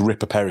say I managed to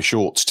rip a pair of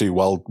shorts too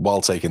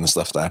while taking the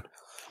stuff down.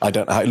 I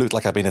don't know. It looked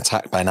like I'd been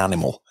attacked by an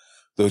animal.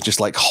 There was just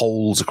like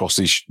holes across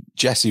these.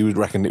 Jesse would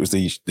reckon it was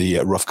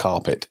the rough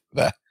carpet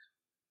there.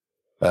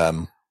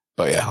 But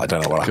yeah, I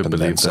don't know what happened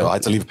then. So I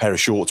had to leave a pair of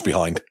shorts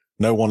behind.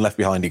 No one left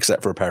behind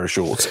except for a pair of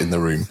shorts in the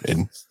room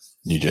in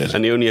New Jersey.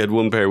 And he only had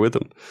one pair with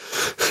him.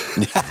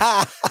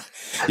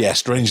 Yeah,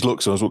 strange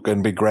looks. I was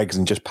going big Greg's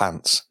and just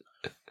pants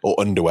or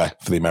underwear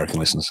for the American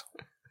listeners.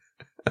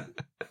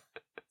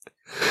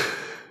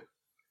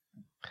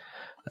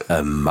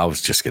 I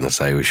was just going to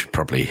say we should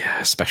probably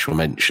special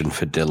mention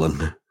for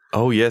Dylan.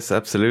 Oh, yes,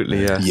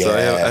 absolutely, yeah. Yes. So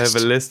I have a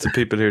list of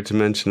people here to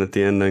mention at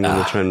the end. I'm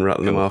going to try and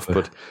rattle them off.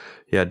 But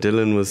yeah,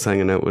 Dylan was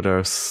hanging out with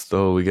us the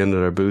whole weekend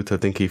at our booth. I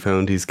think he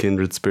found his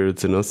kindred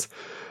spirits in us,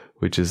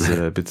 which is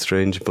a bit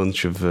strange. A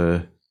bunch of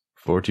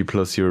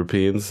 40-plus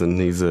Europeans, and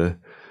he's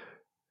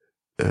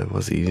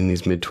was he in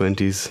his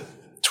mid-20s?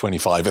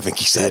 25, I think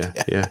he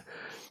said. Yeah.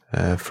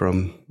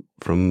 From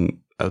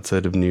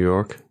outside of New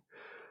York.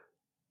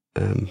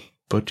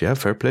 But yeah,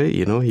 fair play.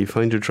 You know, you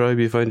find your tribe.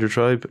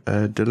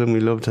 Dylan, we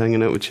loved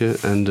hanging out with you,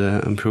 and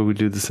I'm sure we'll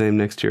do the same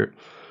next year.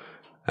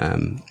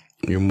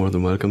 You're more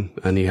than welcome.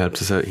 And he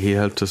helped us out. He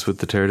helped us with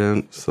the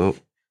teardown, so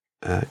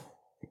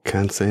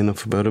can't say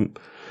enough about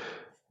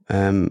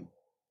him.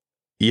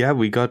 Yeah,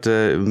 we got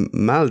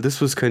Mal.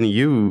 This was kind of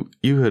you.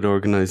 You had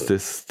organised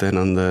this then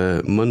on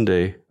the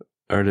Monday,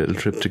 our little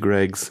trip to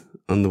Greg's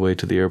on the way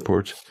to the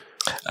airport.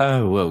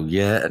 Oh well,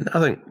 yeah.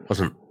 I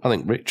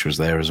think Rich was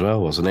there as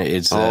well, wasn't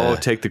it?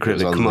 Take the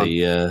credit. Come on.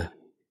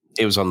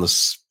 It was on the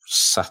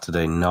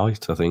Saturday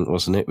night, I think,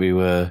 wasn't it? We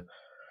were.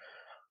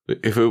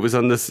 If it was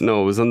on this,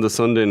 no, it was on the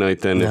Sunday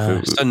night. Then no, if it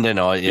was, Sunday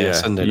night, yeah,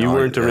 Sunday night. You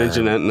weren't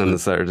arranging anything on the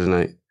Saturday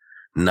night.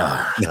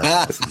 No.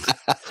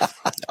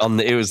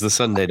 It was the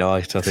Sunday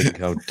night. I think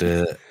I'd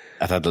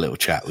had a little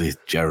chat with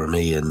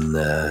Jeremy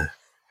and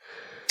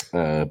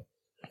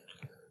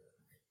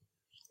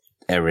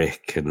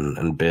Eric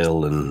and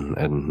Bill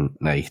and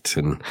Nate,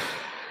 and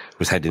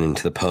was heading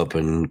into the pub,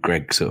 and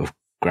Greg sort of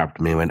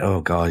grabbed me and went, "Oh,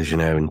 guys,"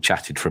 and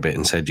chatted for a bit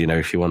and said,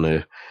 if you want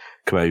to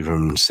come over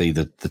and see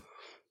the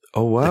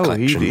oh wow, the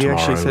he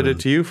actually said it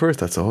to you first.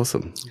 That's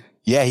awesome.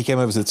 Yeah, he came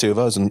over to the two of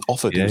us and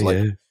offered. He was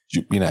like,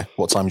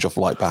 what time's your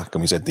flight back?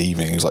 And we said the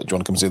evening. He was like, "Do you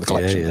want to come see the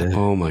collection?" Yeah.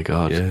 Oh my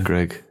god,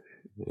 Greg,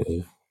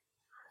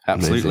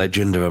 absolute amazing.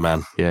 Legend of a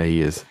man. Yeah,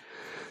 he is.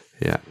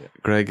 Yeah,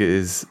 Greg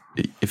is.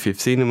 If you've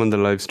seen him on the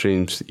live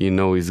streams, you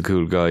know he's a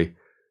cool guy.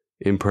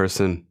 In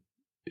person,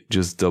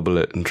 just double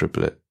it and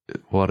triple it.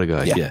 What a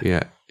guy!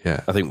 Yeah.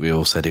 I think we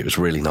all said it was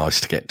really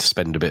nice to get to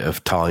spend a bit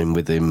of time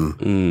with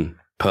him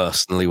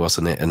personally,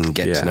 wasn't it? And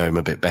get to know him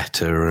a bit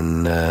better.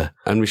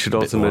 And we should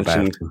also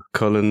mention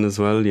Cullen as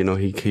well. He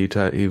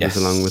was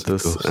along with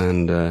us, course.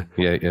 And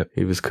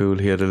he was cool.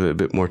 He had a little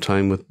bit more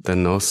time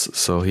than us,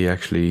 so he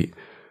actually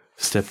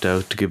stepped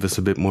out to give us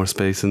a bit more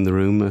space in the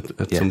room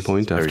at some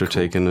point after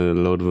taking a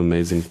load of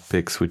amazing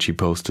pics, which he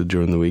posted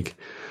during the week.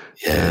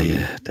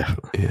 Yeah,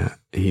 definitely. Yeah,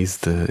 he's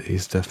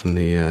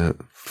definitely a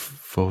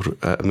photo.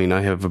 I mean,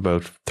 I have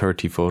about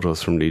 30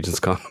 photos from Legion's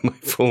Con on my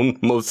phone,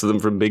 most of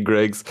them from Big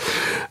Greg's,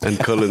 and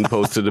Cullen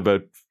posted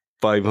about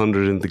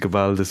 500 in the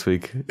Cabal this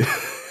week,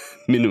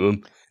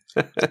 minimum.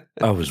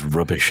 I was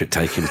rubbish at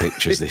taking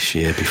pictures this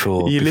year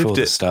before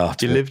the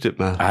start. You lived it,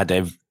 man. I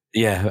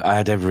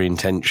had every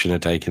intention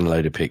of taking a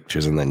load of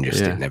pictures, and then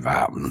it never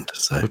happened.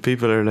 So. But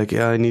people are like,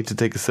 I need to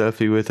take a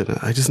selfie with it.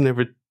 I just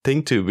never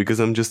think to, because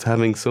I'm just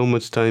having so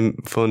much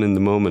fun in the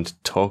moment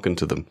talking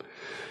to them,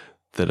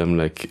 that I'm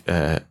like,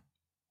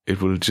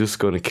 it will just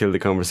going to kill the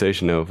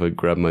conversation now if I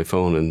grab my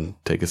phone and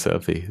take a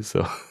selfie.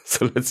 So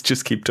let's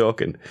just keep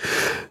talking.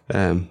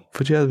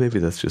 But yeah, maybe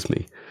that's just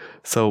me.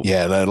 So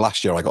yeah,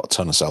 last year I got a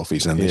ton of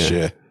selfies, and then this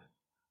year,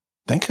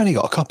 I think I only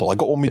got a couple. I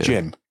got one with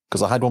Jim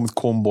because I had one with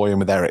Cornboy and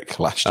with Eric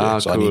last year,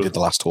 so cool. I needed the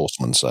Last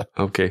Horseman. So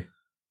okay.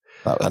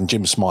 And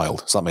Jim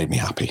smiled, so that made me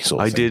happy.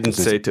 I didn't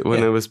say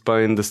when I was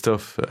buying the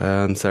stuff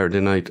on Saturday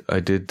night,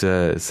 I did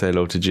say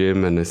hello to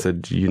Jim, and I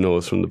said, you know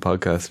us from the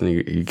podcast,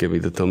 and he gave me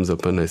the thumbs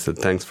up, and I said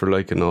thanks for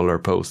liking all our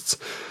posts,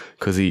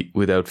 because he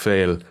without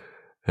fail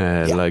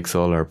likes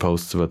all our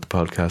posts about the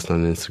podcast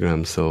on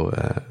Instagram. So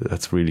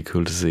that's really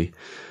cool to see,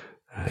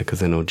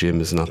 because I know Jim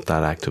is not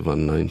that active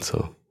online,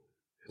 so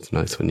it's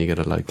nice when you get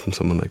a like from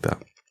someone like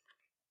that.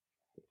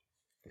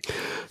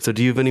 So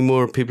do you have any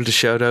more people to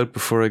shout out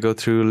before I go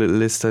through a little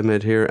list I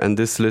made here? And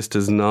this list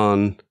is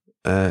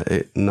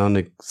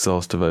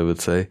non-exhaustive, I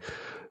would say.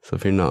 So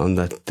if you're not on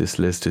this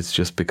list, it's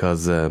just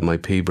because my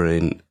pea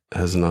brain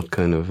has not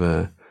kind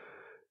of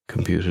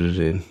computed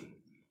it in.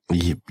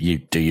 You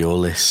do your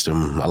list,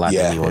 and I'll add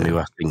anyone who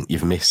I think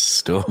you've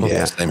missed. Or...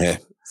 Yeah, same here.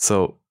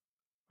 So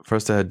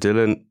first I had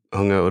Dylan,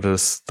 hung out with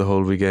us the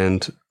whole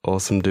weekend.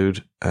 Awesome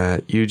dude.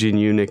 Eugene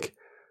Unick.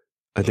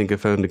 I think I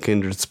found a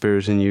kindred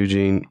spirit in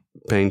Eugene.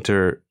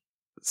 Painter,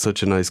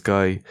 such a nice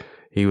guy.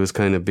 He was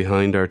kind of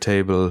behind our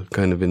table,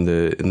 kind of in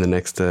the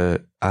next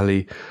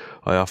alley.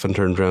 I often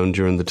turned around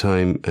during the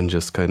time and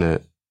just kind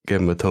of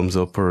gave him a thumbs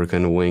up or a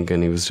kind of wink,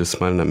 and he was just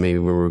smiling at me.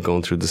 We were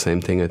going through the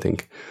same thing, I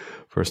think.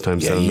 First time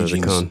selling at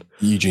a con.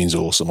 Eugene's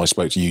awesome. I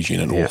spoke to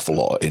Eugene an awful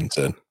lot at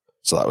Intern,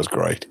 so that was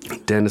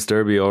great. Dennis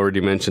Derby,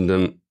 already mentioned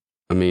him.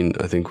 I mean,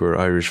 I think we're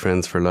Irish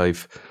friends for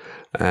life.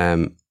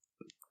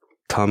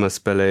 Thomas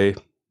Bellet,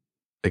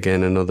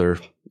 again, another,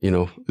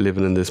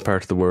 living in this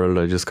part of the world,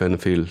 I just kind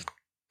of feel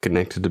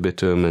connected a bit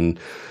to him. And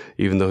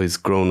even though he's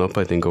grown up,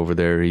 I think, over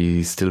there,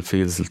 he still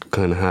feels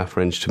kind of half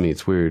French to me.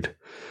 It's weird.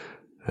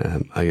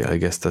 I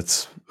guess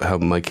that's how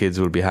my kids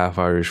will be half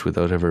Irish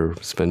without ever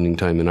spending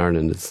time in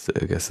Ireland.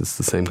 I guess it's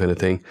the same kind of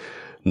thing.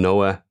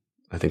 Noah,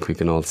 I think we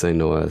can all say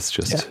Noah is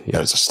just...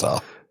 Noah's a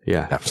star.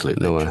 Yeah,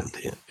 absolutely. Noah.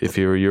 If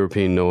you're a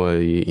European Noah,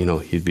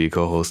 he'd be a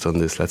co-host on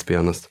this, let's be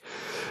honest.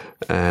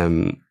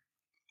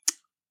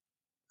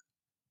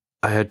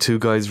 I had two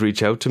guys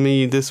reach out to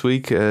me this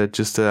week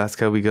just to ask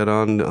how we got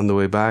on the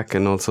way back,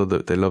 and also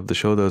that they loved the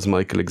show. That was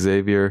Michael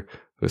Xavier,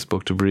 who I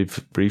spoke to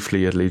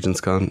briefly at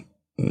LegionsCon.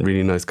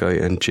 Really nice guy.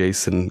 And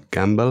Jason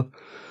Gamble.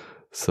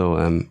 So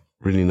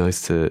really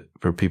nice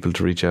for people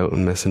to reach out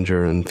on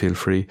Messenger, and feel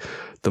free.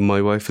 The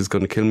My Wife Is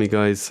Going to Kill Me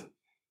guys,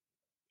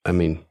 I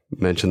mean,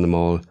 mention them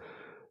all.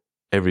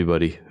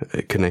 Everybody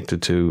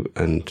connected to,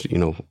 and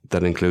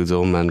that includes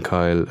Old Man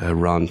Kyle,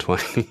 Ron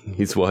Twining,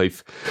 his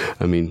wife.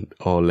 I mean,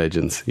 all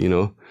legends.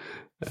 Brilliant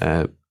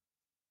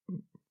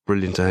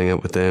to hang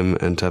out with them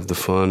and to have the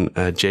fun.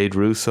 Jade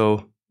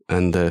Russo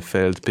and the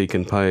failed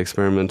pecan pie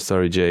experiment.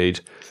 Sorry, Jade,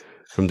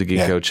 from the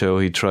Geek Out show.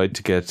 He tried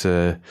to get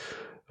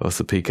us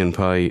a pecan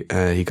pie.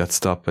 He got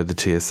stopped by the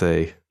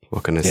TSA.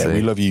 What can I say? Yeah,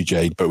 we love you,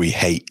 Jade, but we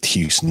hate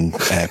Houston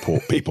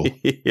airport people.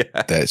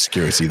 Their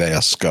security, they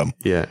are scum.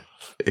 Yeah.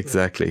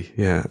 Exactly.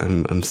 Yeah,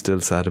 I'm still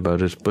sad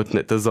about it,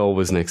 but there's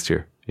always next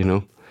year,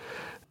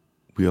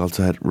 We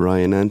also had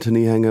Ryan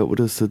Anthony hang out with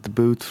us at the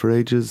booth for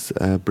ages,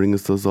 bring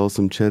us those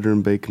awesome cheddar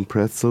and bacon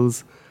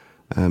pretzels.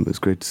 It was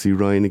great to see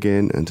Ryan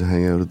again and to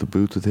hang out at the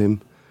booth with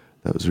him.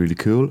 That was really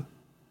cool.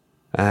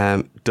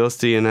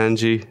 Dusty and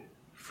Angie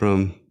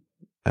from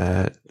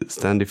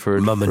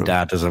Standyford. Mum and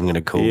Dad, as I'm going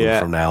to call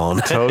them from now on.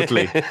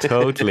 Totally,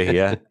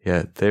 yeah.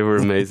 They were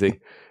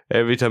amazing.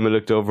 Every time I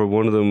looked over,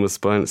 one of them was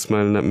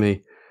smiling at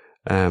me.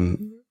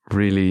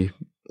 Really,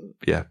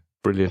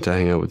 brilliant to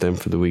hang out with them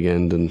for the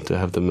weekend and to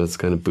have them as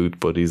kind of booth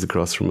buddies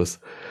across from us.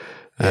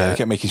 They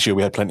kept making sure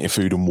we had plenty of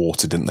food and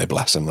water, didn't they?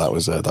 Bless them. That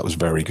was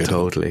very good.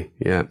 Totally,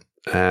 yeah.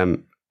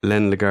 Len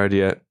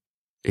LaGuardia,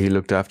 he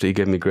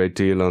gave me a great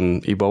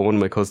deal he bought one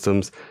of my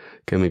customs,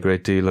 gave me a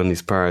great deal on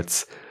his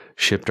parts,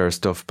 shipped our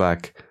stuff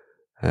back,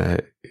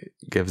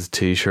 gave us a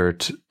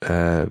t-shirt.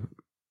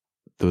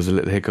 There was a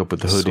little hiccup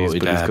with the hoodies,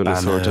 but he's going to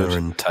sort out.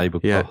 And table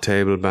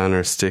table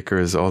banner,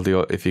 stickers,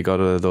 if you got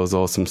those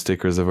awesome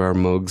stickers of our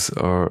mugs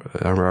or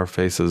our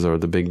faces, or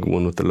the big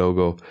one with the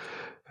logo,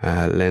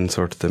 Len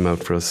sorted them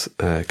out for us.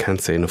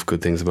 Can't say enough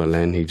good things about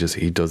Len. He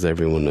does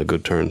everyone a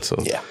good turn. So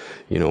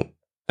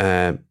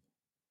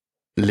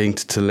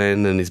linked to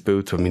Len and his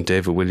booth, I mean,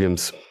 David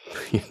Williams,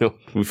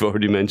 we've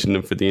already mentioned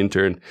him for the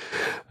intern.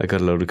 I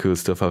got a load of cool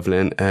stuff off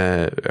Len,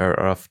 or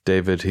off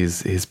David.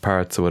 His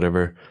parts or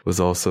whatever was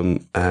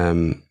awesome.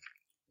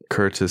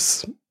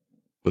 Curtis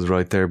was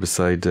right there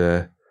beside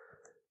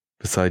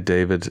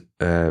David,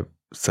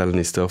 selling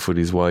his stuff with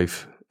his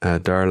wife,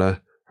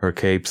 Darla. Her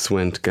capes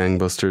went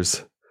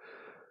gangbusters,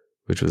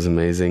 which was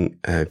amazing.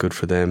 Good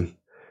for them.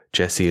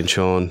 Jesse and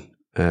Sean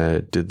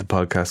did the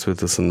podcast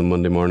with us on the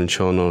Monday morning.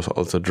 Sean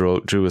also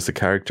drew us a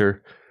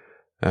character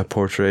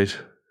portrait.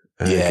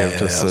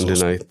 Sunday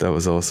night. That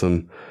was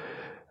awesome.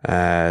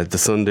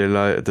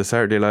 The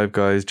Saturday Live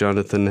guys,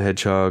 Jonathan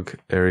Hedgehog,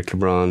 Eric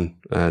LeBron,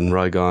 and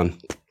Rygon.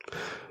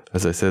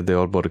 as I said, they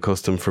all bought a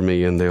custom for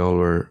me, and they all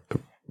were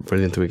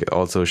brilliant.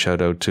 Also,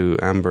 shout out to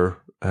Amber,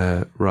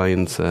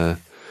 Ryan's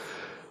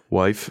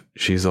wife.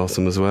 She's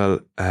awesome as well.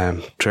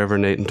 Trevor,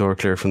 Nathan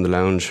Dorclair from the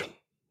lounge.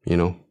 You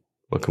know,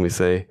 what can we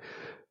say?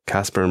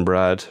 Casper and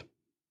Brad,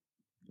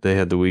 they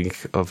had the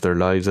week of their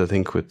lives, I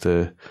think, with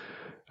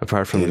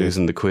apart from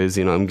losing the quiz.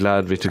 You know, I'm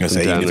glad we took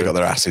them down. Got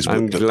their asses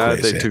I'm glad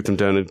quiz, they took them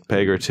down a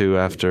peg or two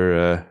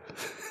after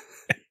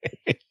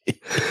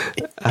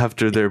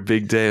after their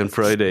big day on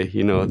Friday.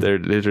 You know, they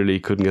literally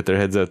couldn't get their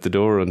heads out the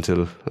door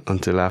until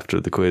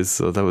after the quiz.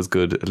 So that was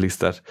good. At least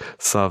that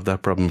solved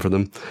that problem for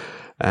them.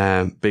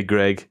 Big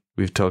Greg,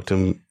 we've talked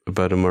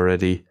about him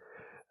already.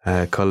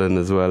 Cullen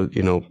as well,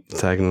 you know,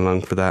 tagging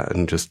along for that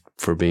and just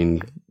for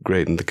being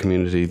great in the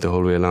community the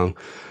whole way along.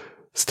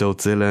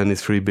 Stotezilla and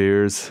his free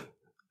beers,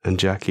 and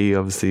Jackie,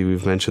 obviously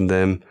we've mentioned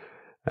them.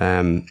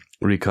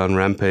 Recon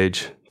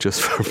Rampage,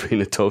 just for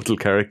being a total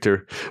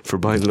character, for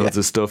buying loads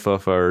of stuff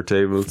off our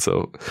table.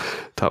 So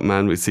top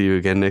man, we'll see you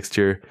again next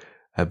year.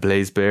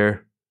 Blaze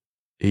Bear,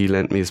 he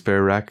lent me a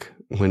spare rack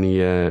when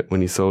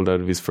he sold out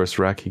of his first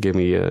rack. He gave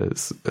me a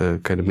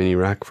kind of mini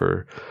rack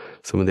for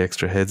some of the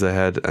extra heads I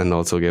had, and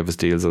also gave us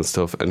deals on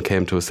stuff, and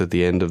came to us at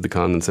the end of the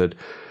con and said,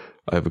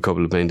 I have a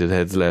couple of painted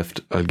heads left,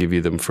 I'll give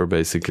you them for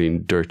basically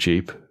dirt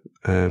cheap.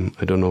 I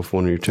don't know if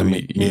one or two...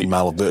 Me and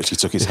Mal virtually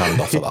took his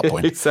hand off at that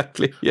point.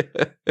 Exactly, yeah.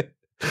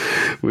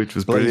 Which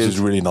was brilliant. He was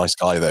a really nice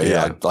guy though.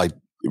 Yeah, I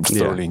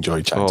thoroughly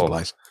enjoyed chatting to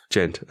Blaze.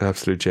 Gent,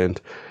 absolute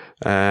gent.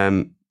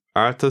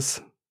 Arthas,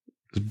 it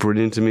was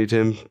brilliant to meet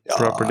him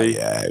properly.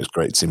 Yeah, it was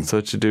great to see him.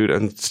 Such a dude,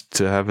 and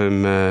to have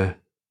him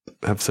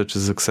have such a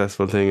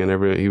successful thing,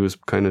 and he was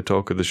kind of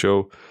talk of the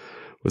show,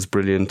 was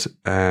brilliant.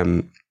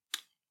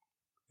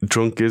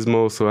 Drunk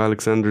Gizmo, so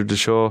Alexander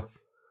Deshaw,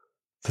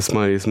 the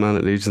smiliest man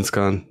at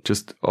LegionsCon,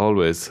 just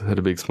always had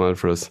a big smile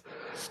for us.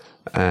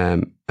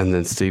 And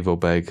then Steve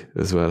O'Beg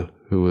as well,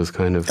 who was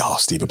kind of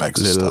Steve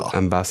O'Beg's little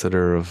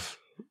ambassador of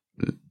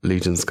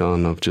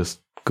LegionsCon, of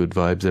just good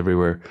vibes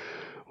everywhere.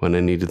 When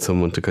I needed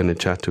someone to kind of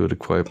chat to at a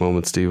quiet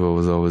moment, Steve O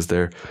was always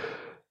there.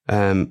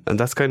 And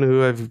that's kind of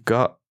who I've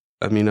got.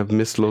 I mean, I've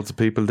missed loads of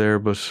people there,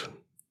 but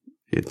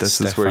this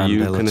is where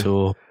you kind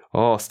of...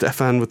 Oh,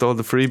 Stefan with all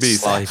the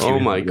freebies. Oh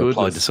my goodness.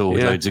 Applied us all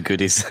loads of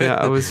goodies. Yeah,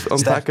 I was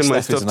unpacking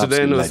my stuff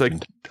today and I was like,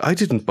 I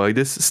didn't buy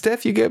this.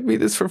 Steph, you gave me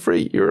this for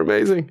free. You're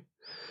amazing.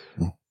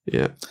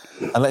 Yeah.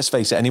 And let's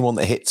face it, anyone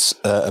that hits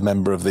a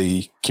member of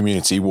the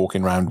community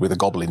walking around with a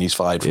goblin he's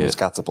fired from his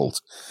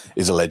catapult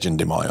is a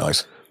legend in my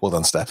eyes. Well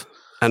done, Steph.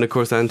 And of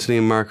course, Anthony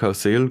and Mark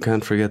Houseel,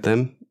 can't forget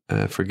them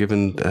for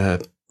giving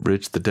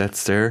Rich the death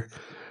stare.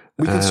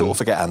 We can sort of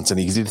forget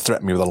Anthony because he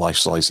threatened me with a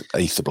life-size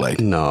Aether Blade.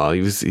 No,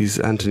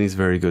 Anthony's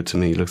very good to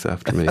me. He looks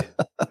after me.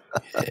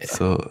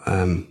 So,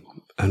 and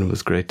it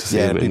was great to see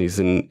him.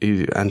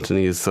 And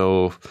Anthony is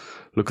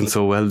looking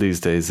so well these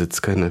days. It's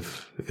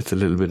a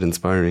little bit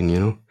inspiring, you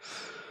know.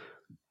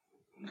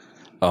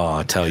 Oh,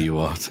 I tell you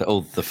what, all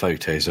the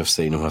photos I've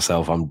seen of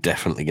myself, I'm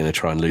definitely going to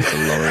try and lose a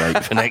lot of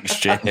weight for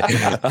next year.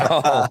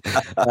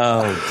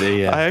 Oh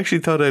dear! I actually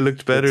thought I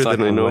looked better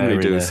than I normally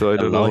do, so I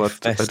don't know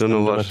what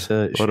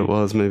it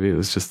was. Maybe it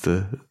was just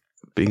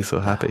being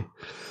so happy.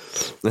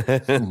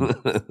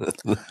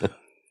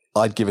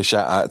 I'd give a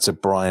shout out to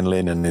Brian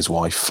Lynn and his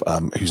wife,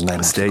 whose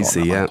name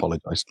Stacey. Yeah, I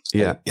apologise.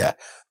 Yeah,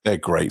 they're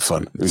great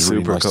fun. It was super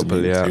really nice couple.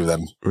 To meet the two of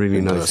them. Really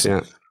nice.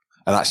 Yeah.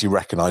 And actually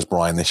recognise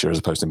Brian this year as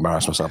opposed to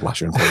embarrass myself last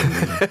year.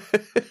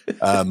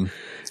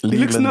 He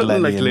looks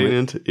nothing like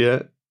Leland.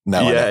 Yeah.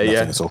 No,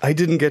 at all. I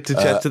didn't get to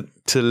chat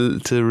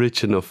to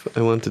Rich enough.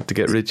 I wanted to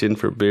get Rich in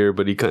for beer,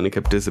 but he kind of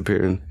kept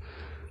disappearing.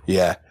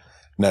 Yeah.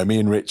 No, me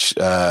and Rich,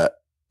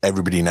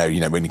 everybody know,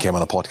 when he came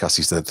on a podcast,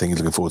 he said the thing he's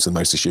looking forward to the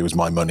most this year was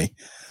my money.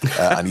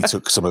 And he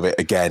took some of it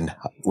again.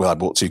 Well, I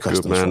bought 2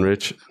 customs. Good man,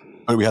 Rich.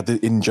 But we had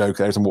the in-joke,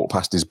 every time I walked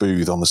past his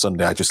booth on the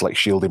Sunday, I just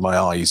shielded my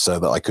eyes so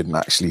that I couldn't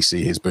actually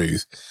see his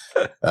booth.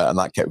 And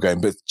that kept going.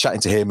 But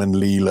chatting to him and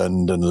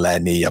Leland and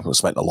Lenny, I've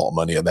spent a lot of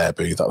money at their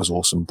booth. That was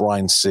awesome.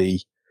 Brian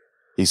C.,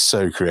 he's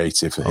so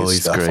creative for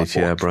his stuff. Great.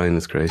 Yeah, Brian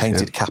is great.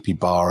 Painted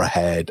capybara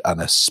head and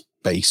a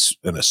space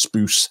and a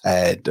spruce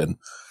head and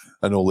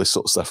all this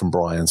sort of stuff from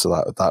Brian. So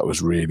that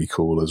was really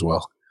cool as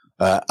well.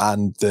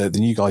 And the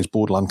new guys,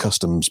 Borderland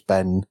Customs,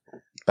 Ben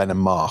and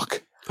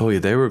Mark. Oh, yeah,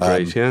 they were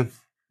great, yeah.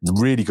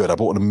 Really good. I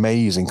bought an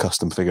amazing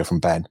custom figure from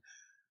Ben.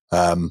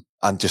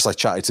 And just I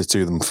chatted to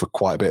 2 of them for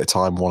quite a bit of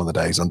time one of the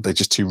days, and they're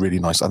just 2 really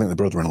nice, I think they're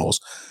brother-in-laws,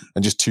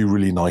 and just 2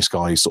 really nice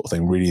guys sort of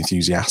thing, really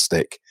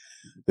enthusiastic.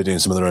 They're doing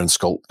some of their own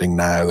sculpting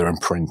now, they're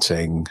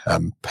imprinting,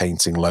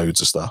 painting loads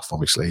of stuff,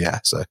 obviously,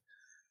 yeah. So,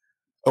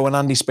 and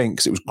Andy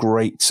Spinks, it was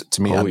great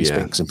to meet Andy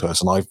Spinks in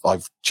person.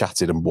 I've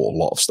chatted and bought a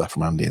lot of stuff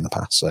from Andy in the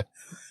past, so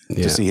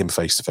to see him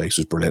face to face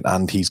was brilliant.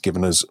 And he's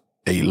given us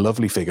a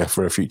lovely figure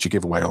for a future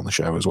giveaway on the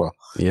show as well,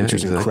 which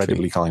was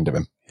incredibly kind of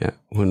him. Yeah,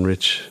 when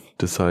Rich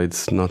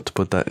decides not to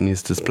put that in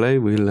his display,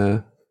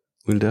 we'll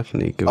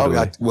definitely give it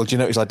away. Well, do you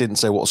notice I didn't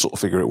say what sort of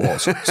figure it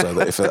was, so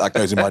that if that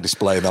goes in my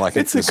display, then I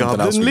can. It's a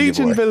Goblin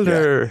Legion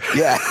builder.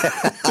 Yeah.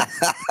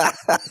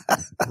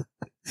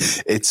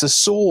 It's a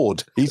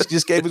sword. He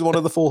just gave us one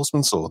of the Four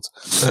Horsemen swords.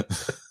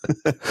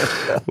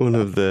 One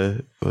of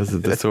the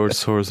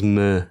swords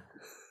meh.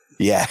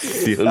 Yeah,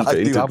 The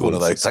I do have one ones.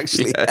 of those,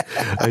 actually.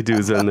 Yeah, I do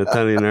as well.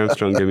 Nathaniel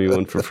Armstrong gave me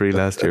one for free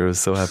last year. I was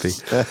so happy.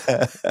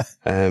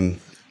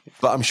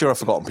 But I'm sure I've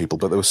forgotten people.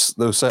 But there was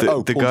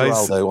Paul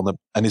guys- Geraldo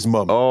and his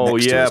mum. Oh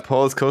next to yeah, us.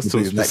 Paul's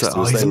Customs. Next to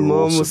us, His they were mum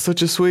awesome. was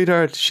such a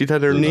sweetheart. She'd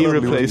had her knee Lovely,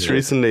 replaced wasn't it?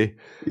 recently.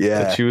 Yeah.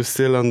 And she was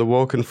still on the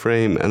walking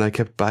frame, and I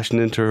kept bashing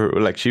into her.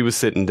 Like, she was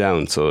sitting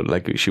down, so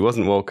like she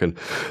wasn't walking,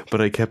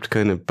 but I kept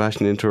kind of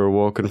bashing into her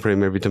walking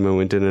frame every time I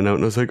went in and out.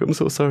 And I was like, "I'm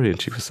so sorry,"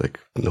 and she was like,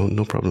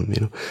 "No problem,"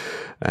 you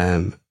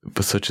know.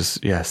 But such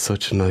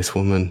a nice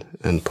woman,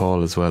 and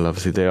Paul as well.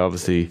 Obviously, they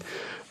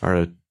are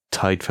a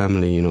tight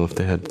family. You know, if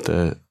they had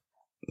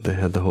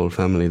the whole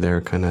family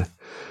there, kind of.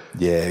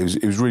 Yeah, it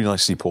was really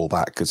nice to see Paul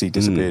back because he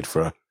disappeared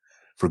for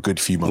a good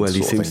few months. Well,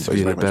 he sort of seems thing, to but be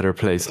he's in a very much- better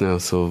place now.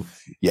 So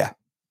Yeah,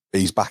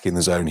 he's back in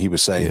the zone. He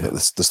was saying Yeah.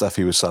 that the stuff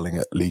he was selling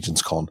at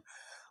Legion's Con,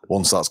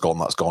 once that's gone,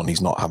 that's gone.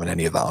 He's not having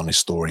any of that on his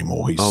store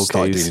anymore. He's Okay,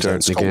 started he's doing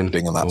his own starting sculpting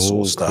again. and that sort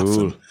Oh, of stuff, cool.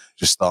 and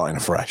just starting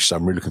afresh. So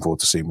I'm really looking forward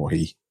to seeing what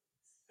he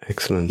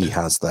excellent.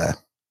 has there.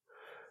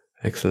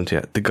 Excellent,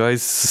 yeah. The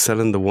guys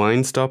selling the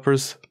wine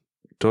stoppers,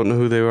 don't know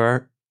who they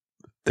were.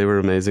 They were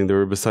amazing. They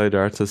were beside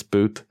Artis'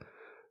 booth.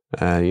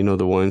 You know,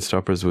 the wine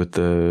stoppers with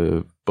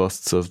the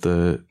busts of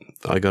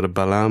I got a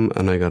Balaam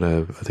and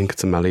I think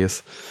it's a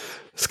Malleus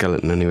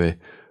skeleton anyway.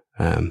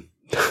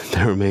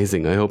 They're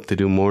amazing. I hope they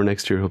do more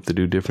next year. I hope they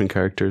do different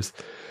characters.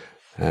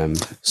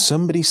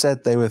 Somebody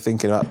said they were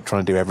thinking about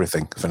trying to do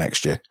everything for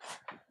next year.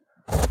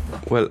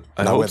 Well,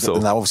 I hope so.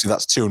 Now, obviously,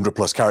 that's 200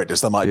 plus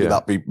characters. That might Yeah.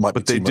 be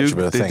But too much of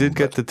a thing. they did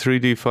get the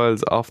 3D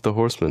files off the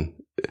Horseman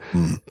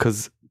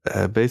because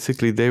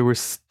basically they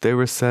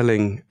were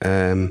selling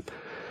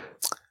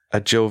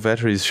at Joe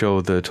Vetteri's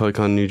show, the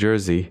Toy-Con New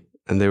Jersey,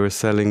 and they were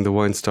selling the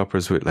wine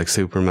stoppers with like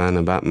Superman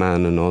and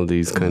Batman and all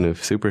these kind of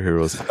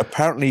superheroes.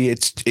 Apparently,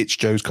 it's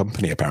Joe's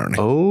company. Apparently,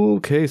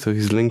 Okay, so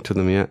he's linked to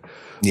them, yeah.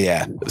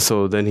 yeah.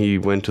 So then he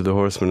went to the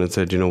Horseman and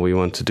said, we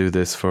want to do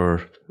this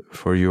for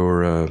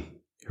your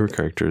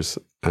characters,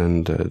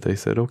 and they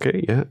said,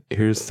 okay, yeah,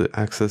 here's the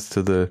access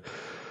to the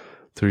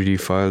 3D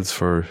files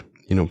for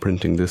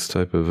printing this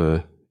type of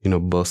a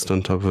bust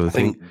on top of a I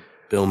thing. think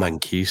Bill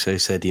Mancuso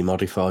said he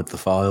modified the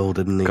file,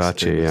 didn't he?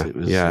 Gotcha, yeah. It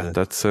was,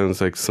 That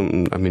sounds like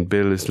something. I mean,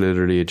 Bill is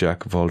literally a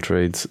jack of all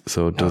trades,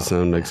 so it does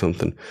sound like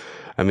something.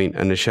 I mean,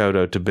 and a shout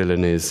out to Bill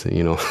and his,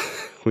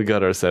 we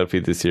got our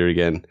selfie this year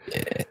again.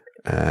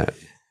 Yeah.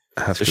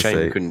 It's a shame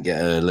we couldn't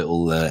get a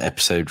little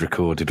episode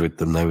recorded with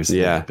them, though.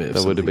 Yeah,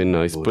 that would have been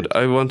nice. But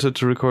I wanted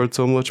to record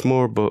so much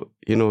more, but,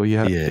 it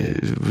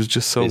was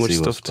just so much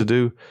stuff to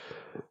do.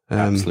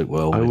 Absolute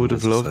whirlwind, I would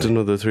have as I loved say.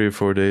 another 3 or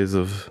 4 days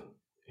of,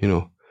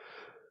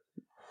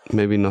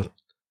 maybe not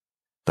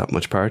that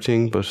much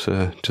partying, but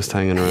just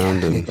hanging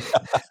around and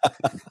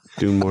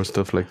doing more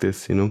stuff like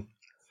this,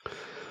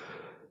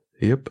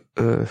 Yep.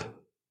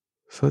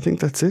 So I think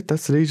that's it.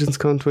 That's Legion's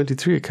Con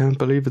 23. I can't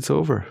believe it's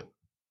over.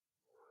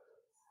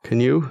 Can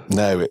you?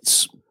 No,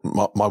 it's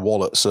my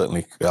wallet.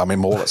 Certainly, I mean,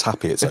 my wallet's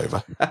happy it's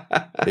over.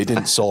 It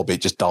didn't sob;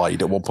 it just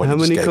died at one point. How it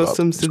just many gave up.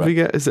 customs did we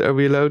get? Are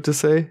we allowed to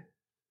say?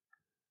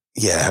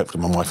 Yeah,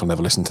 hopefully my wife will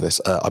never listen to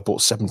this. I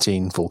bought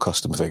 17 full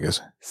custom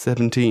figures.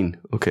 17.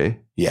 Okay.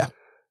 Yeah.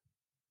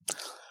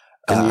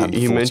 And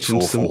you 44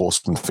 mentioned some Four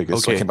Horsemen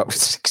figures. So I Okay. came back with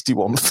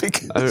 61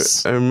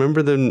 figures. I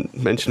remember them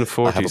mention of I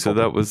 40, have a so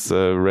that was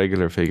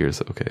regular figures.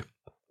 Okay.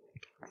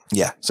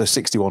 Yeah, so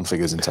 61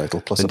 figures in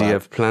total. Plus And do you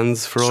have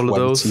plans for all of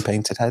those? 20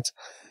 painted heads.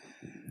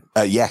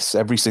 Yes,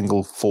 every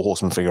single Four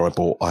Horsemen figure I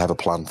bought, I have a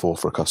plan for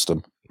a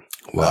custom.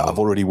 Wow. I've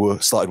already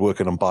started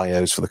working on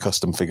bios for the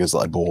custom figures that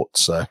I bought.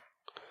 So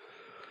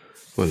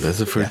Well,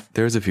 there's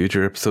a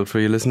future episode for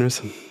you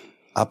listeners.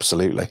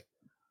 absolutely,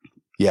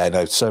 yeah,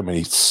 no, so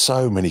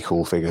many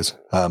cool figures.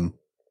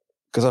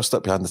 Because I was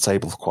stuck behind the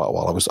table for quite a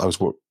while. I was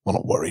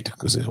not worried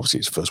because obviously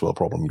it's a first world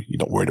problem. You're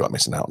not worried about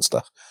missing out on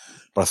stuff.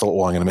 But I thought,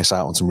 I'm going to miss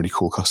out on some really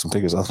cool custom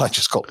figures, and I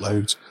just got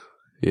loads.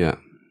 Yeah.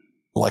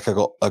 Like I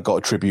got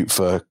a tribute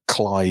for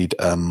Clyde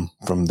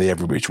from the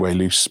Every Which Way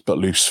Loose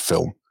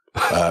film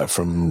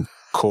from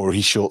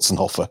Corey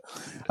Schwarzenhofer,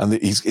 and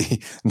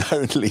not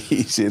only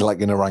he's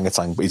like an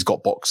orangutan, but he's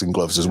got boxing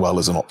gloves as well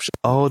as an option.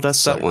 Oh, that's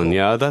So that one. cool.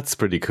 Yeah, that's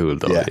pretty cool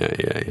though.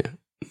 Yeah.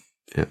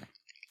 Yeah.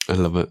 I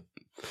love it.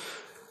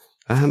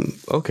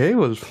 Okay,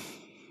 well,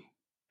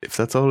 if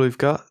that's all we've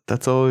got,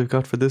 that's all we've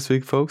got for this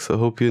week, folks. I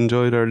hope you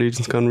enjoyed our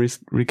Legion's Con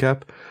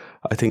recap.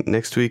 I think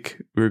next week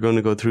we're going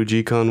to go through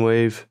G-Con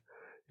Wave.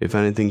 If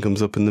anything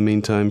comes up in the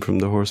meantime from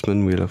the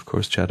Horsemen, we'll of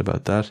course chat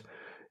about that.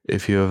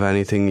 If you have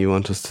anything you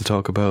want us to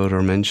talk about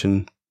or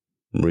mention,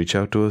 reach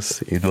out to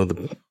us.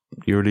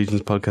 Your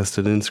Legions podcast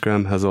at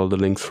Instagram has all the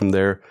links from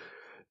there.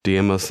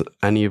 DM us,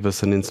 any of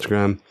us on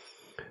Instagram.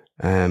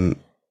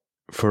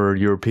 For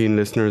European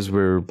listeners,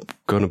 we're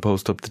going to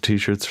post up the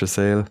t-shirts for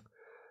sale,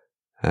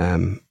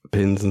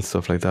 pins and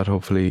stuff like that,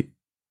 hopefully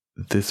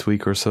this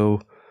week or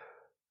so.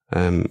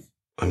 I'm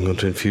going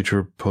to in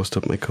future post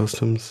up my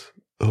customs.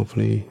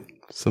 Hopefully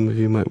some of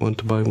you might want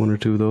to buy 1 or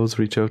 2 of those.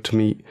 Reach out to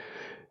me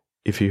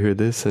if you hear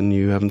this and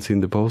you haven't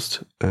seen the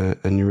post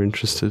and you're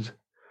interested,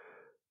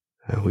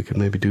 we could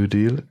maybe do a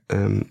deal.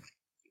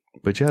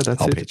 But yeah,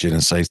 that's I'll it. pitch in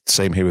and say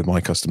same here with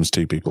my customs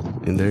too, people.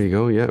 And there you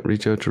go. Yeah,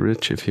 reach out to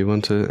Rich if you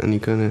want any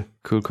kind of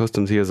cool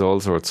customs. He has all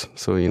sorts,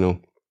 so you know.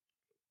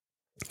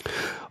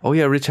 Oh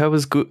yeah, Rich, how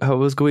was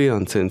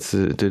Guion since?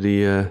 Did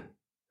he?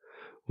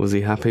 Was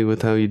he happy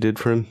with how you did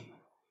for him?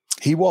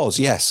 He was,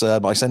 yes.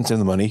 I sent him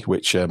the money,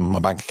 which my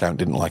bank account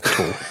didn't like at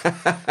all,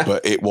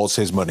 but it was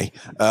his money.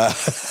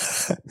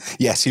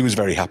 Yes, he was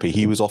very happy.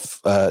 He was off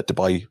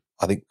to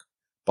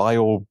buy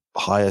or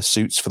hire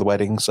suits for the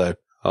wedding, so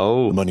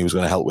the money was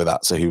going to help with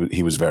that. So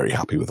he was very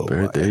happy with all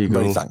that. There you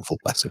go. Very thankful,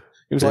 bless him.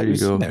 It was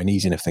an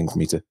easy enough thing for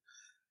me to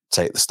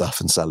take the stuff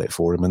and sell it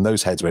for him. And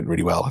those heads went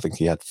really well. I think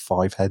he had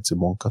 5 heads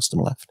and 1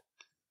 customer left.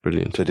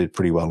 Brilliant. So did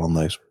pretty well on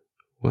those.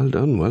 Well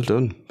done, well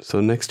done. So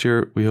next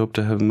year we hope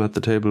to have him at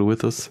the table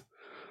with us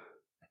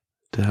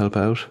to help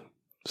out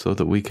so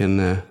that we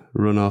can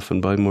run off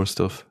and buy more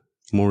stuff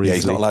more easily. Yeah,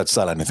 he's not allowed to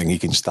sell anything. He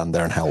can stand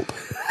there and help.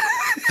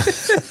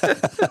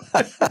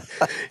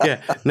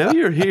 Yeah, now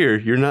you're here,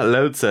 you're not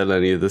allowed to sell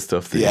any of the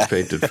stuff that you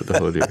painted for the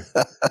whole year.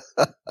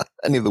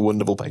 Any of the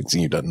wonderful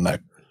painting you've done, no.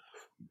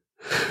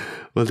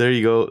 Well, there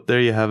you go. There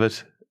you have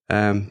it.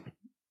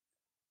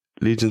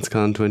 Legions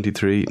Con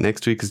 23.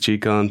 Next week is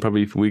G-Con.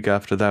 Probably a week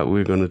after that,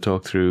 we're going to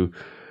talk through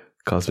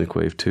Cosmic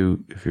Wave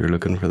 2. If you're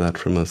looking for that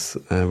from us,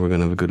 we're going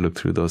to have a good look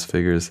through those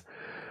figures.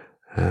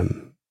 I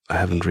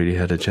haven't really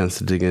had a chance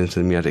to dig into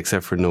them yet,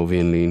 except for Novi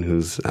and Lean,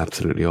 who's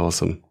absolutely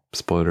awesome.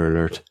 Spoiler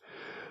alert.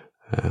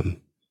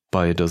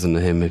 Buy a dozen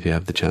of him if you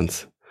have the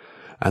chance.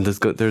 And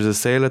there's a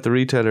sale at the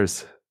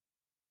retailers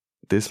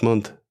this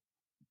month.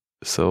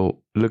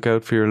 So look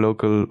out for your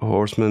local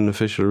Horseman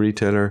official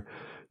retailer.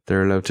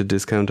 They're allowed to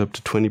discount up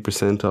to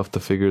 20% off the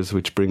figures,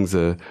 which brings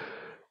a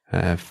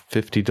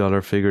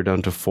 $50 figure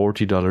down to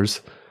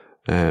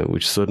 $40,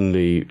 which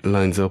suddenly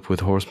lines up with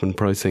Horseman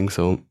pricing.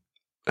 So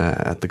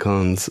at the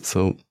cons,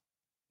 so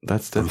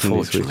that's definitely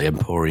unfortunately sweet.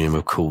 Emporium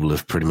of Cool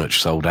have pretty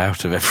much sold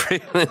out of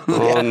everything.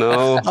 Oh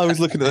no! I was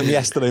looking at them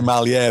yesterday,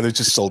 Mal. Yeah, they're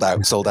just sold out.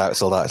 I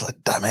was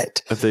like, damn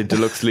it! Are they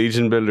Deluxe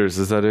Legion builders?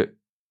 Is that it?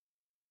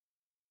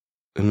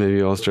 And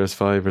maybe All Stars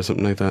 5 or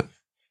something like that.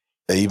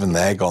 Even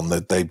they're gone.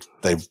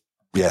 They've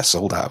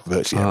sold out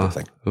virtually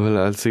everything. Well,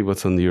 I'll see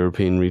what's on the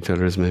European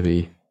retailers.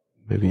 Maybe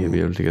you'll be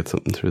able to get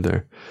something through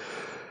there.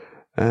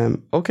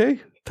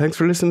 Okay, thanks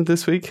for listening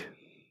this week.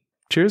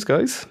 Cheers,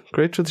 guys.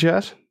 Great for the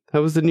chat.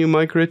 How was the new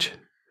mic, Rich?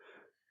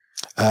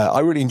 I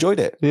really enjoyed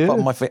it. Yeah,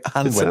 my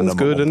hand it went sounds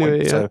good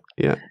anyway.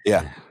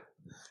 Yeah.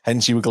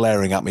 Hence, you were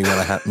glaring at me when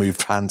I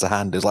moved hand to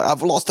hand. It's like,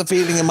 I've lost the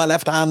feeling in my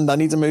left hand. I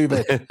need to move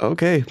it.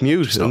 Okay,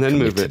 mute and then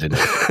move it.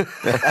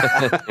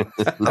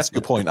 That's a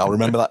good point. I'll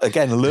remember that.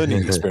 Again, a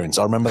learning experience.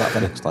 I'll remember that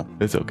for next time.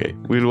 It's okay.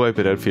 We'll wipe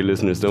it out for you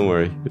listeners. Don't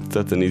worry.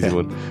 That's an easy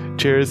one.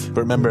 Cheers. But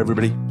remember,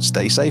 everybody,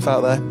 stay safe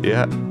out there.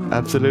 Yeah,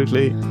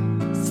 absolutely.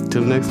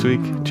 Till next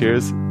week.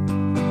 Cheers.